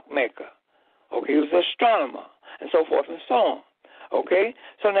a clockmaker. Okay, he was an astronomer, and so forth and so on. Okay,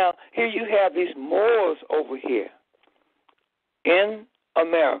 so now here you have these Moors over here in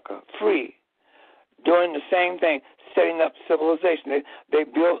America, free, doing the same thing, setting up civilization. They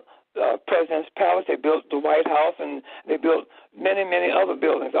built President's Palace, they built the White House, and they built many, many other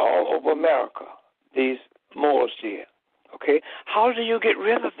buildings all over America, these Moors did. Okay, how do you get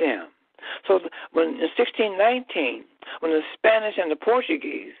rid of them? So when in 1619, when the Spanish and the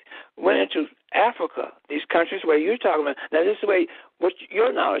Portuguese went into Africa, these countries where you're talking about, now this is the way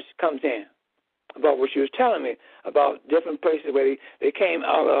your knowledge comes in. about what you were telling me about different places where they came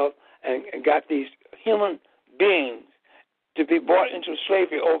out of and got these human beings to be brought into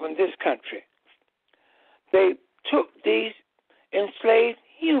slavery over in this country. They took these enslaved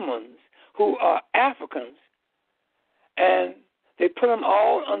humans who are Africans and they put them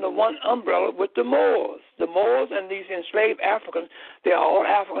all under one umbrella with the Moors. The Moors and these enslaved Africans, they're all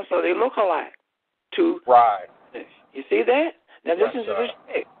Africans, so they look alike. Right. You see that? Now listen to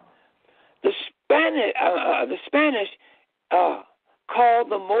this. The Spanish called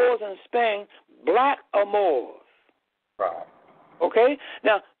the Moors in Spain black or Moors. Right. Okay?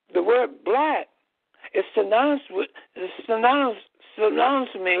 Now, the word black is synonymously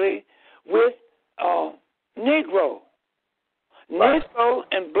with Negro. Right. Negro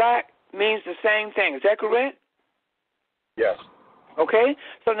and black means the same thing. Is that correct? Yes. Okay?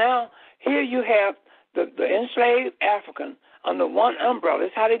 So now, here you have the enslaved African under one umbrella.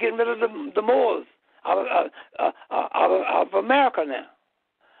 That's how they get rid of the Moors out of America now.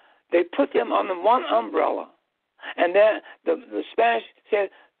 They put them under one umbrella. And then the Spanish said,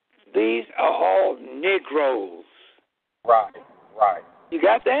 these are all Negroes. Right. You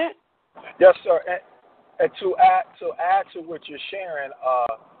got that? Yes, sir. And to add to what you're sharing,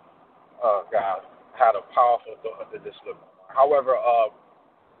 God had a powerful thought of this. However,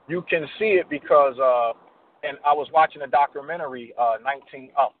 you can see it because, and I was watching a documentary,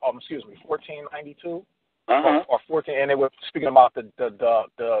 1492. Or 14, and they were speaking about the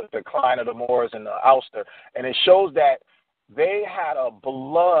decline of the Moors and the Ulster, and it shows that they had a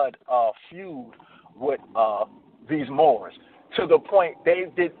blood feud with these Moors to the point they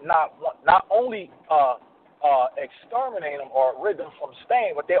did not only exterminate them or rid them from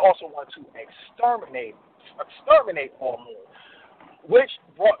Spain, but they also want to exterminate all Moors, which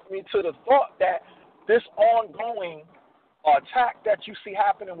brought me to the thought that this ongoing attack that you see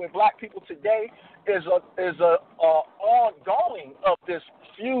happening with black people today is a ongoing of this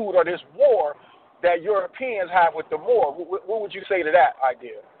feud or this war that Europeans have with the Moor. What would you say to that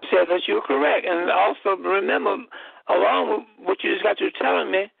idea? Said that you're correct, and also remember, along with what you just got through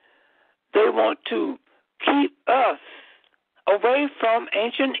telling me, they want to keep us away from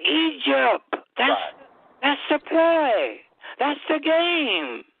ancient Egypt. That's the play. That's the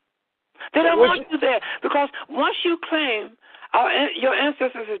game. They don't want you there because once you claim your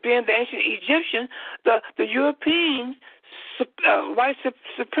ancestors as being the ancient Egyptians, the European white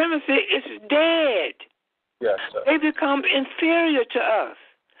supremacy is dead. Yes, sir. They become inferior to us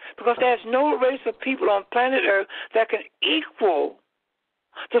because there's no race of people on planet Earth that can equal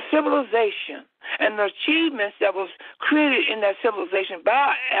the civilization and the achievements that was created in that civilization by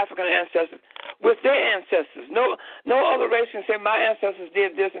our African ancestors with their ancestors. No other race can say my ancestors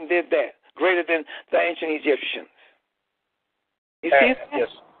did this and did that greater than the ancient Egyptians. You see that? Yes.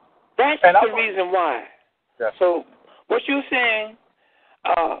 That's the reason why. Yes. So what you're saying,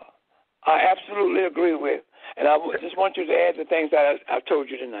 I absolutely agree with, and I just want you to add the things that I've told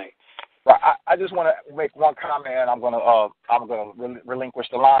you tonight. Right. I just want to make one comment, and I'm gonna relinquish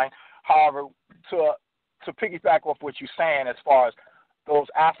the line. However, to piggyback off what you're saying, as far as those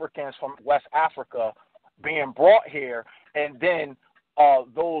Africans from West Africa being brought here, and then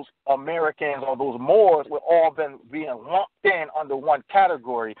those Americans or those Moors were all being lumped in under one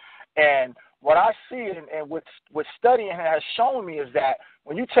category. And what I see and what studying has shown me is that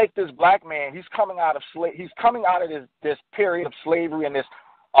when you take this black man, he's coming out of this period of slavery and this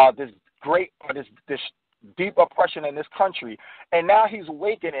deep oppression in this country, and now he's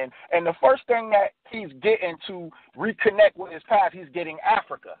awakening. And the first thing that he's getting to reconnect with his past, he's getting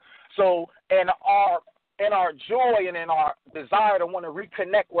Africa. So in our joy and in our desire to want to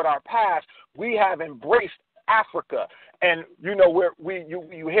reconnect with our past, we have embraced Africa. And you know,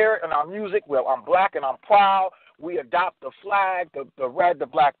 you hear it in our music. Well, I'm black and I'm proud. We adopt the flag, the red, the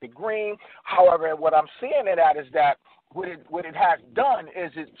black, the green. However, what I'm seeing it at is that what it has done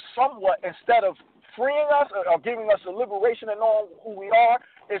is it somewhat, instead of freeing us or giving us a liberation and knowing who we are,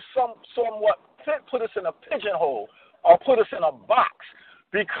 it's somewhat put us in a pigeonhole or put us in a box,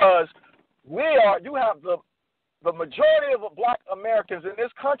 because you have the majority of the black Americans in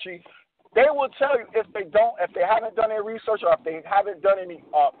this country. They will tell you if they haven't done their research, or if they haven't done any,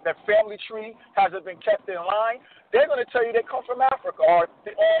 their family tree hasn't been kept in line, they're going to tell you they come from Africa, or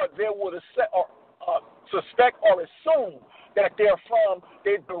they would suspect or assume that they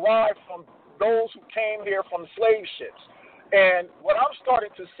derive from those who came here from slave ships. And what I'm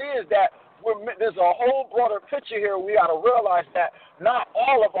starting to see is that there's a whole broader picture here. We got to realize that not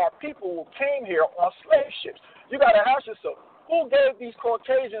all of our people came here on slave ships. You got to ask yourself, who gave these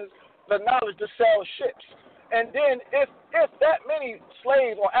Caucasians the knowledge to sell ships? And then if that many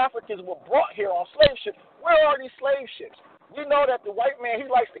slaves or Africans were brought here on slave ships, where are these slave ships? We know that the white man, he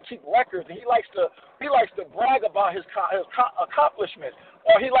likes to keep records, and he likes to brag about his accomplishments,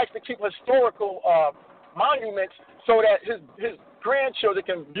 or he likes to keep historical monuments so that his grandchildren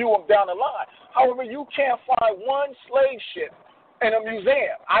can view them down the line. However, you can't find one slave ship in a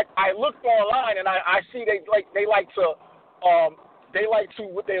museum. I looked online and I see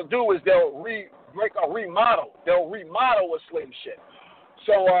what they'll do is they'll remodel. They'll remodel a slave ship.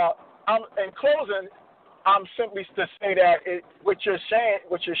 So in closing, I'm simply to say that what you're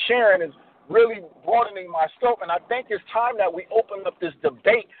sharing is really broadening my scope, and I think it's time that we open up this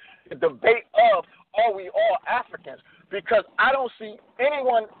debate, the debate of are we all Africans? Because I don't see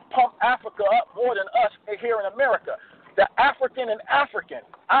anyone pump Africa up more than us here in America. The African and African.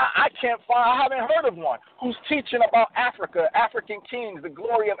 I haven't heard of one who's teaching about Africa, African kings, the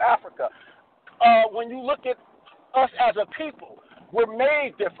glory of Africa. When you look at us as a people, we're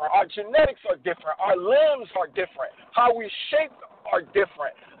made different. Our genetics are different. Our limbs are different. How we shape are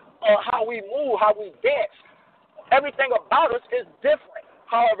different. How we move, how we dance. Everything about us is different.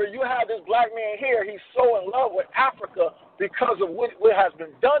 However, you have this black man here, he's so in love with Africa because of what has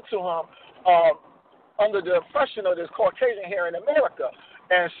been done to him under the oppression of this Caucasian here in America.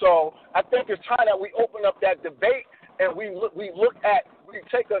 And so I think it's time that we open up that debate and we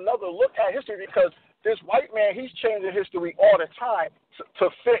take another look at history, because this white man, he's changing history all the time to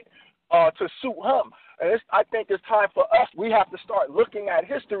fit, to suit him. And I think it's time for us. We have to start looking at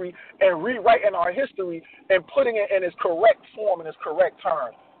history and rewriting our history and putting it in its correct form and its correct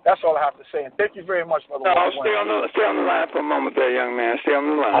terms. That's all I have to say. And thank you very much, Brother. Stay on the line for a moment there, young man. Stay on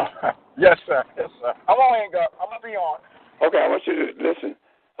the line. Yes, sir. Yes, sir. I won't hang up. I'm going to be on. Okay, I want you to listen.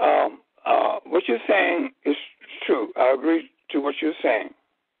 What you're saying is true. I agree to what you're saying.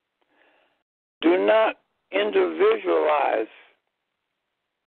 Do not individualize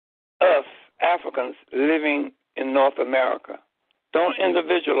us Africans living in North America. Don't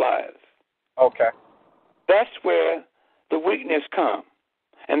individualize. Okay. That's where the weakness comes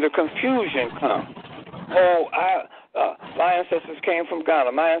and the confusion comes. My ancestors came from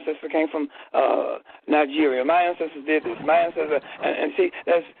Ghana. My ancestors came from Nigeria. My ancestors did this. My ancestors, and see,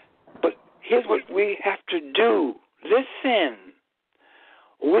 but here's what we have to do. Listen.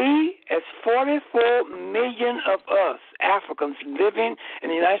 We, as 44 million of us Africans living in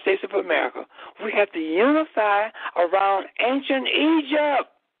the United States of America, we have to unify around ancient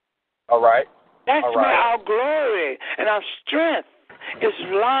Egypt. All right. That's where our glory and our strength is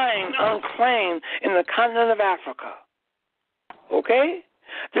lying unclaimed in the continent of Africa. Okay?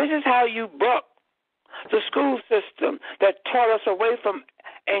 This is how you buck the school system that taught us away from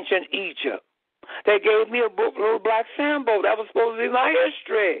ancient Egypt. They gave me a book, Little Black Sambo. That was supposed to be my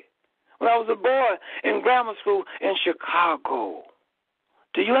history when I was a boy in grammar school in Chicago.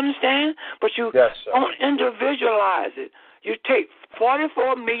 Do you understand? But you don't individualize it. You take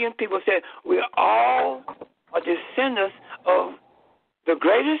 44 million people said we all are descendants of the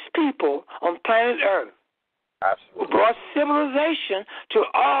greatest people on planet Earth. Absolutely. Who brought civilization to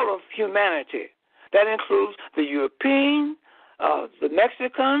all of humanity. That includes the European, the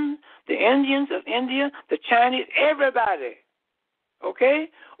Mexican, the Indians of India, the Chinese, everybody. Okay?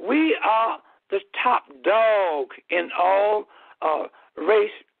 We are the top dog in all race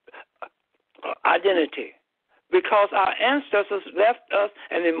identity because our ancestors left us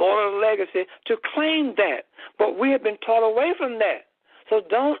an immortal legacy to claim that. But we have been taught away from that. So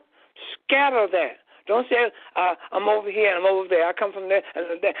don't scatter that. Don't say, I'm over here and I'm over there. I come from there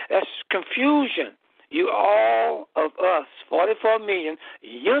and there. That's confusion. You all of us, 44 million,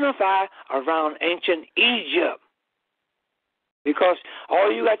 unify around ancient Egypt. Because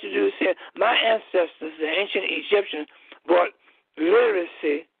all you got to do is say, my ancestors, the ancient Egyptians, brought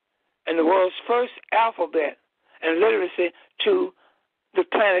literacy and the world's first alphabet and literacy to the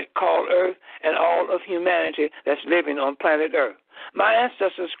planet called Earth and all of humanity that's living on planet Earth. My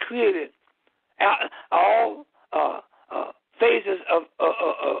ancestors created all phases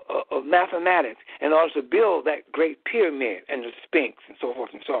of mathematics in order to build that great pyramid and the Sphinx and so forth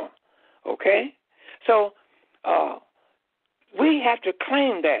and so on. Okay? So we have to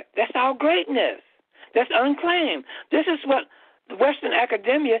claim that. That's our greatness. That's unclaimed. This is what the Western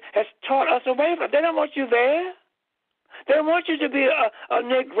academia has taught us away from. They don't want you there. They don't want you to be a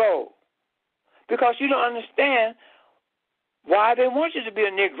Negro because you don't understand why they want you to be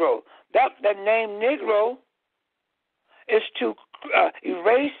a Negro. That name Negro is to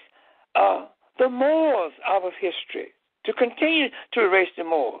erase the Moors out of history, to continue to erase the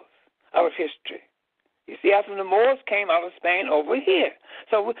Moors out of history. You see, after the Moors came out of Spain over here.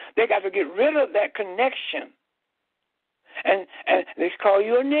 So they got to get rid of that connection And they call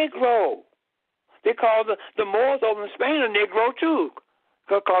you a Negro. They call the Moors over in Spain a Negro too.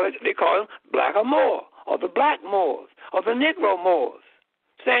 They call them Black or Moor, or the Black Moors, or the Negro Moors.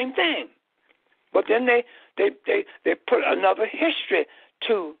 Same thing. But then they put another history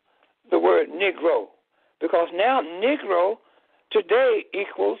to the word Negro, because now Negro today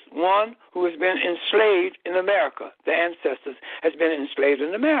equals one who has been enslaved in America. The ancestors has been enslaved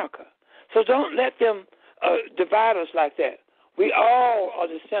in America. So don't let them divide us like that. We all are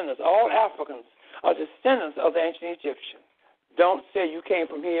descendants. All Africans are descendants of the ancient Egyptians. Don't say you came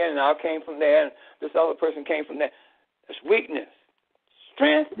from here and I came from there and this other person came from there. That's weakness.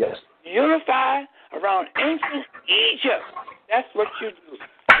 Strength, yes. Unify around ancient Egypt. That's what you do.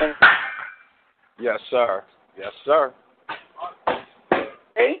 And yes, sir. Yes, sir.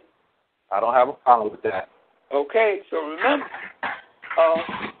 Okay? I don't have a problem with that. Okay, so remember,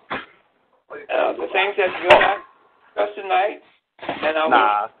 the things that you and I discussed tonight, and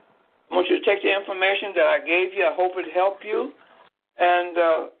I want you to take the information that I gave you. I hope it helped you, and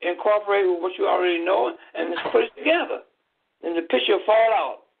incorporate with what you already know, and just put it together. And the picture will fall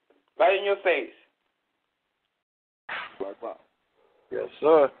out right in your face. Yes,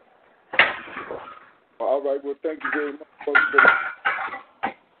 sir. All right, well, thank you very much.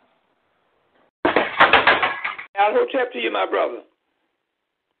 I'll hotep to you, my brother.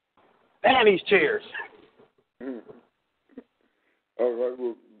 And these chairs. All right,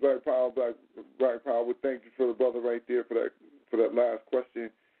 well, Black Power, well, thank you for the brother right there for that last question.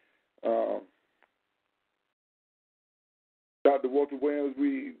 Dr. Walter Williams,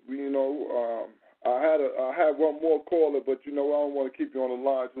 I had one more caller, but I don't want to keep you on the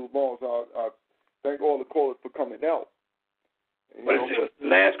line too long, so I thank all the callers for coming out. What is it?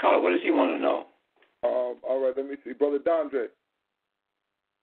 Last caller, what does he want to know? All right, let me see. Brother Dondre.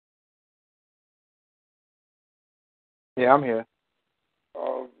 Yeah, I'm here.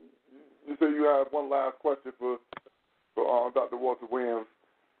 You say you have one last question for Dr. Walter Williams.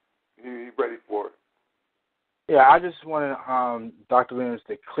 He's ready for it. Yeah, I just wanted Dr. Williams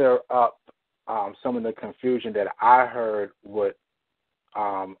to clear up some of the confusion that I heard with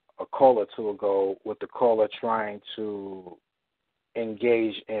a call or two ago, with the caller trying to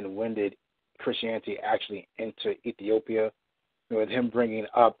engage in when did Christianity actually enter Ethiopia. With him bringing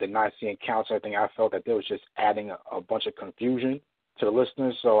up the Nicene Council, I think I felt that there was just adding a bunch of confusion to the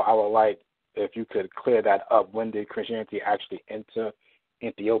listeners. So I would like if you could clear that up. When did Christianity actually enter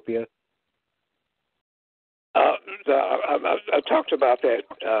Ethiopia? I talked about that.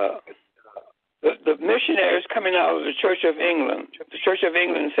 The missionaries coming out of the Church of England, the Church of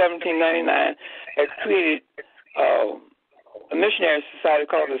England in 1799 had created a missionary society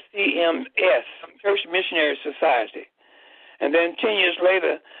called the CMS, Church Missionary Society. And then 10 years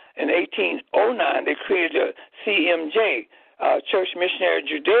later, in 1809, they created a CMJ, Church Missionary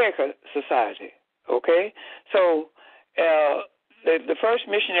Judaica Society. Okay? So the first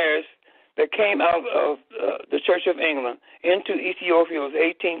missionaries that came out of the Church of England into Ethiopia was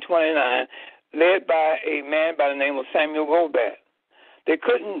 1829, led by a man by the name of Samuel Gobat. They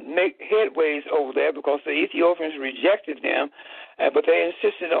couldn't make headways over there because the Ethiopians rejected them, but they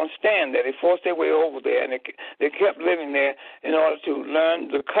insisted on staying there. They forced their way over there, and they kept living there in order to learn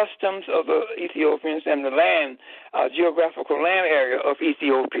the customs of the Ethiopians and the land, geographical land area of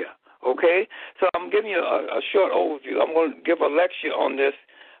Ethiopia. Okay? So I'm giving you a short overview. I'm going to give a lecture on this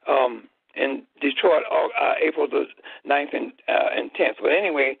in Detroit, April the 9th and 10th. But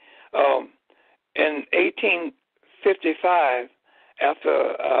anyway, in 1855,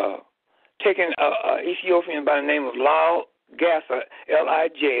 after taking an Ethiopian by the name of Lal Gassa,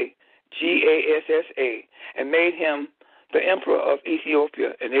 Lijgassa, and made him the emperor of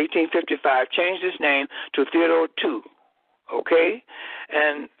Ethiopia in 1855, changed his name to Theodore II. Okay?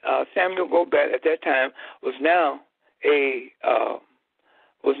 And Samuel Gobat at that time was now a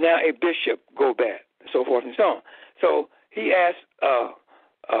bishop, Gobat, and so forth and so on. So he asked,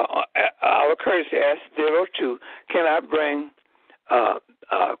 our courtesy asked Theodore II, can I bring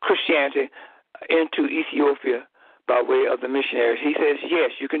Christianity into Ethiopia by way of the missionaries? He says,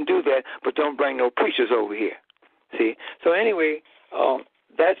 yes, you can do that, but don't bring no preachers over here. See? So anyway,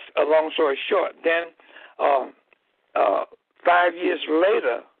 that's a long story short. Then 5 years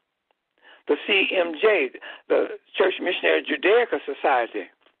later, the CMJ, the Church Missionary Judaica Society,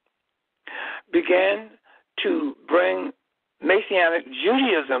 began to bring Messianic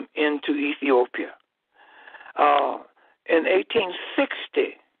Judaism into Ethiopia. In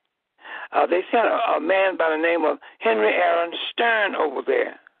 1860, they sent a man by the name of Henry Aaron Stern over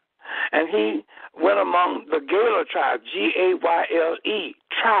there, and he went among the Gayler tribe, Gayle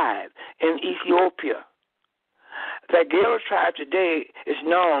tribe in Ethiopia. That Gala tribe today is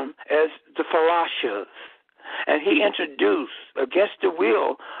known as the Falashas. And he introduced, against the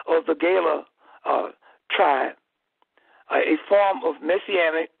will of the Gala tribe, a form of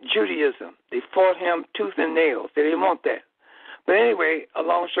Messianic Judaism. They fought him tooth and nail. They didn't want that. But anyway, a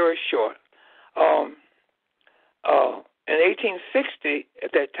long story short, in 1860,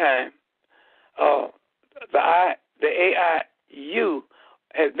 at that time, the AIU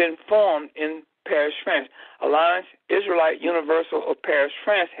had been formed in Paris, France. Alliance Israelite Universal of Paris,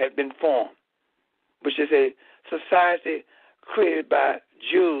 France had been formed, which is a society created by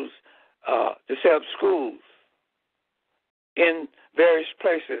Jews to set up schools in various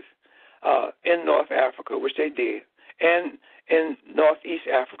places in North Africa, which they did, and in Northeast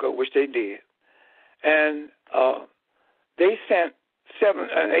Africa, which they did. And they sent, in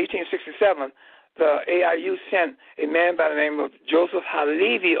 1867, the AIU sent a man by the name of Joseph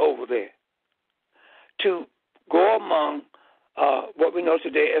Halevi over there to go among what we know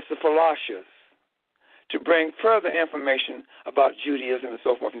today as the Falashas, to bring further information about Judaism and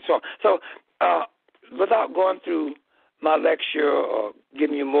so forth and so on. So without going through my lecture or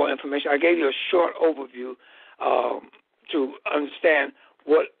giving you more information, I gave you a short overview to understand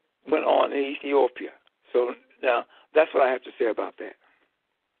what went on in Ethiopia. So now that's what I have to say about that.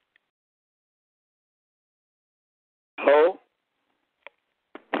 Hello?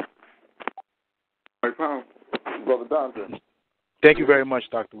 Brother Dante. Thank you very much,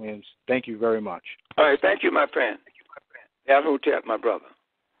 Dr. Williams. Thank you very much. All right, thank you, my friend. Yahoo-Tep, my brother.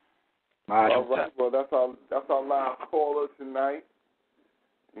 All right, well, that's our last caller tonight.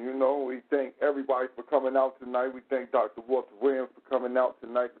 You know, we thank everybody for coming out tonight. We thank Dr. Walter Williams for coming out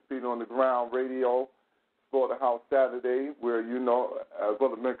tonight to Feet on the Ground Radio, Slaughterhouse Saturday, where, you know, as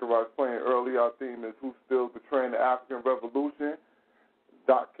Brother Minka was playing earlier, our theme is Who's Still Betraying the African Revolution.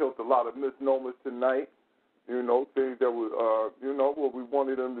 Doc killed a lot of misnomers tonight, you know, things that were, you know, what we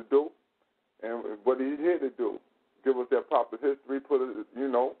wanted him to do and what he's here to do. Give us that proper history, put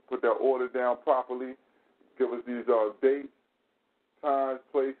that order down properly, give us these dates, times,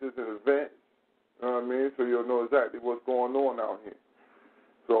 places, and events, you know what I mean, so you'll know exactly what's going on out here.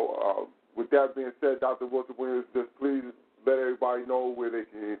 So with that being said, Dr. Walter Williams, just please let everybody know where they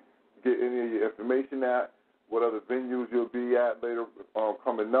can get any of your information at, what other venues you'll be at later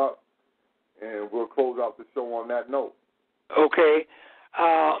coming up, and we'll close out the show on that note. Okay.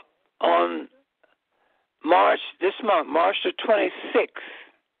 On this month, March the 26th,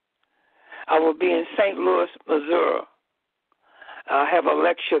 I will be in St. Louis, Missouri. I have a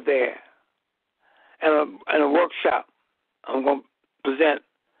lecture there and a workshop I'm going to present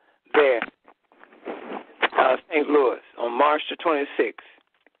there, St. Louis, on March the 26th.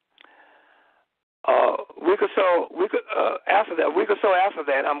 A week or so after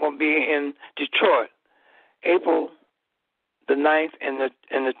that, I'm going to be in Detroit, April the 9th and the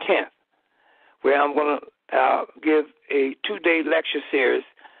 10th, where I'm going to give a 2-day lecture series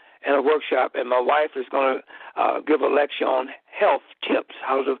and a workshop, and my wife is going to give a lecture on health tips,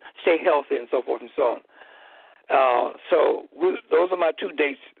 how to stay healthy and so forth and so on. Those are my 2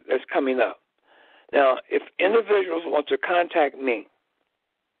 dates that's coming up. Now, if individuals want to contact me,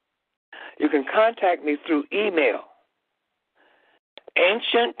 you can contact me through email,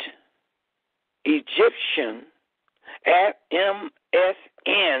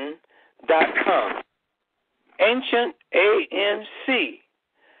 ancientegyptian@msn.com. Ancient, ANCIENTEGYPTIAN,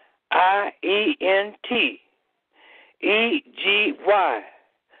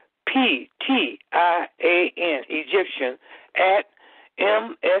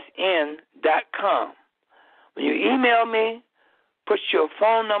 Egyptian@msn.com. When you email me, put your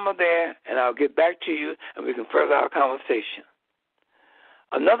phone number there, and I'll get back to you, and we can further our conversation.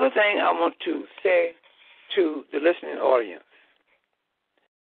 Another thing I want to say to the listening audience: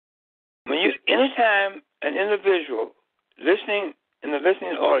 anytime an individual listening in the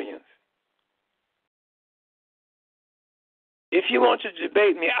listening audience, if you want to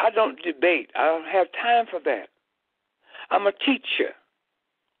debate me, I don't debate. I don't have time for that. I'm a teacher,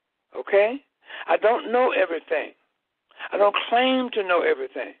 okay? I don't know everything. I don't claim to know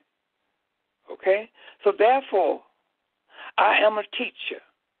everything, okay? So therefore, I am a teacher.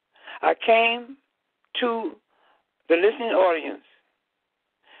 I came to the listening audience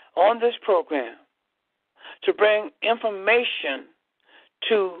on this program to bring information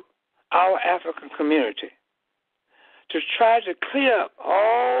to our African community, to try to clear up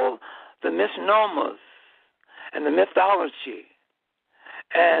all the misnomers and the mythology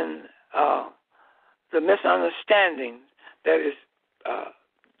and the misunderstanding that is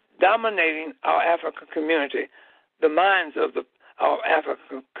dominating our African community, the minds of our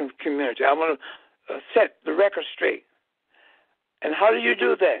African community. I want set the record straight. And how do you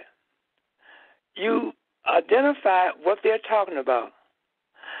do that? You identify what they're talking about.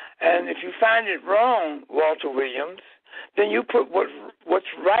 And if you find it wrong, Walter Williams, then you put what's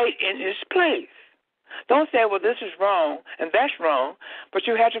right in its place. Don't say, well, this is wrong and that's wrong, but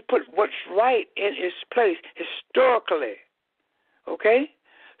you have to put what's right in its place historically. Okay?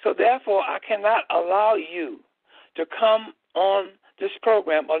 So therefore, I cannot allow you to come on this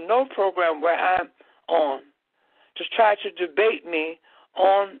program or no program where I'm on to try to debate me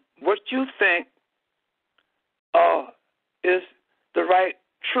on what you think is the right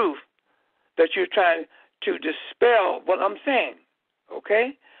truth that you're trying to dispel what I'm saying.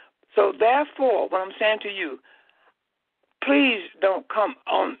 Okay? So therefore, what I'm saying to you, please don't come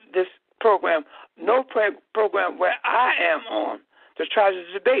on this program, no program where I am on, to try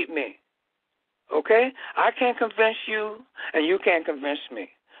to debate me. Okay? I can't convince you, and you can't convince me.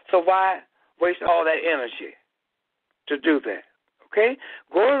 So why waste all that energy to do that? Okay?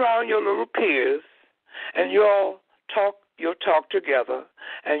 Go around your little peers, and you all talk together,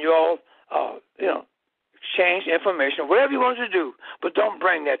 and you all, exchange information, whatever you want to do, but don't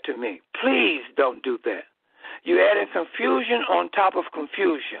bring that to me. Please don't do that. You're adding confusion on top of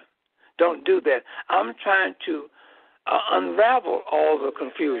confusion. Don't do that. I'm trying to unravel all the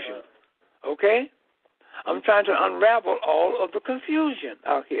confusion, okay? I'm trying to unravel all of the confusion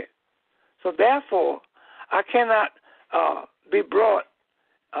out here. So therefore, I cannot be brought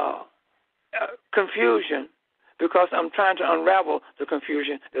confusion because I'm trying to unravel the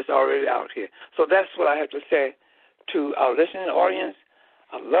confusion that's already out here. So that's what I have to say to our listening audience.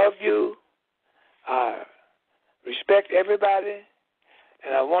 I love you. I respect everybody.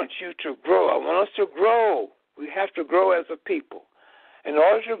 And I want you to grow. I want us to grow. We have to grow as a people. In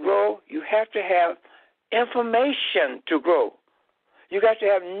order to grow, you have to have information to grow. You got to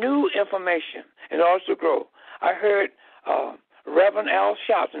have new information in order to grow. I heard Reverend Al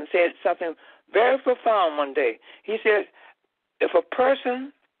Sharpton said something very profound one day. He said, if a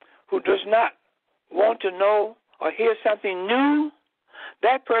person who does not want to know or hear something new,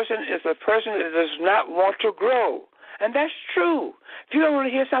 that person is a person that does not want to grow. And that's true. If you don't want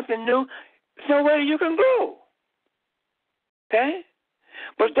to hear something new, there's no way you can grow. Okay?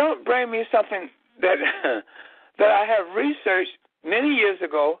 But don't bring me something that that I have researched many years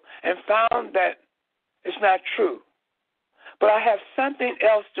ago and found that it's not true. But I have something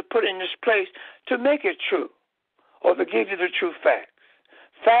else to put in this place to make it true or to give you the true facts.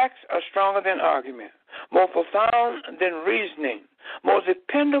 Facts are stronger than argument, more profound than reasoning, more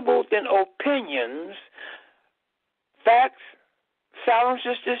dependable than opinions. Facts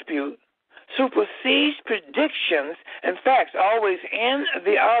silences dispute, supersedes predictions, and facts always end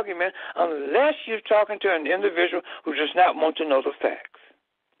the argument unless you're talking to an individual who does not want to know the facts.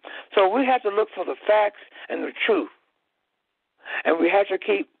 So we have to look for the facts and the truth. And we have to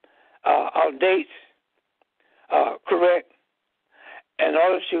keep our dates correct in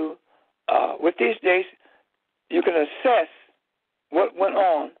order to, with these dates, you can assess what went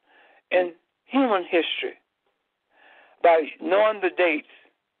on in human history by knowing the dates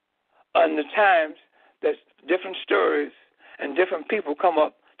and the times that different stories and different people come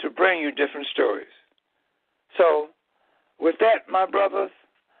up to bring you different stories. So with that, my brothers,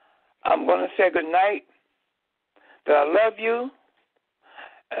 I'm going to say good night, that I love you.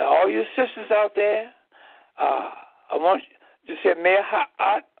 And all you sisters out there, I want to say Meh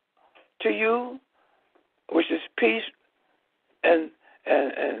Ha'at to you, which is peace and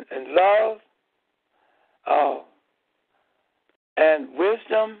love and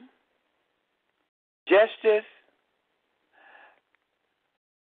wisdom, justice.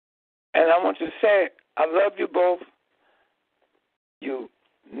 And I want to say I love you both, you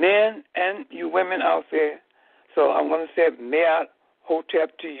men and you women out there. So I'm going to say Me'at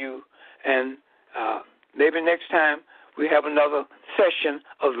Hotep to you, and maybe next time we have another session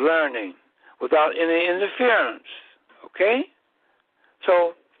of learning without any interference, okay?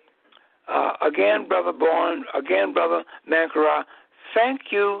 So, again, Brother Bourne, again, Brother Mankara,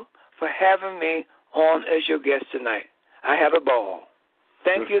 thank you for having me on as your guest tonight. I had a ball.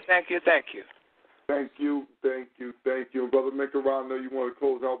 Thank you, thank you, thank you. Thank you, thank you, thank you. And Brother Mankara, I know you want to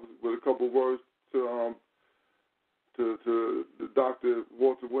close out with a couple of words to Dr.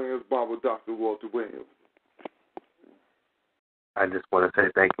 Walter Williams, Bible Dr. Walter Williams. I just want to say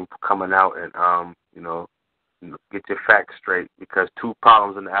thank you for coming out and, get your facts straight, because two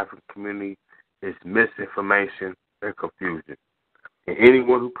problems in the African community is misinformation and confusion. And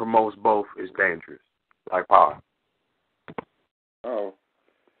anyone who promotes both is dangerous, like power. Oh.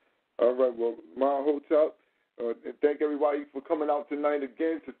 All right, well, Ma Hotep, and thank everybody for coming out tonight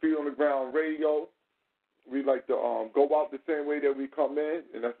again to Feet on the Ground Radio. we like to go out the same way that we come in,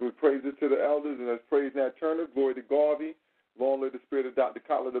 and that's with praises to the elders, and that's praise Nat Turner, glory to Garvey, long live the spirit of Dr.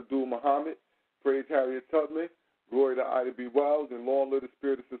 Khalid Abdul Muhammad, praise Harriet Tubman, glory to Ida B. Wells, and long live the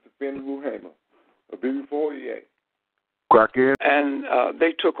spirit of Sister Fannie Lou Hamer. A baby for you. And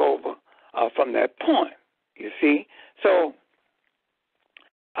they took over from that point, you see. So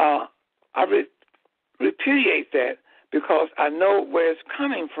I repudiate that because I know where it's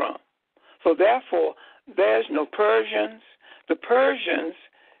coming from. So therefore, there's no Persians. The Persians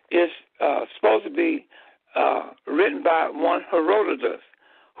is supposed to be written by one Herodotus,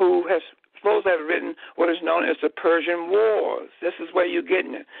 who has supposed to have written what is known as the Persian Wars. This is where you're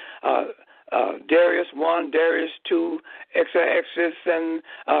getting it. Darius I, Darius II, Xerxes, and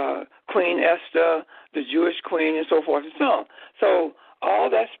Queen Esther, the Jewish queen, and so forth and so on. So all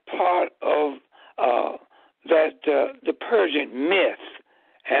that's part of the Persian myth.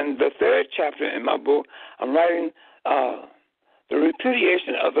 And the third chapter in my book, I'm writing the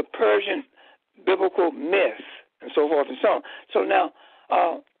repudiation of the Persian biblical myth, and so forth and so on. So now,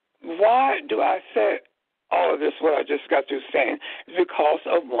 why do I say all of this, what I just got through saying? It's because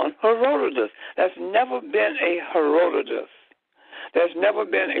of one Herodotus. There's never been a Herodotus. There's never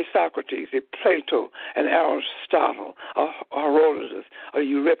been a Socrates, a Plato, an Aristotle, a Herodotus, a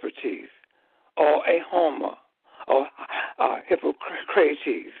Euripides, or a Homer, or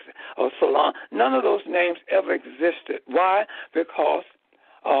Hippocrates, or Solon. None of those names ever existed. Why? Because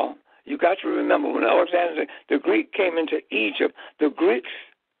you got to remember, when Alexander the Greek came into Egypt, the Greeks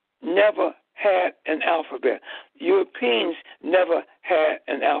never had an alphabet. Europeans never had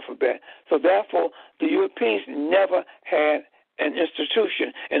an alphabet. So therefore, the Europeans never had an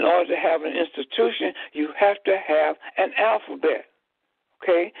institution. In order to have an institution, you have to have an alphabet.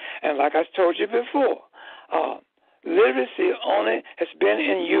 Okay? And like I told you before, literacy only has been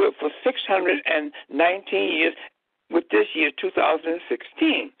in Europe for 619 years, with this year,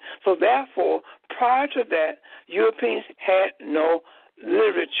 2016. So therefore, prior to that, Europeans had no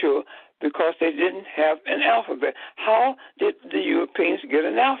literature because they didn't have an alphabet. How did the Europeans get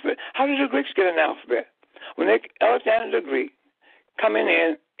an alphabet? How did the Greeks get an alphabet? When Alexander the Greek, coming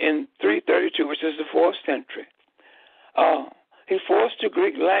in 332, which is the 4th century, he forced the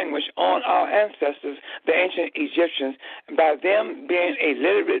Greek language on our ancestors, the ancient Egyptians, by them being a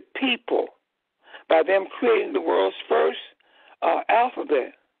literate people, by them creating the world's first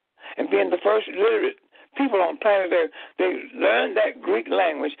alphabet and being the first literate people on planet Earth. They learned that Greek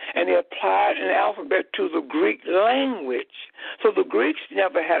language and they applied an alphabet to the Greek language. So the Greeks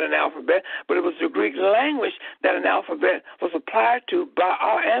never had an alphabet, but it was the Greek language that an alphabet was applied to by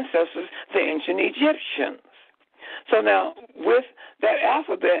our ancestors, the ancient Egyptians. So now, with that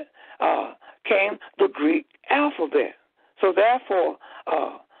alphabet came the Greek alphabet. So therefore,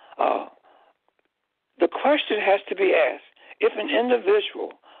 the question has to be asked, if an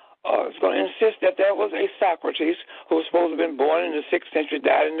individual is going to insist that there was a Socrates who was supposed to have been born in the 6th century,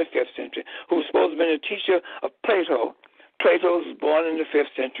 died in the 5th century, who was supposed to have been a teacher of Plato. Plato was born in the 5th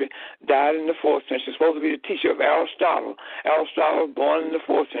century, died in the 4th century, supposed to be the teacher of Aristotle. Aristotle was born in the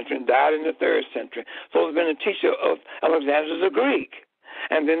 4th century and died in the 3rd century, supposed to have been a teacher of Alexander the Greek.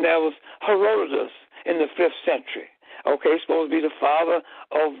 And then there was Herodotus in the 5th century. Okay, supposed to be the father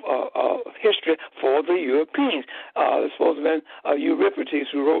of history for the Europeans. Supposed to have been Euripides,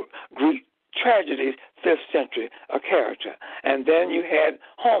 who wrote Greek tragedies, 5th century, a character. And then you had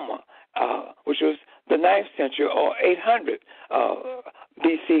Homer, which was the 9th century or 800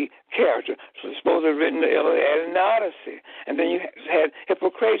 BC character. So it's supposed to have written the Iliad and the Odyssey. And then you had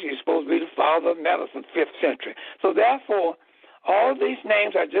Hippocrates, supposed to be the father of medicine, 5th century. So therefore, all of these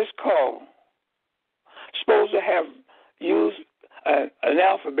names I just called supposed to have used an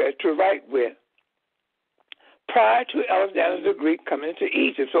alphabet to write with prior to Alexander the Greek coming into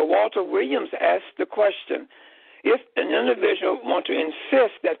Egypt. So Walter Williams asked the question, if an individual wants to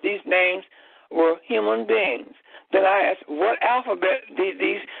insist that these names were human beings, then I ask, what alphabet did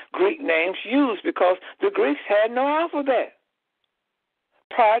these Greek names use? Because the Greeks had no alphabet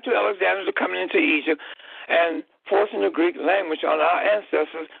prior to Alexander coming into Egypt and forcing the Greek language on our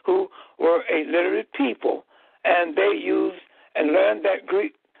ancestors who were a literate people. And they used and learned that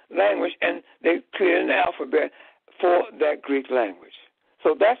Greek language, and they created an alphabet for that Greek language.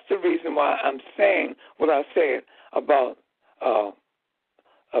 So that's the reason why I'm saying what I said about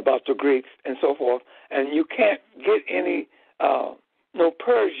the Greeks and so forth. And you can't get any no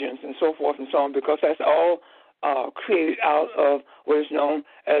Persians and so forth and so on, because that's all created out of what is known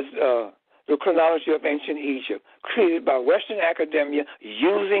as the chronology of ancient Egypt, created by Western academia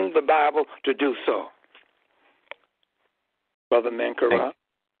using the Bible to do so. Brother Mankara.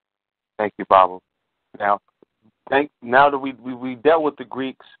 Thank you, Bible. Now that we dealt with the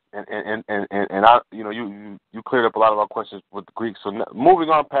Greeks, and I, you cleared up a lot of our questions with the Greeks. So now, moving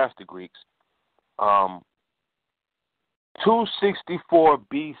on past the Greeks, 264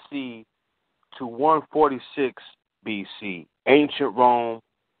 BC to 146 BC, ancient Rome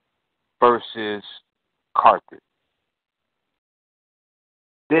versus Carthage.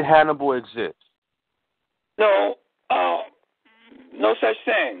 Did Hannibal exist? No, no such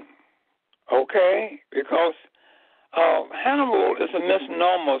thing. Okay, because Hannibal is a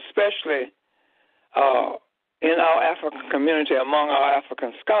misnomer, especially in our African community, among our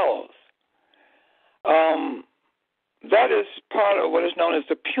African scholars. That is part of what is known as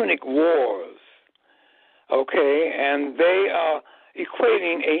the Punic Wars. Okay, and they are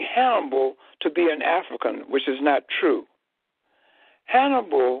equating a Hannibal to be an African, which is not true.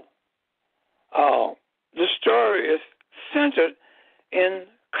 Hannibal, the story is centered in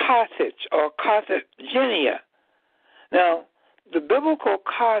Carthage or Carthagenia. Now, the biblical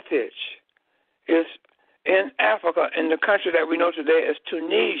Carthage is in Africa, in the country that we know today as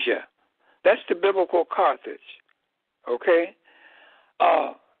Tunisia. That's the biblical Carthage, okay?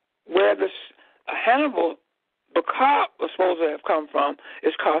 Where this Hannibal, Bacab was supposed to have come from,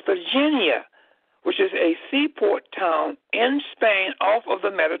 is Carthagenia, which is a seaport town in Spain off of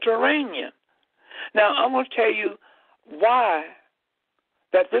the Mediterranean. Now, I'm going to tell you why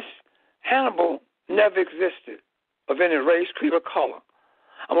that this Hannibal never existed of any race, creed, or color.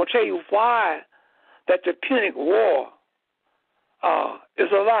 I'm going to tell you why that the Punic War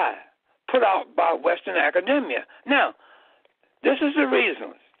is a lie put out by Western academia. Now, this is the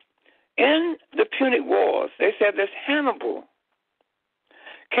reason. In the Punic Wars, they said this Hannibal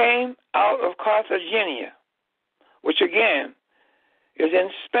came out of Carthagenia, which again is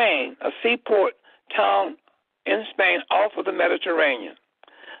in Spain, a seaport town in Spain off of the Mediterranean.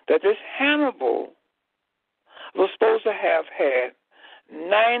 That this Hannibal was supposed to have had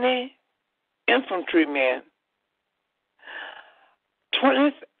 90,000 infantrymen,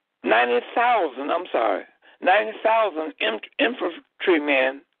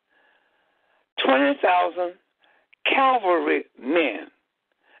 20,000 cavalry men,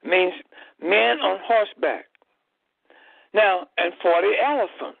 means men on horseback. Now, and 40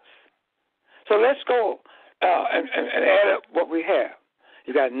 elephants. So let's go and add up what we have.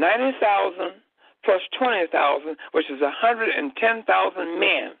 You got 90,000 plus 20,000, which is 110,000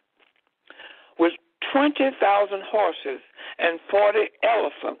 men, with 20,000 horses and 40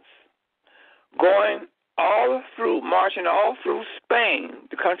 elephants, marching all through Spain,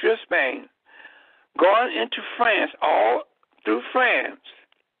 the country of Spain, going into France, all through France,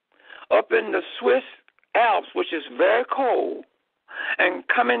 up in the Swiss Alps, which is very cold, and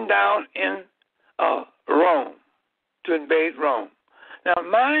coming down in Rome to invade Rome. Now,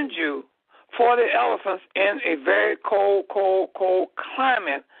 mind you, 40 elephants in a very cold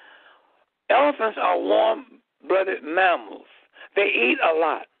climate. Elephants are warm-blooded mammals. They eat a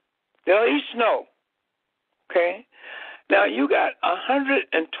lot. They'll eat snow. Okay? Now, you got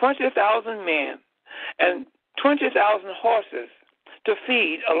 120,000 men and 20,000 horses to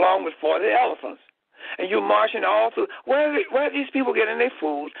feed along with 40 elephants. And you're marching all through. Where are these people getting their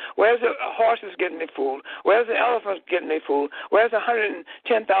food? Where's the horses getting their food? Where's the elephants getting their food? Where's the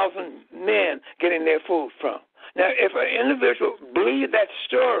 110,000 men getting their food from? Now, if an individual believes that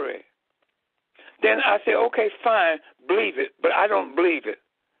story, then I say, okay, fine, believe it, but I don't believe it.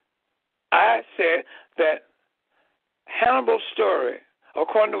 I said that Hannibal's story,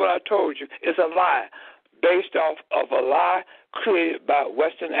 according to what I told you, is a lie based off of a lie created by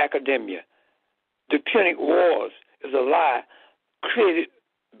Western academia. The Punic Wars is a lie created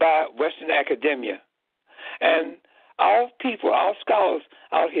by Western academia. And our people, our scholars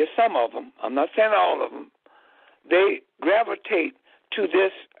out here, some of them, I'm not saying all of them, they gravitate to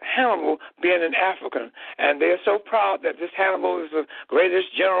this Hannibal being an African. And they're so proud that this Hannibal is the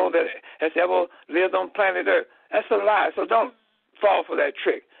greatest general that has ever lived on planet Earth. That's a lie. So don't fall for that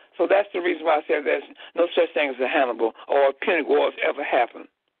trick. So that's the reason why I said there's no such thing as a Hannibal or a Punic Wars ever happened.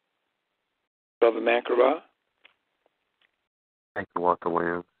 Brother Mankara. Thank you, Walter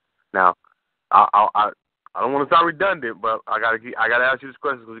Williams. Now, I don't want to sound redundant, but I gotta ask you this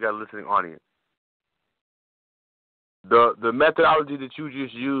question because we got a listening audience. The methodology that you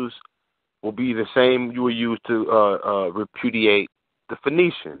just used will be the same you will use to repudiate the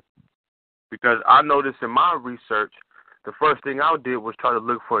Phoenician, because I noticed in my research, the first thing I did was try to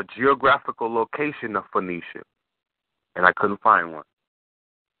look for a geographical location of Phoenicia, and I couldn't find one.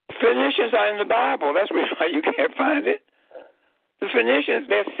 Phoenicians are in the Bible. That's why you can't find it. The Phoenicians,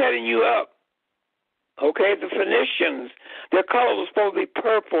 they're setting you up. Okay, the Phoenicians, their color was supposed to be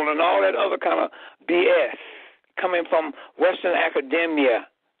purple and all that other kind of BS, coming from Western academia.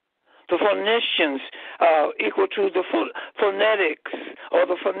 The Phoenicians equal to the phonetics, or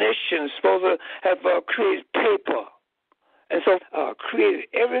the Phoenicians supposed to have created paper. And so created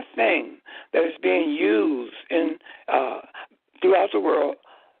everything that is being used in throughout the world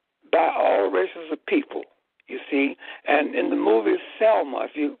by all races of people, you see. And in the movie Selma,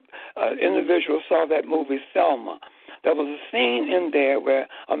 if you individuals saw that movie Selma, there was a scene in there where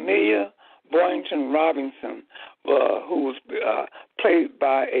Amelia Boynton Robinson, who was played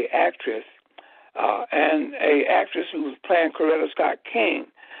by an actress, and an actress who was playing Coretta Scott King,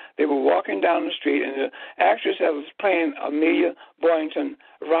 they were walking down the street, and the actress that was playing Amelia Boynton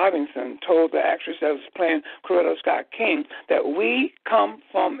Robinson told the actress that was playing Coretta Scott King that we come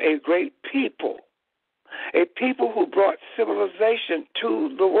from a great people, a people who brought civilization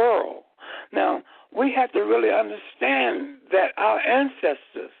to the world. Now, we have to really understand that our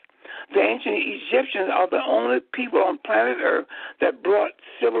ancestors, the ancient Egyptians, are the only people on planet Earth that brought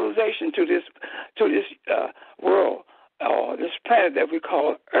civilization to this world, or this planet that we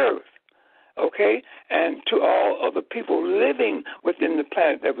call Earth, okay, and to all of the people living within the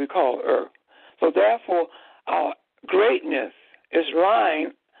planet that we call Earth. So therefore, our greatness is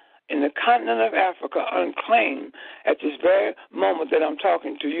lying in the continent of Africa unclaimed at this very moment that I'm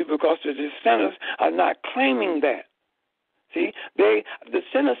talking to you, because the descendants are not claiming that. See, the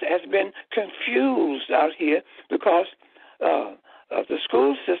descendants has been confused out here because of the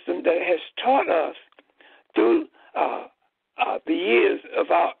school system that has taught us through the years of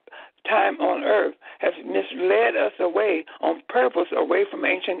our time on earth has misled us away on purpose, away from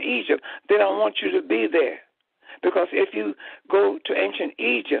ancient Egypt. They don't want you to be there. Because if you go to ancient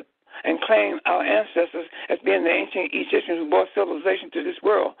Egypt and claim our ancestors as being the ancient Egyptians who brought civilization to this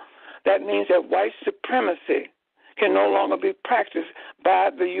world, that means that white supremacy can no longer be practiced by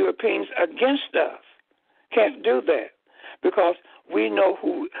the Europeans against us. Can't do that because we know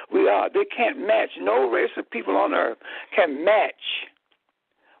who we are. They can't match. No race of people on earth can match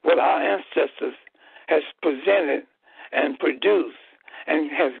what our ancestors has presented and produced and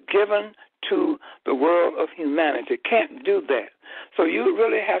has given to the world of humanity. Can't do that. So you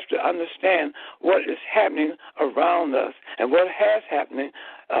really have to understand what is happening around us and what has happened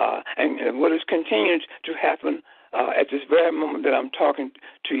and what is continuing to happen at this very moment that I'm talking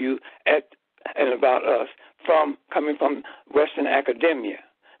to you and about us coming from Western academia.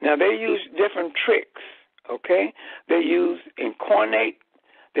 Now, they use different tricks, okay? They use incarnate.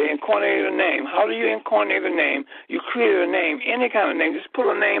 They incarnate a name. How do you incarnate a name? You create a name, any kind of name. Just pull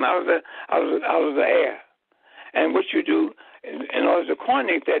a name out of the air. And what you do in order to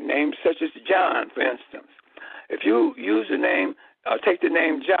incarnate that name, such as John, for instance, if you use the name, take the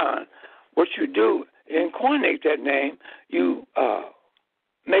name John, what you do, incarnate that name, you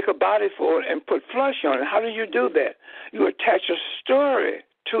make a body for it and put flesh on it. How do you do that? You attach a story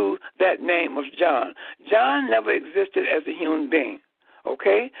to that name of John. John never existed as a human being,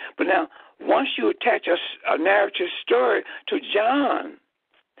 okay? But now, once you attach a narrative story to John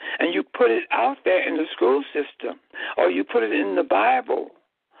and you put it out there in the school system or you put it in the Bible,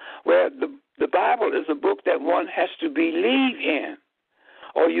 where the Bible is a book that one has to believe in,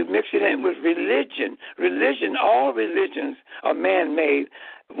 or you mix it in with religion. Religion, all religions are man-made.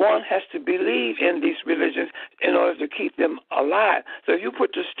 One has to believe in these religions in order to keep them alive. So if you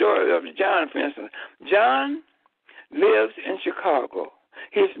put the story of John, for instance, John lives in Chicago.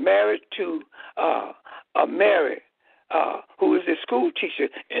 He's married to Mary, who is a school teacher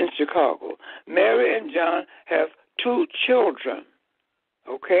in Chicago. Mary and John have 2 children,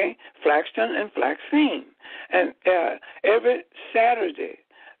 okay, Flaxton and Flaxine. And every Saturday,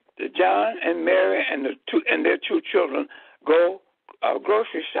 John and Mary and their 2 children go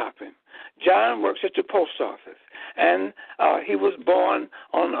grocery shopping. John works at the post office, and he was born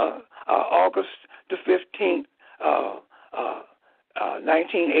on August the 15th,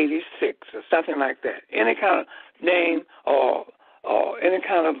 1986, or something like that. Any kind of name or any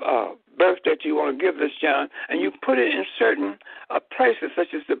kind of birth that you want to give this John, and you put it in certain places,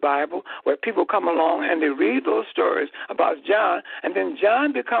 such as the Bible, where people come along and they read those stories about John, and then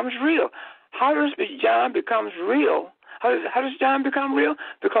John becomes real. How does John becomes real? How does John become real?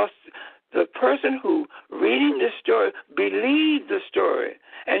 Because the person who reading this story believed the story,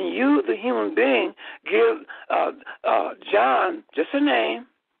 and you, the human being, give John just a name,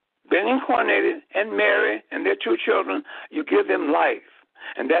 been incarnated, and Mary and their 2 children, you give them life.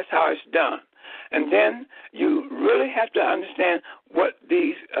 And that's how it's done. And then you really have to understand what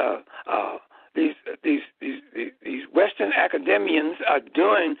these these Western academians are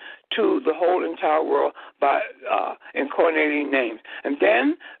doing to the whole entire world by incoordinating names. And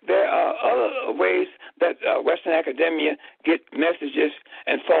then there are other ways that Western academia get messages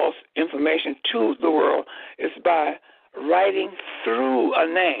and false information to the world. It's by writing through a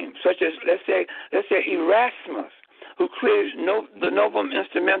name, such as let's say Erasmus, who created the Novum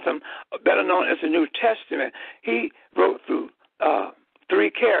Instrumentum, better known as the New Testament. He wrote through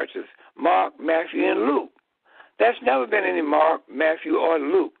 3 characters: Mark, Matthew, and Luke. There's never been any Mark, Matthew, or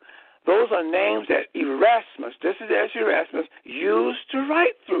Luke. Those are names that Erasmus, used to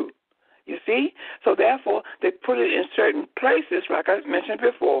write through. You see? So therefore, they put it in certain places, like I mentioned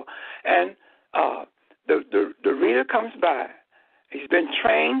before, and the reader comes by. He's been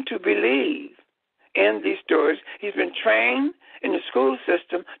trained to believe in these stories. He's been trained in the school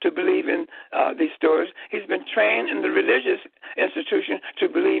system to believe in these stories. He's been trained in the religious institution to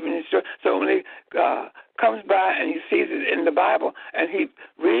believe in these stories. So when he comes by and he sees it in the Bible and he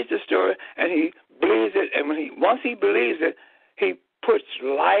reads the story and he believes it, and once he believes it, he puts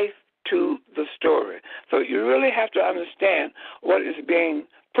life to the story. So you really have to understand what is being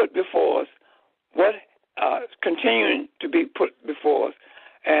put before us, what is continuing to be put before us,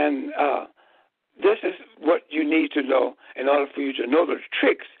 and this is what you need to know in order for you to know the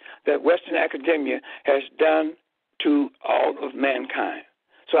tricks that Western academia has done to all of mankind.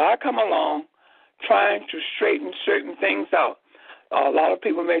 So I come along trying to straighten certain things out. A lot of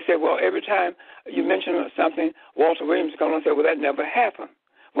people may say, well, every time you mention something, Walter Williams is going to say, well, that never happened.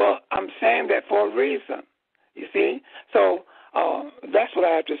 Well, I'm saying that for a reason, you see? So that's what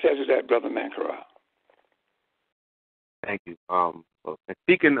I have to say to that, Brother Mankarau. Thank you.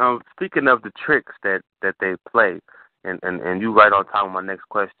 Speaking of the tricks that they play, and you right on time with my next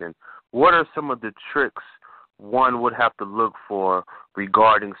question, what are some of the tricks one would have to look for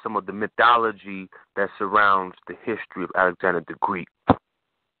regarding some of the mythology that surrounds the history of Alexander the Greek?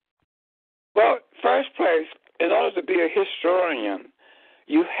 Well, first place, in order to be a historian,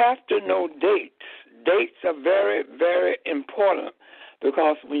 you have to know dates. Dates are very, very important,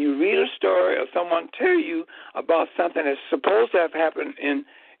 because when you read a story or someone tell you about something that's supposed to have happened in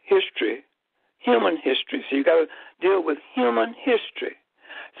history, human history, so you got to deal with human history.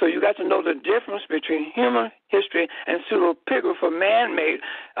 So you got to know the difference between human history and pseudepigrapha, man-made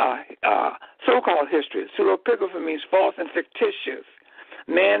so-called history. Pseudepigrapha means false and fictitious.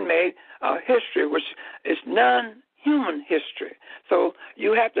 Man-made history, which is non-human history. So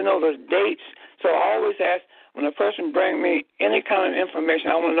you have to know the dates. So I always ask, when a person brings me any kind of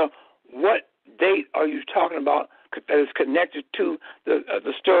information, I want to know what date are you talking about that is connected to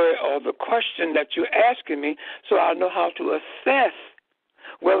the story or the question that you're asking me, so I know how to assess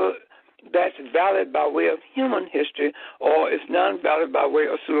whether that's valid by way of human history or it's non-valid by way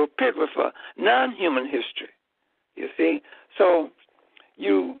of pseudepigrapha, non-human history. You see? So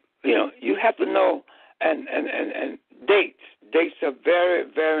you have to know and dates. Dates are very,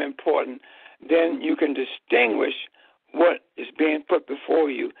 very important. Then you can distinguish what is being put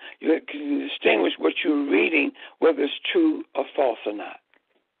before you. You can distinguish what you're reading, whether it's true or false or not.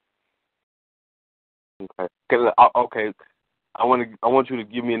 Okay. I want you to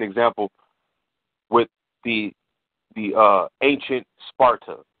give me an example with the ancient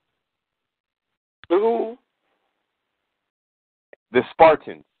Sparta. Who? The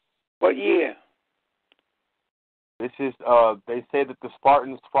Spartans. What year? This is they say that the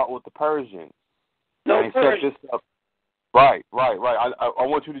Spartans fought with the Persians. No, and they set this up. Right. I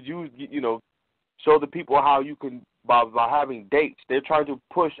want you to show the people how you can by having dates. They're trying to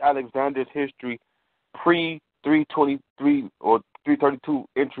push Alexander's history pre-323 or 332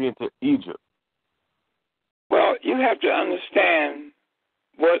 entry into Egypt. Well, you have to understand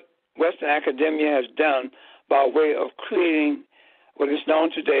what Western academia has done by way of creating what is known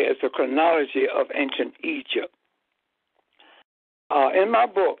today as the chronology of ancient Egypt. In my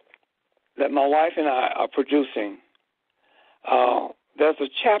book that my wife and I are producing, there's a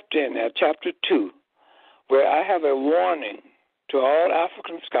chapter in there, chapter 2, where I have a warning to all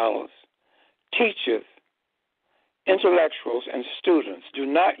African scholars, teachers, intellectuals, and students. Do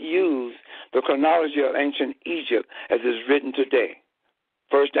not use the chronology of ancient Egypt as is written today.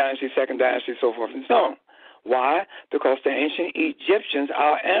 First dynasty, second dynasty, so forth and so on. Why? Because the ancient Egyptians,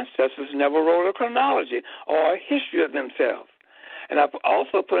 our ancestors, never wrote a chronology or a history of themselves. And I've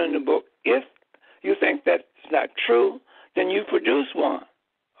also put in the book, if you think that's not true, then you produce one.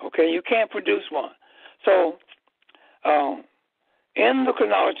 Okay? You can't produce one. So, in the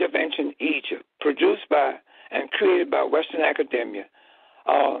chronology of ancient Egypt, produced by and created by Western academia,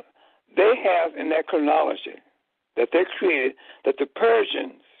 they have in that chronology that they created that the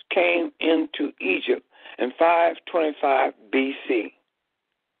Persians came into Egypt in 525 B.C.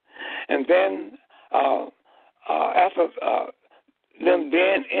 And then after them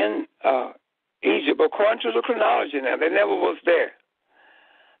being in Egypt, according to the chronology now, they never was there,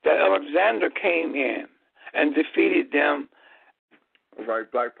 that Alexander came in and defeated them. All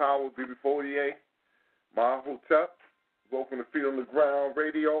right, Black Power, BB48, Mahotep. Welcome to Feet on the Ground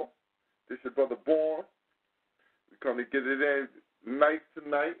Radio. This is your brother Born. We come to get it in nice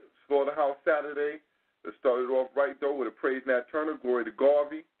tonight. Slaughterhouse Saturday. Let's start it off right, though, with a praise Nat Turner. Glory to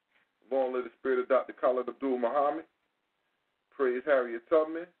Garvey. Long live the spirit of Dr. Khalid Abdul Muhammad. Praise Harriet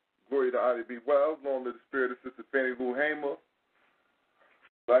Tubman. Glory to Ida B. Wells. Long live the spirit of Sister Fannie Lou Hamer.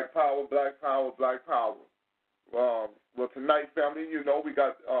 Black Power, Black Power, Black Power. Well, tonight, family, you know, we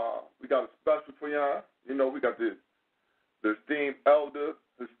got a special for y'all. You know, we got the esteemed elder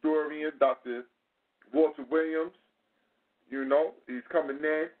historian, Dr. Walter Williams. You know, he's coming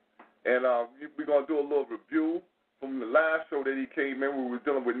in, and we're going to do a little review from the last show that he came in. We were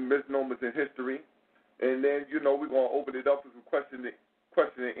dealing with misnomers in history. And then, you know, we're going to open it up for some question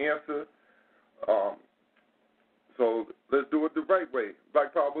and answer. So let's do it the right way.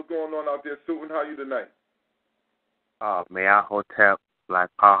 Black Power, what's going on out there, Susan? How you tonight? May I Hotep, Black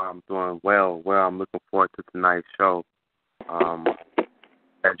Power, I'm doing well. I'm looking forward to tonight's show.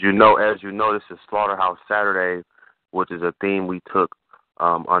 As you know, this is Slaughterhouse Saturday, which is a theme we took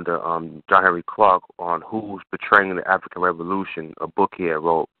under John Henry Clark on Who's Betraying the African Revolution, a book he had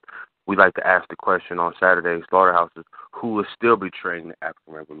wrote. We like to ask the question on Saturday, Slaughterhouses, who is still betraying the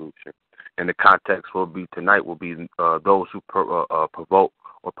African Revolution? And the context will be those who provoke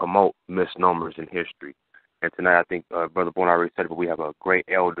or promote misnomers in history. And tonight, I think Brother Bourne already said it, but we have a great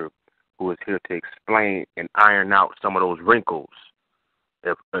elder who is here to explain and iron out some of those wrinkles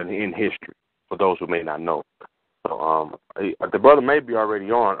in history for those who may not know. So the brother may be already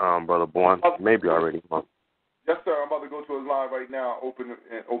on, Brother Bourne. May be already on. Yes, sir. I'm about to go to his line right now. Open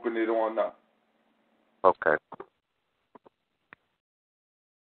it on up. Okay.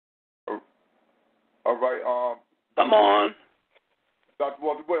 All right. Come on. Dr.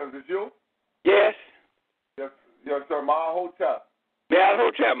 Walter Williams, is you? Yes. Yes, sir. Mahotep.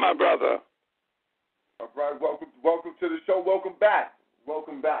 Mahotep, my brother. All right. Welcome to the show. Welcome back.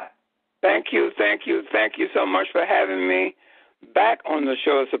 Thank you so much for having me back on the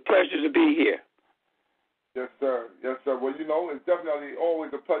show. It's a pleasure to be here. Yes, sir. Well, you know, it's definitely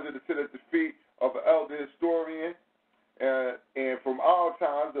always a pleasure to sit at the feet of an elder historian and from our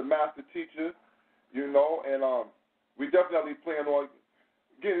times, a master teacher, you know, and we definitely plan on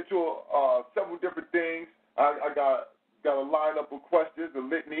getting into several different things. I got a lineup of questions, a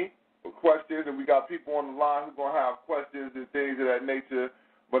litany of questions, and we got people on the line who's going to have questions and things of that nature.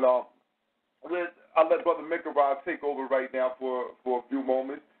 But I'll let Brother Mikaraj take over right now for a few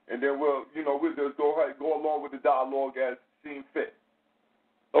moments, and then we'll just go along with the dialogue as seems fit.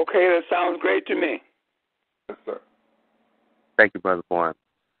 Okay, that sounds great to me. Yes, sir. Thank you, Brother Bourne.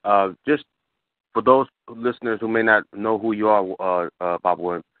 Just for those listeners who may not know who you are, Bob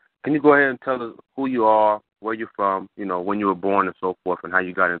Williams, can you go ahead and tell us who you are, where you're from, you know, when you were born and so forth, and how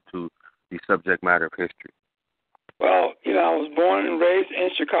you got into the subject matter of history? Well, you know, I was born and raised in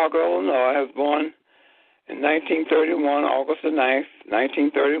Chicago, Illinois. I was born in 1931, August the 9th,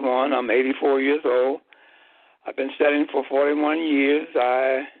 1931. I'm 84 years old. I've been studying for 41 years.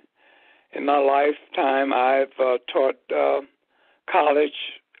 In my lifetime, I've taught college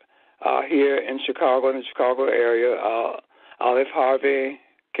here in Chicago, in the Chicago area, Olive Harvey,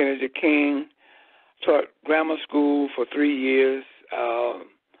 Kennedy King, taught grammar school for 3 years,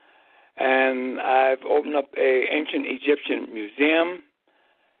 and I've opened up an ancient Egyptian museum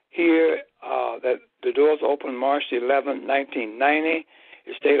here that the doors opened March 11, 1990.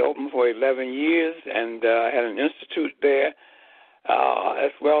 It stayed open for 11 years, and I had an institute there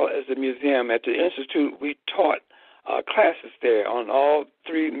as well as a museum. At the institute, we taught classes there on all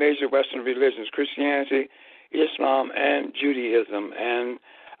three major Western religions, Christianity, Islam, and Judaism. And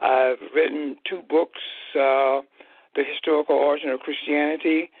I've written 2 books, The Historical Origin of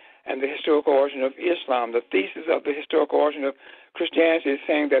Christianity and The Historical Origin of Islam. The thesis of the historical origin of Christianity is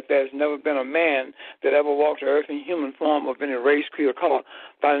saying that there's never been a man that ever walked the earth in human form of any race, creed, or color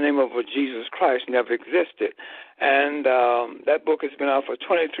by the name of Jesus Christ never existed. And that book has been out for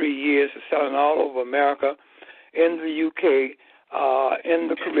 23 years. It's selling all over America, in the UK, in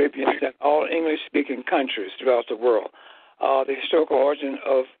the Caribbean, and all English-speaking countries throughout the world. The Historical Origin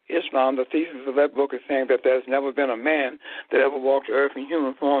of Islam, the thesis of that book is saying that there's never been a man that ever walked the earth in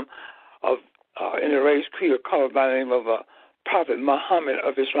human form of any race, creed, or color by the name of Prophet Muhammad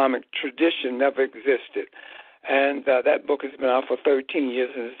of Islamic tradition never existed. And that book has been out for 13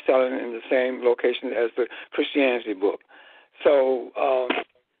 years and is selling in the same location as the Christianity book. So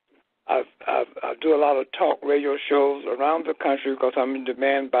I do a lot of talk radio shows around the country because I'm in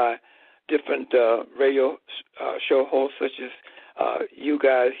demand by different radio show hosts such as you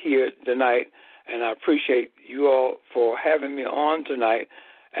guys here tonight. And I appreciate you all for having me on tonight.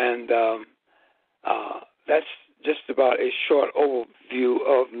 And that's just about a short overview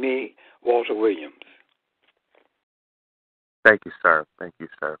of me, Walter Williams. Thank you, sir. Thank you,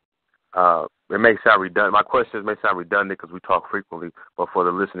 sir. It may sound redundant. My questions may sound redundant because we talk frequently, but for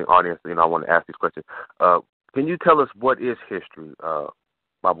the listening audience, I want to ask these questions. Can you tell us what is history,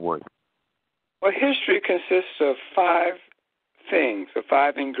 Bob Williams? Well, history consists of 5 things, or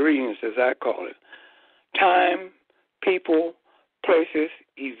 5 ingredients, as I call it: time, people, places,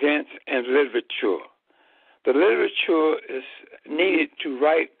 events, and literature. The literature is needed to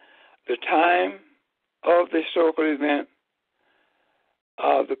write the time of the historical event,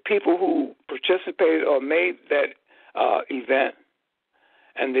 the people who participated or made that event,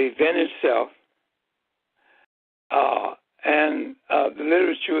 and the event itself. And the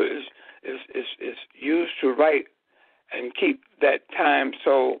literature is used to write and keep that time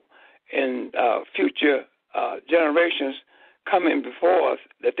so in future generations coming before us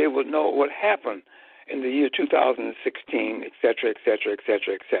that they would know what happened in the year 2016, et cetera, et cetera, et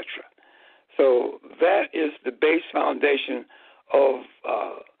cetera, et cetera. So that is the base foundation of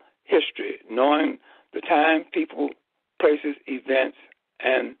history, knowing the time, people, places, events,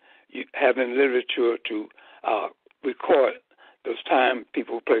 and having literature to record those time,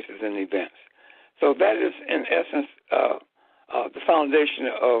 people, places, and events. So that is, in essence, the foundation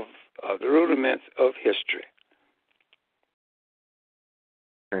of the rudiments of history.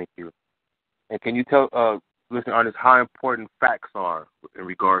 Thank you. And can you tell listeners on this how important facts are in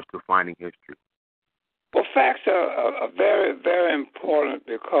regards to finding history? Well, facts are very, very important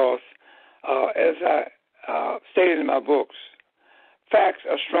because, as I stated in my books, facts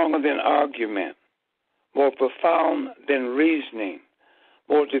are stronger than argument, more profound than reasoning,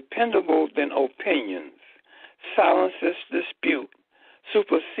 more dependable than opinions, silences dispute,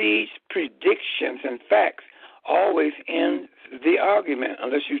 supersedes predictions, and facts always end the argument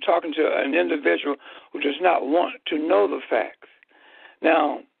unless you're talking to an individual who does not want to know the facts.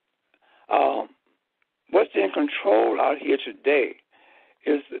 Now, what's in control out here today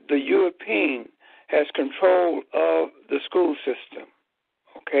is the European has control of the school system,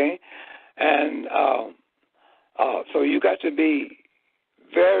 okay? And so you got to be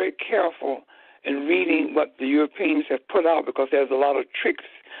very careful in reading what the Europeans have put out because there's a lot of tricks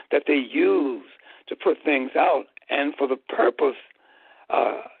that they use to put things out and for the purpose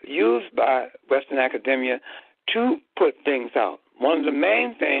used by Western academia to put things out. One of the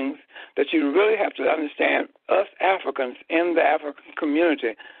main things that you really have to understand, us Africans in the African community,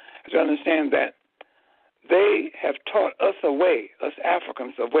 is to understand that they have taught us away, us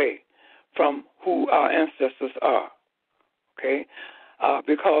Africans away, from who our ancestors are, okay?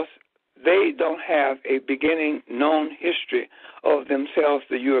 Because they don't have a beginning known history of themselves,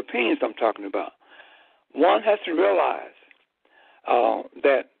 the Europeans I'm talking about. One has to realize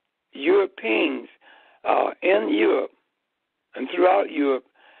that Europeans in Europe and throughout Europe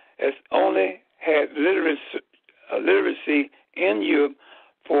has only had literacy in Europe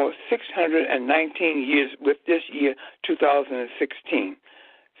for 619 years, with this year 2016.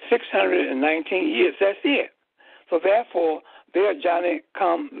 619 years, that's it. So therefore, they are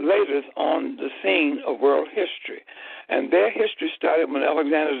Johnny-come-laters on the scene of world history. And their history started when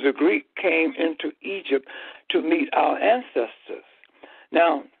Alexander the Greek came into Egypt to meet our ancestors.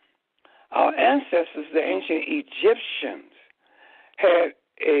 Now, our ancestors, the ancient Egyptians, had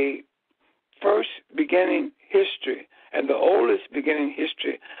a first beginning history and the oldest beginning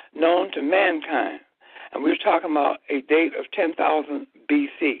history known to mankind. And we're talking about a date of 10,000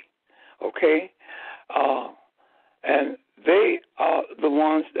 BC, okay? And they are the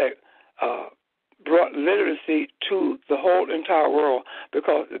ones that brought literacy to the whole entire world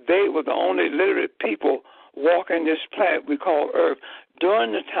because they were the only literate people walking this planet we call Earth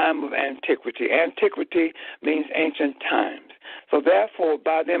during the time of antiquity. Antiquity means ancient times. So therefore,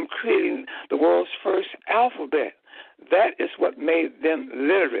 by them creating the world's first alphabet, that is what made them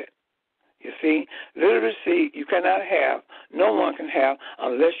literate. You see, literacy you cannot have, no one can have,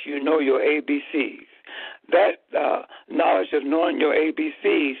 unless you know your ABCs. That knowledge of knowing your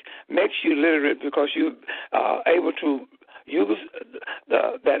ABCs makes you literate because you are able to use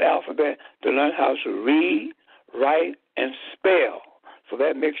that alphabet to learn how to read, write, and spell. So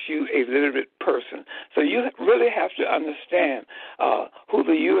that makes you a literate person. So you really have to understand who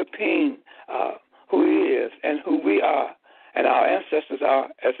the European, who he is and who we are and our ancestors are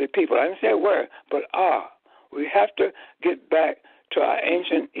as a people. I didn't say were, but are. We have to get back to our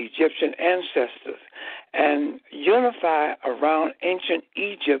ancient Egyptian ancestors and unify around ancient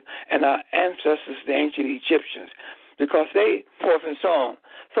Egypt and our ancestors, the ancient Egyptians, because they forth and so on.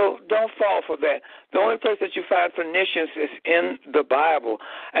 So don't fall for that. The only place that you find Phoenicians is in the Bible,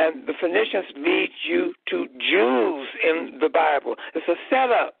 and the Phoenicians lead you to Jews in the Bible. It's a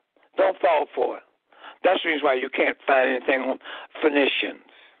setup. Don't fall for it. That's the reason why you can't find anything on Phoenicians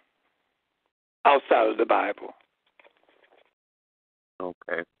outside of the Bible.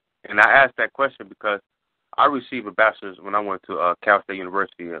 Okay. And I asked that question because I received a bachelor's when I went to Cal State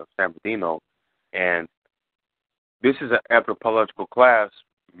University of San Bernardino, and this is an anthropological class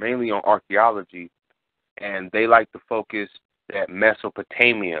mainly on archaeology, and they like to focus that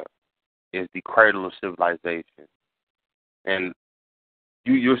Mesopotamia is the cradle of civilization. And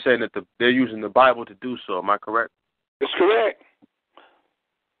you're saying that they're using the Bible to do so. Am I correct? That's correct.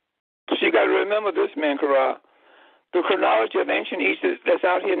 So you got to remember this, man, Kara. The chronology of ancient Egypt that's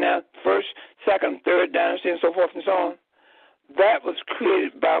out here now, first, second, third dynasty, and so forth and so on, that was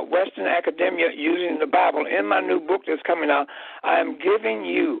created by Western academia using the Bible. In my new book that's coming out, I am giving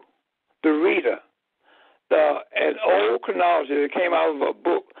you, the reader, an old chronology that came out of a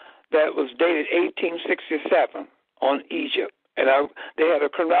book that was dated 1867 on Egypt. And they had a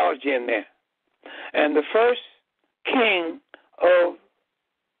chronology in there. And the first king of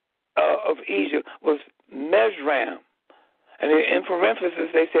Egypt was Mesram. And in parentheses,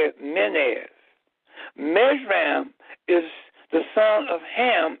 they said Menes. Mesram is the son of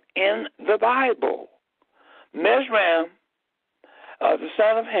Ham in the Bible. Mesram, the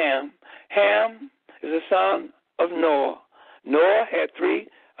son of Ham. Ham is the son of Noah. Noah had three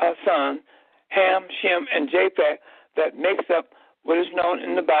sons, Ham, Shem, and Japheth, that makes up what is known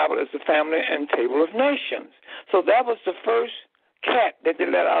in the Bible as the family and table of nations. So that was the first cat that they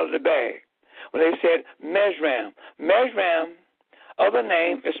let out of the bag when they said Mesram. Mesram, other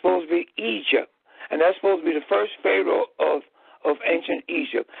name, is supposed to be Egypt, and that's supposed to be the first pharaoh of ancient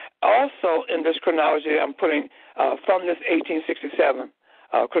Egypt. Also in this chronology I'm putting from this 1867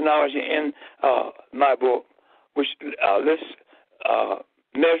 chronology in my book, which lists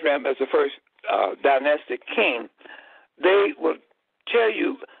Mesram as the first dynastic king. They will tell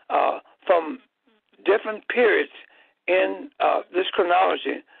you from different periods in this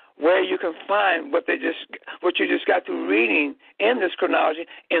chronology where you can find what you just got through reading in this chronology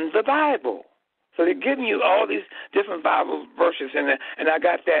in the Bible. So they're giving you all these different Bible verses in there, and I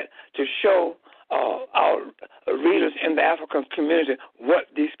got that to show our readers in the African community what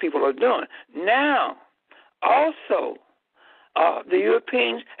these people are doing. Now, also, the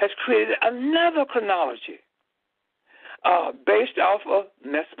Europeans has created another chronology based off of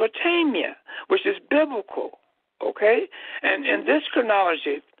Mesopotamia, which is biblical, okay? And in this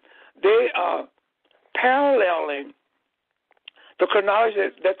chronology, they are paralleling the chronology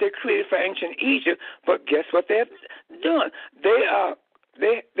that they created for ancient Egypt, but guess what they're doing? They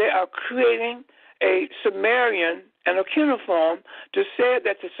are creating a Sumerian and a cuneiform to say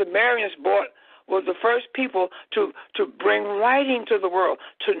that the Sumerians was the first people to bring writing to the world,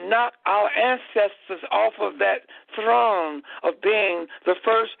 to knock our ancestors off of that throne of being the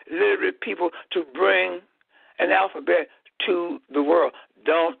first literate people to bring an alphabet to the world.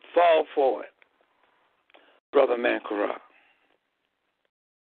 Don't fall for it, Brother Mankara.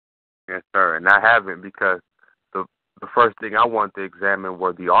 Yes, sir, and I haven't, because the first thing I wanted to examine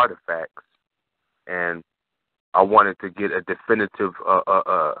were the artifacts, and I wanted to get a definitive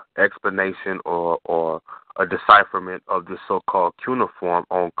explanation or a decipherment of this so-called cuneiform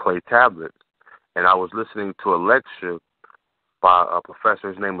on clay tablets. And I was listening to a lecture by a professor.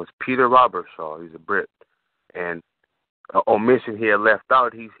 His name was Peter Robertshaw. He's a Brit, and omission he had left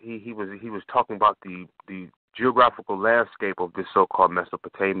out. He was talking about the geographical landscape of this so-called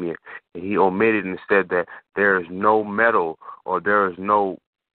Mesopotamia, and he omitted and said that there is no metal or there is no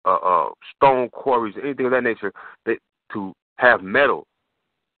stone quarries, anything of that nature, that to have metal.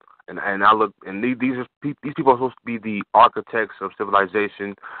 And I look, and these people are supposed to be the architects of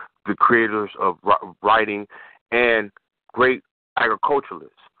civilization, the creators of writing, and great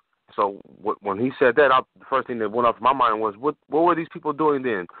agriculturalists. So when he said that, the first thing that went off my mind was, what were these people doing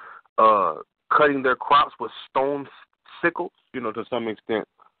then? Cutting their crops with stone sickles, to some extent.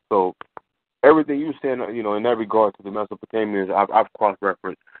 So everything you said, in that regard to the Mesopotamians, I've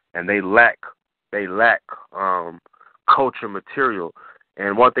cross-referenced, and they lack culture material.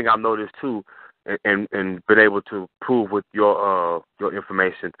 And one thing I've noticed too, and been able to prove with your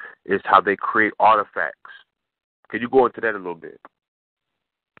information, is how they create artifacts. Could you go into that a little bit?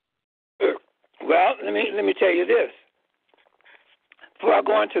 Well, let me tell you this. Before I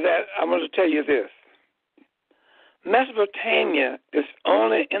go into that, I want to tell you this. Mesopotamia is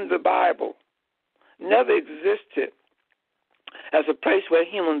only in the Bible. Never existed as a place where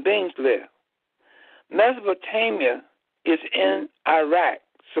human beings live. Mesopotamia is in Iraq,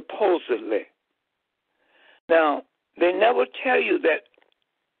 supposedly. Now, they never tell you that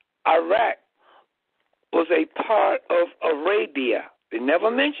Iraq was a part of Arabia. They never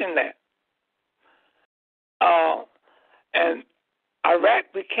mention that. And Iraq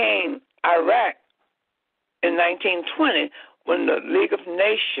became Iraq in 1920 when the League of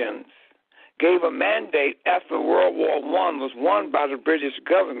Nations gave a mandate after World War I was won by the British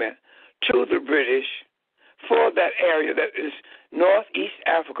government to the British for that area that is Northeast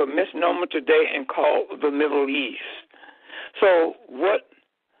Africa, misnomer today and called the Middle East. So what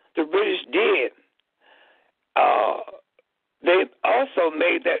the British did, they also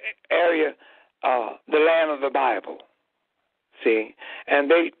made that area the land of the Bible. See, and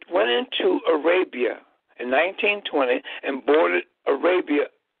they went into Arabia in 1920 and boarded Arabia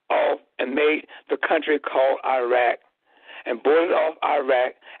off and made the country called Iraq, and boarded off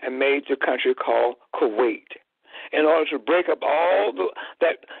Iraq and made the country called Kuwait, in order to break up all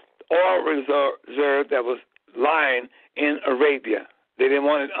that oil reserve that was lying in Arabia. They didn't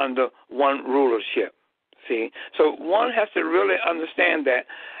want it under one rulership. See, so one has to really understand that,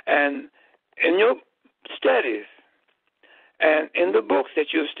 and in your studies and in the books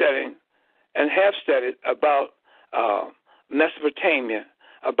that you're studying and have studied about Mesopotamia,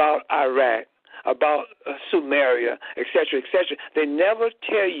 about Iraq, about Sumeria, etc., they never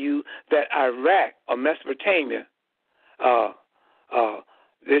tell you that Iraq or Mesopotamia,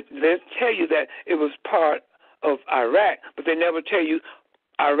 they tell you that it was part of Iraq, but they never tell you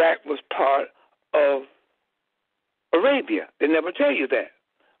Iraq was part of Arabia. They never tell you that,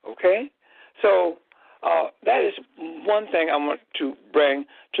 okay? So that is one thing I want to bring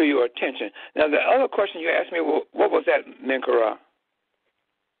to your attention. Now, the other question you asked me, what was that, Menkara?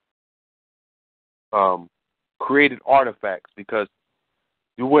 Created artifacts, because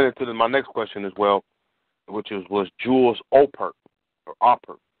you went into my next question as well, which was Jules Oppert, or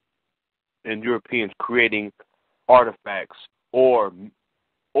Oppert, and Europeans creating artifacts or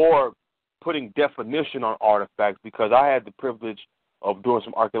putting definition on artifacts, because I had the privilege of doing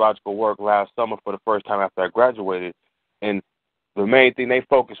some archaeological work last summer for the first time after I graduated, and the main thing they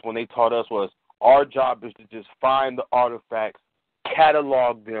focused when they taught us was our job is to just find the artifacts,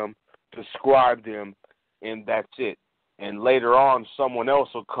 catalog them, describe them, and that's it. And later on, someone else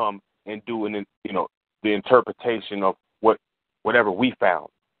will come and do the interpretation of whatever we found.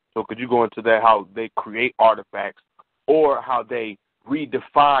 So could you go into that, how they create artifacts or how they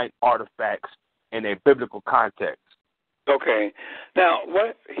redefine artifacts in a biblical context? Okay. Now,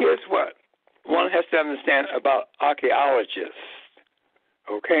 here's what one has to understand about archaeologists.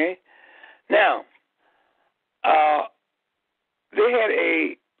 Okay? Now, they had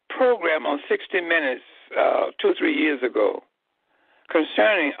a program on 60 Minutes 2-3 years ago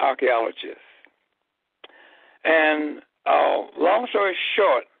concerning archaeologists. And long story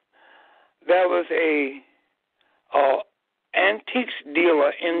short, there was a antiques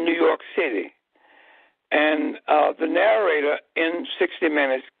dealer in New York City, and the narrator in 60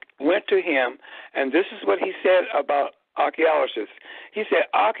 Minutes went to him, and this is what he said about archaeologists. He said,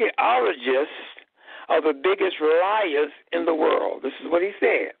 archaeologists are the biggest liars in the world. This is what he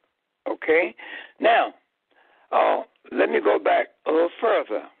said. Okay? Now, let me go back a little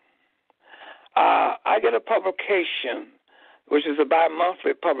further. I get a publication, which is a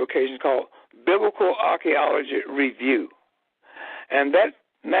bi-monthly publication called Biblical Archaeology Review. And that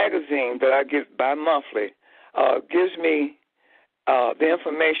magazine that I get bi-monthly gives me the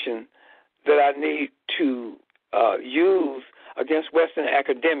information that I need to use against Western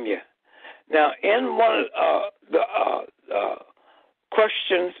academia. Now, in one of the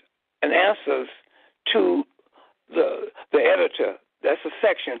questions and answers to the editor, that's a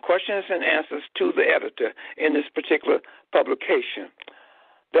section, questions and answers to the editor in this particular publication,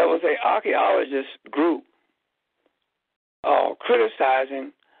 there was an archaeologist group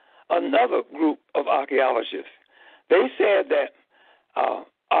criticizing another group of archaeologists. They said that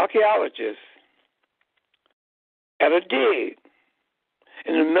archaeologists at a dig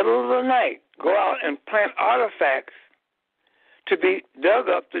in the middle of the night go out and plant artifacts to be dug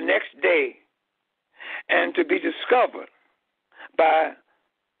up the next day and to be discovered by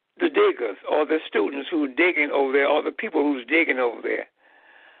the diggers or the students who are digging over there or the people who's digging over there.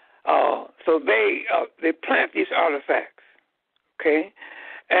 So they plant these artifacts, okay?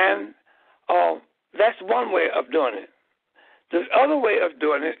 And that's one way of doing it. The other way of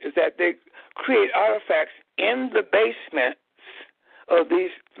doing it is that they create artifacts in the basements of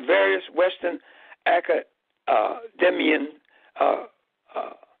these various Western academian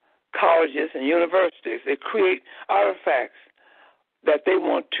colleges and universities. They create artifacts that they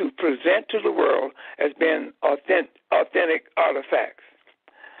want to present to the world as being authentic artifacts.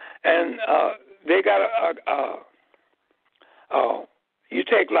 And they got you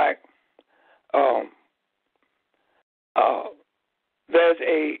take like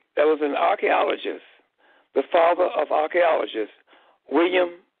there was an archaeologist, the father of archaeologists, William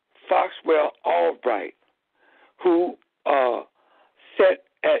Foxwell Albright, who sat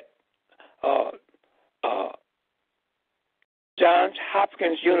at Johns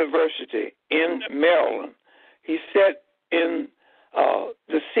Hopkins University in Maryland. He sat in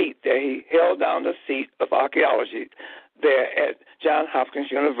the seat there. He held down the seat of archaeology there at Johns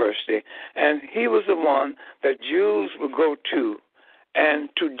Hopkins University, and he was the one that Jews would go to and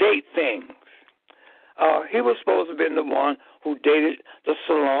to date things. He was supposed to have been the one who dated the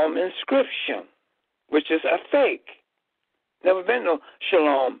Shalom inscription, which is a fake. Never been no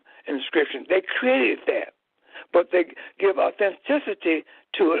Shalom inscription. They created that, but they give authenticity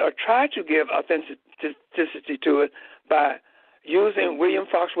to it, or try to give authenticity to it, by using William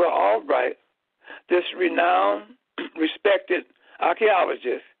Foxwell Albright, this renowned, respected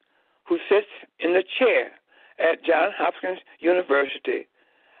archaeologist who sits in the chair at Johns Hopkins University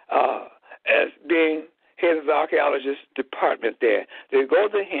as being head of the archaeologist department there. They go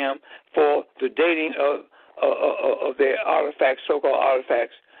to him for the dating of their artifacts, so-called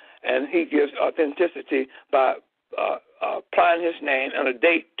artifacts, and he gives authenticity by applying his name and a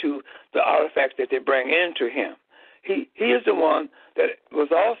date to the artifacts that they bring into him. He is the one that was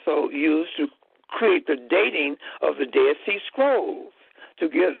also used to create the dating of the Dead Sea Scrolls, to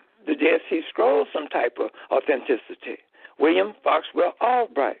give the Dead Sea Scrolls some type of authenticity. William Foxwell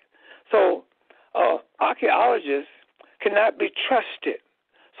Albright. So archaeologists cannot be trusted.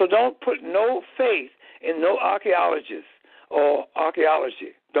 So don't put no faith in no archaeologist or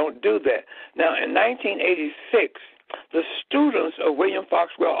archaeology. Don't do that. Now, in 1986, the students of William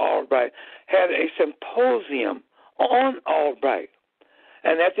Foxwell Albright had a symposium on Albright.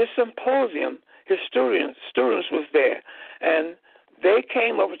 And at this symposium, his students was there, and they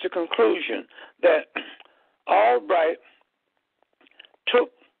came up with the conclusion that Albright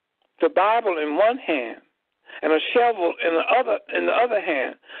took the Bible in one hand and a shovel in the other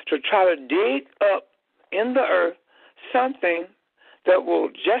hand to try to dig up in the earth something that will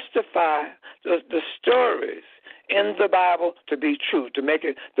justify the stories in the Bible to be true, to make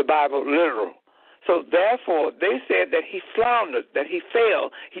it the Bible literal. So therefore, they said that he floundered, that he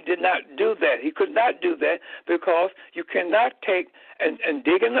failed. He did not do that. He could not do that because you cannot take and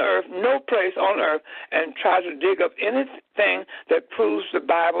dig in the earth, no place on earth, and try to dig up anything that proves the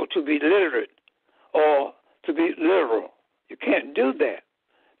Bible to be literate or to be literal. You can't do that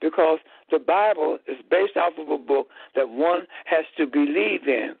because the Bible is based off of a book that one has to believe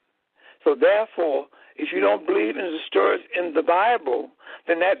in. So therefore, if you don't believe in the stories in the Bible,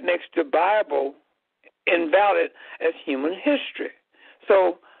 then that makes the Bible invalid as human history.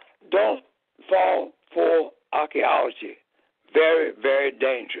 So don't fall for archaeology. Very, very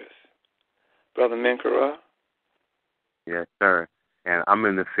dangerous. Brother Menkera? Yes, sir. And I'm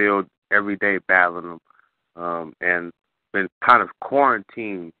in the field every day battling them, and been kind of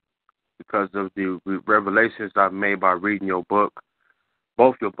quarantined because of the revelations I've made by reading your book,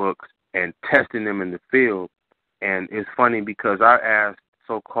 both your books, and testing them in the field. And it's funny because I asked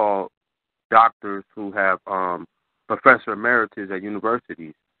so-called doctors who have professor emeritus at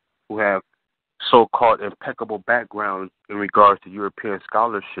universities who have so-called impeccable backgrounds in regards to European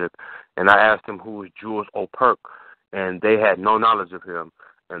scholarship, and I asked them who was Jules Operk, and they had no knowledge of him.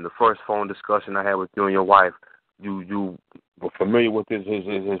 And the first phone discussion I had with you and your wife, you were familiar with his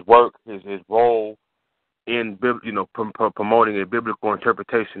work, his role in promoting a biblical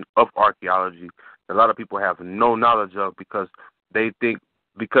interpretation of archaeology. A lot of people have no knowledge of because they think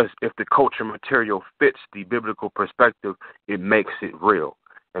because if the culture material fits the biblical perspective, it makes it real.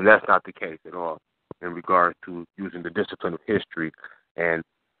 And that's not the case at all in regards to using the discipline of history. And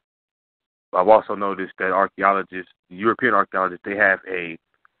I've also noticed that archaeologists, European archaeologists, they have a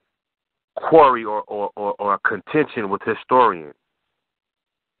quarry or a contention with historians,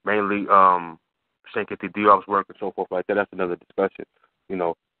 mainly Shankar Diop's work and so forth like that. That's another discussion,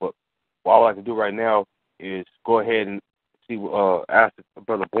 But what I would like to do right now is go ahead and ask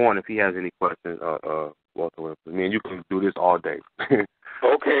Brother Bourne if he has any questions. Walter, me and you can do this all day.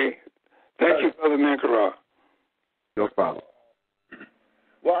 Okay. Thank you, Brother Menkera. No problem.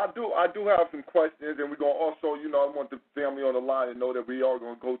 Well, I do have some questions, and we're going to also, I want the family on the line to know that we are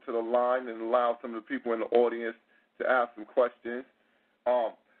going to go to the line and allow some of the people in the audience to ask some questions.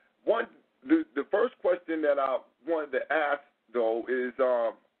 The first question that I wanted to ask, though, is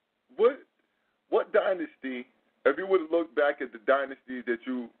what dynasty, if you were to look back at the dynasties that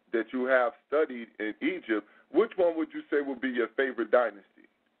you have studied in Egypt, which one would you say would be your favorite dynasty,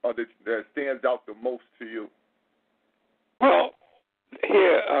 or that stands out the most to you? Well,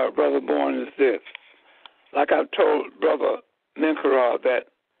 here, Brother Bourne, is this. Like I've told Brother Menkara, that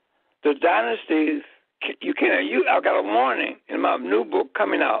the dynasties, I've got a warning in my new book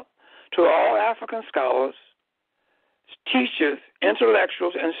coming out to all African scholars, teachers,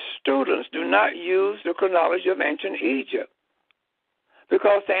 intellectuals, and students. Do not use the chronology of ancient Egypt,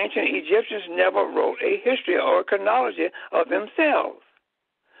 because the ancient Egyptians never wrote a history or a chronology of themselves.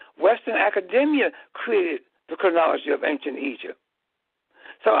 Western academia created the chronology of ancient Egypt.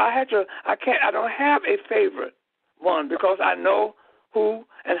 So I don't have a favorite one, because I know who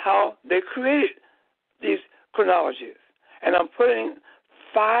and how they created these chronologies. And I'm putting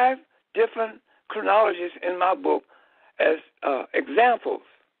 5 different chronologies in my book as examples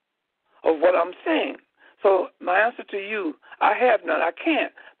of what I'm saying. So my answer to you, I have none. I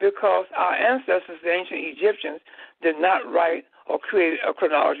can't, because our ancestors, the ancient Egyptians, did not write or create a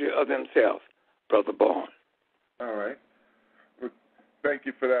chronology of themselves, Brother Bourne. All right. Well, thank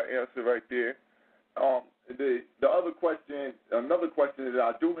you for that answer right there. The other question, another question that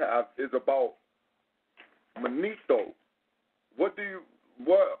I do have is about Manetho. What is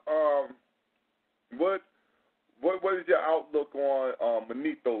your outlook on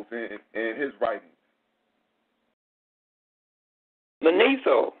Manetho and his writings?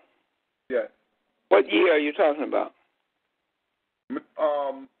 Manetho? Yes. What year are you talking about?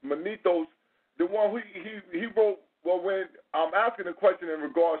 Manetho's, the one he wrote. Well, when I'm asking a question in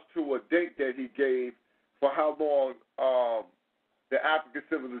regards to a date that he gave for how long the African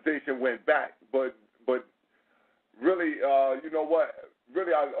civilization went back, but really, you know what?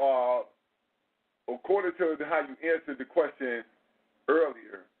 Really, according to how you answered the question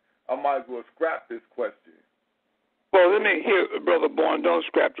earlier, I might as well scrap this question. Well, let me hear, Brother Bourne. Don't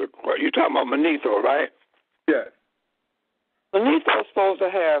scrap the question. You're talking about Manetho, right? Yes. Manetho is supposed to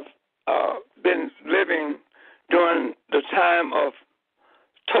have been living during the time of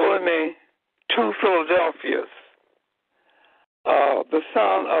Ptolemy II Philadelphus, the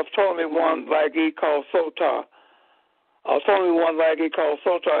son of Ptolemy I Lagi called Sotar. Ptolemy I Lagi called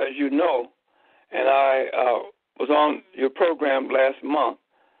Sotar, as you know, and I was on your program last month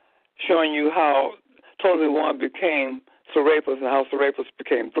showing you how Ptolemy I became Serapis and how Serapis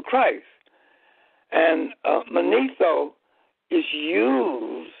became the Christ. And Manetho is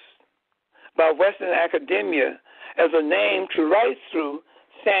used by Western academia as a name to write through,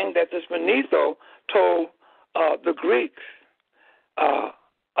 saying that this Manetho told the Greeks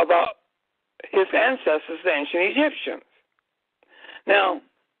about his ancestors, the ancient Egyptians. Now,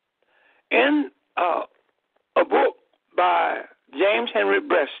 in a book by James Henry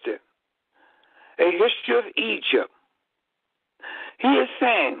Breasted, A History of Egypt, he is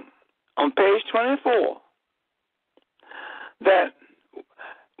saying on page 24 that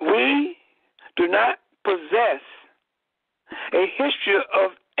we do not possess a history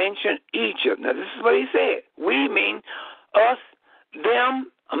of ancient Egypt. Now, this is what he said. We mean us,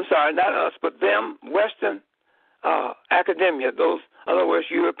 them, I'm sorry, not us, but them, Western academia, those, in other words,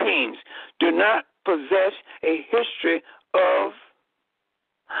 Europeans, do not possess a history of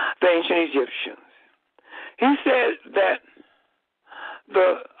the ancient Egyptians. He said that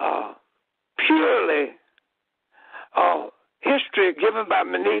the purely history given by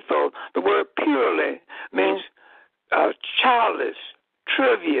Manetho, the word purely means childish,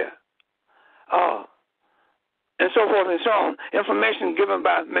 trivia, and so forth and so on. Information given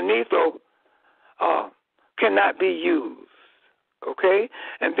by Manetho cannot be used. Okay?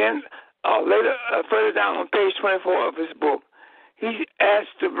 And then later, further down on page 24 of his book, he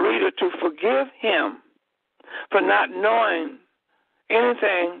asked the reader to forgive him for not knowing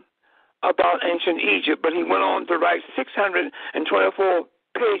anything about ancient Egypt, but he went on to write 624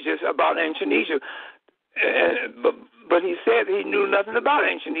 pages about ancient Egypt. But he said he knew nothing about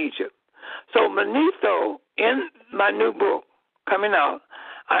ancient Egypt. So Manetho, in my new book coming out,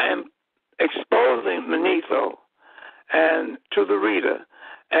 I am exposing Manetho and to the reader.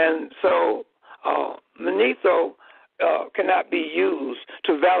 And so Manetho cannot be used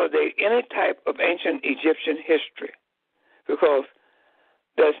to validate any type of ancient Egyptian history, because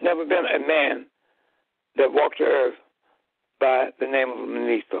there's never been a man that walked the earth by the name of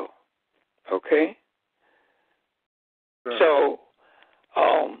Manetho. Okay? Sure.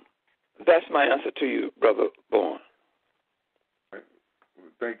 So That's my answer to you, Brother Bourne.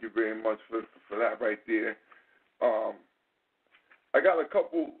 Thank you very much for that right there. I got a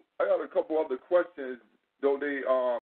couple other questions, though they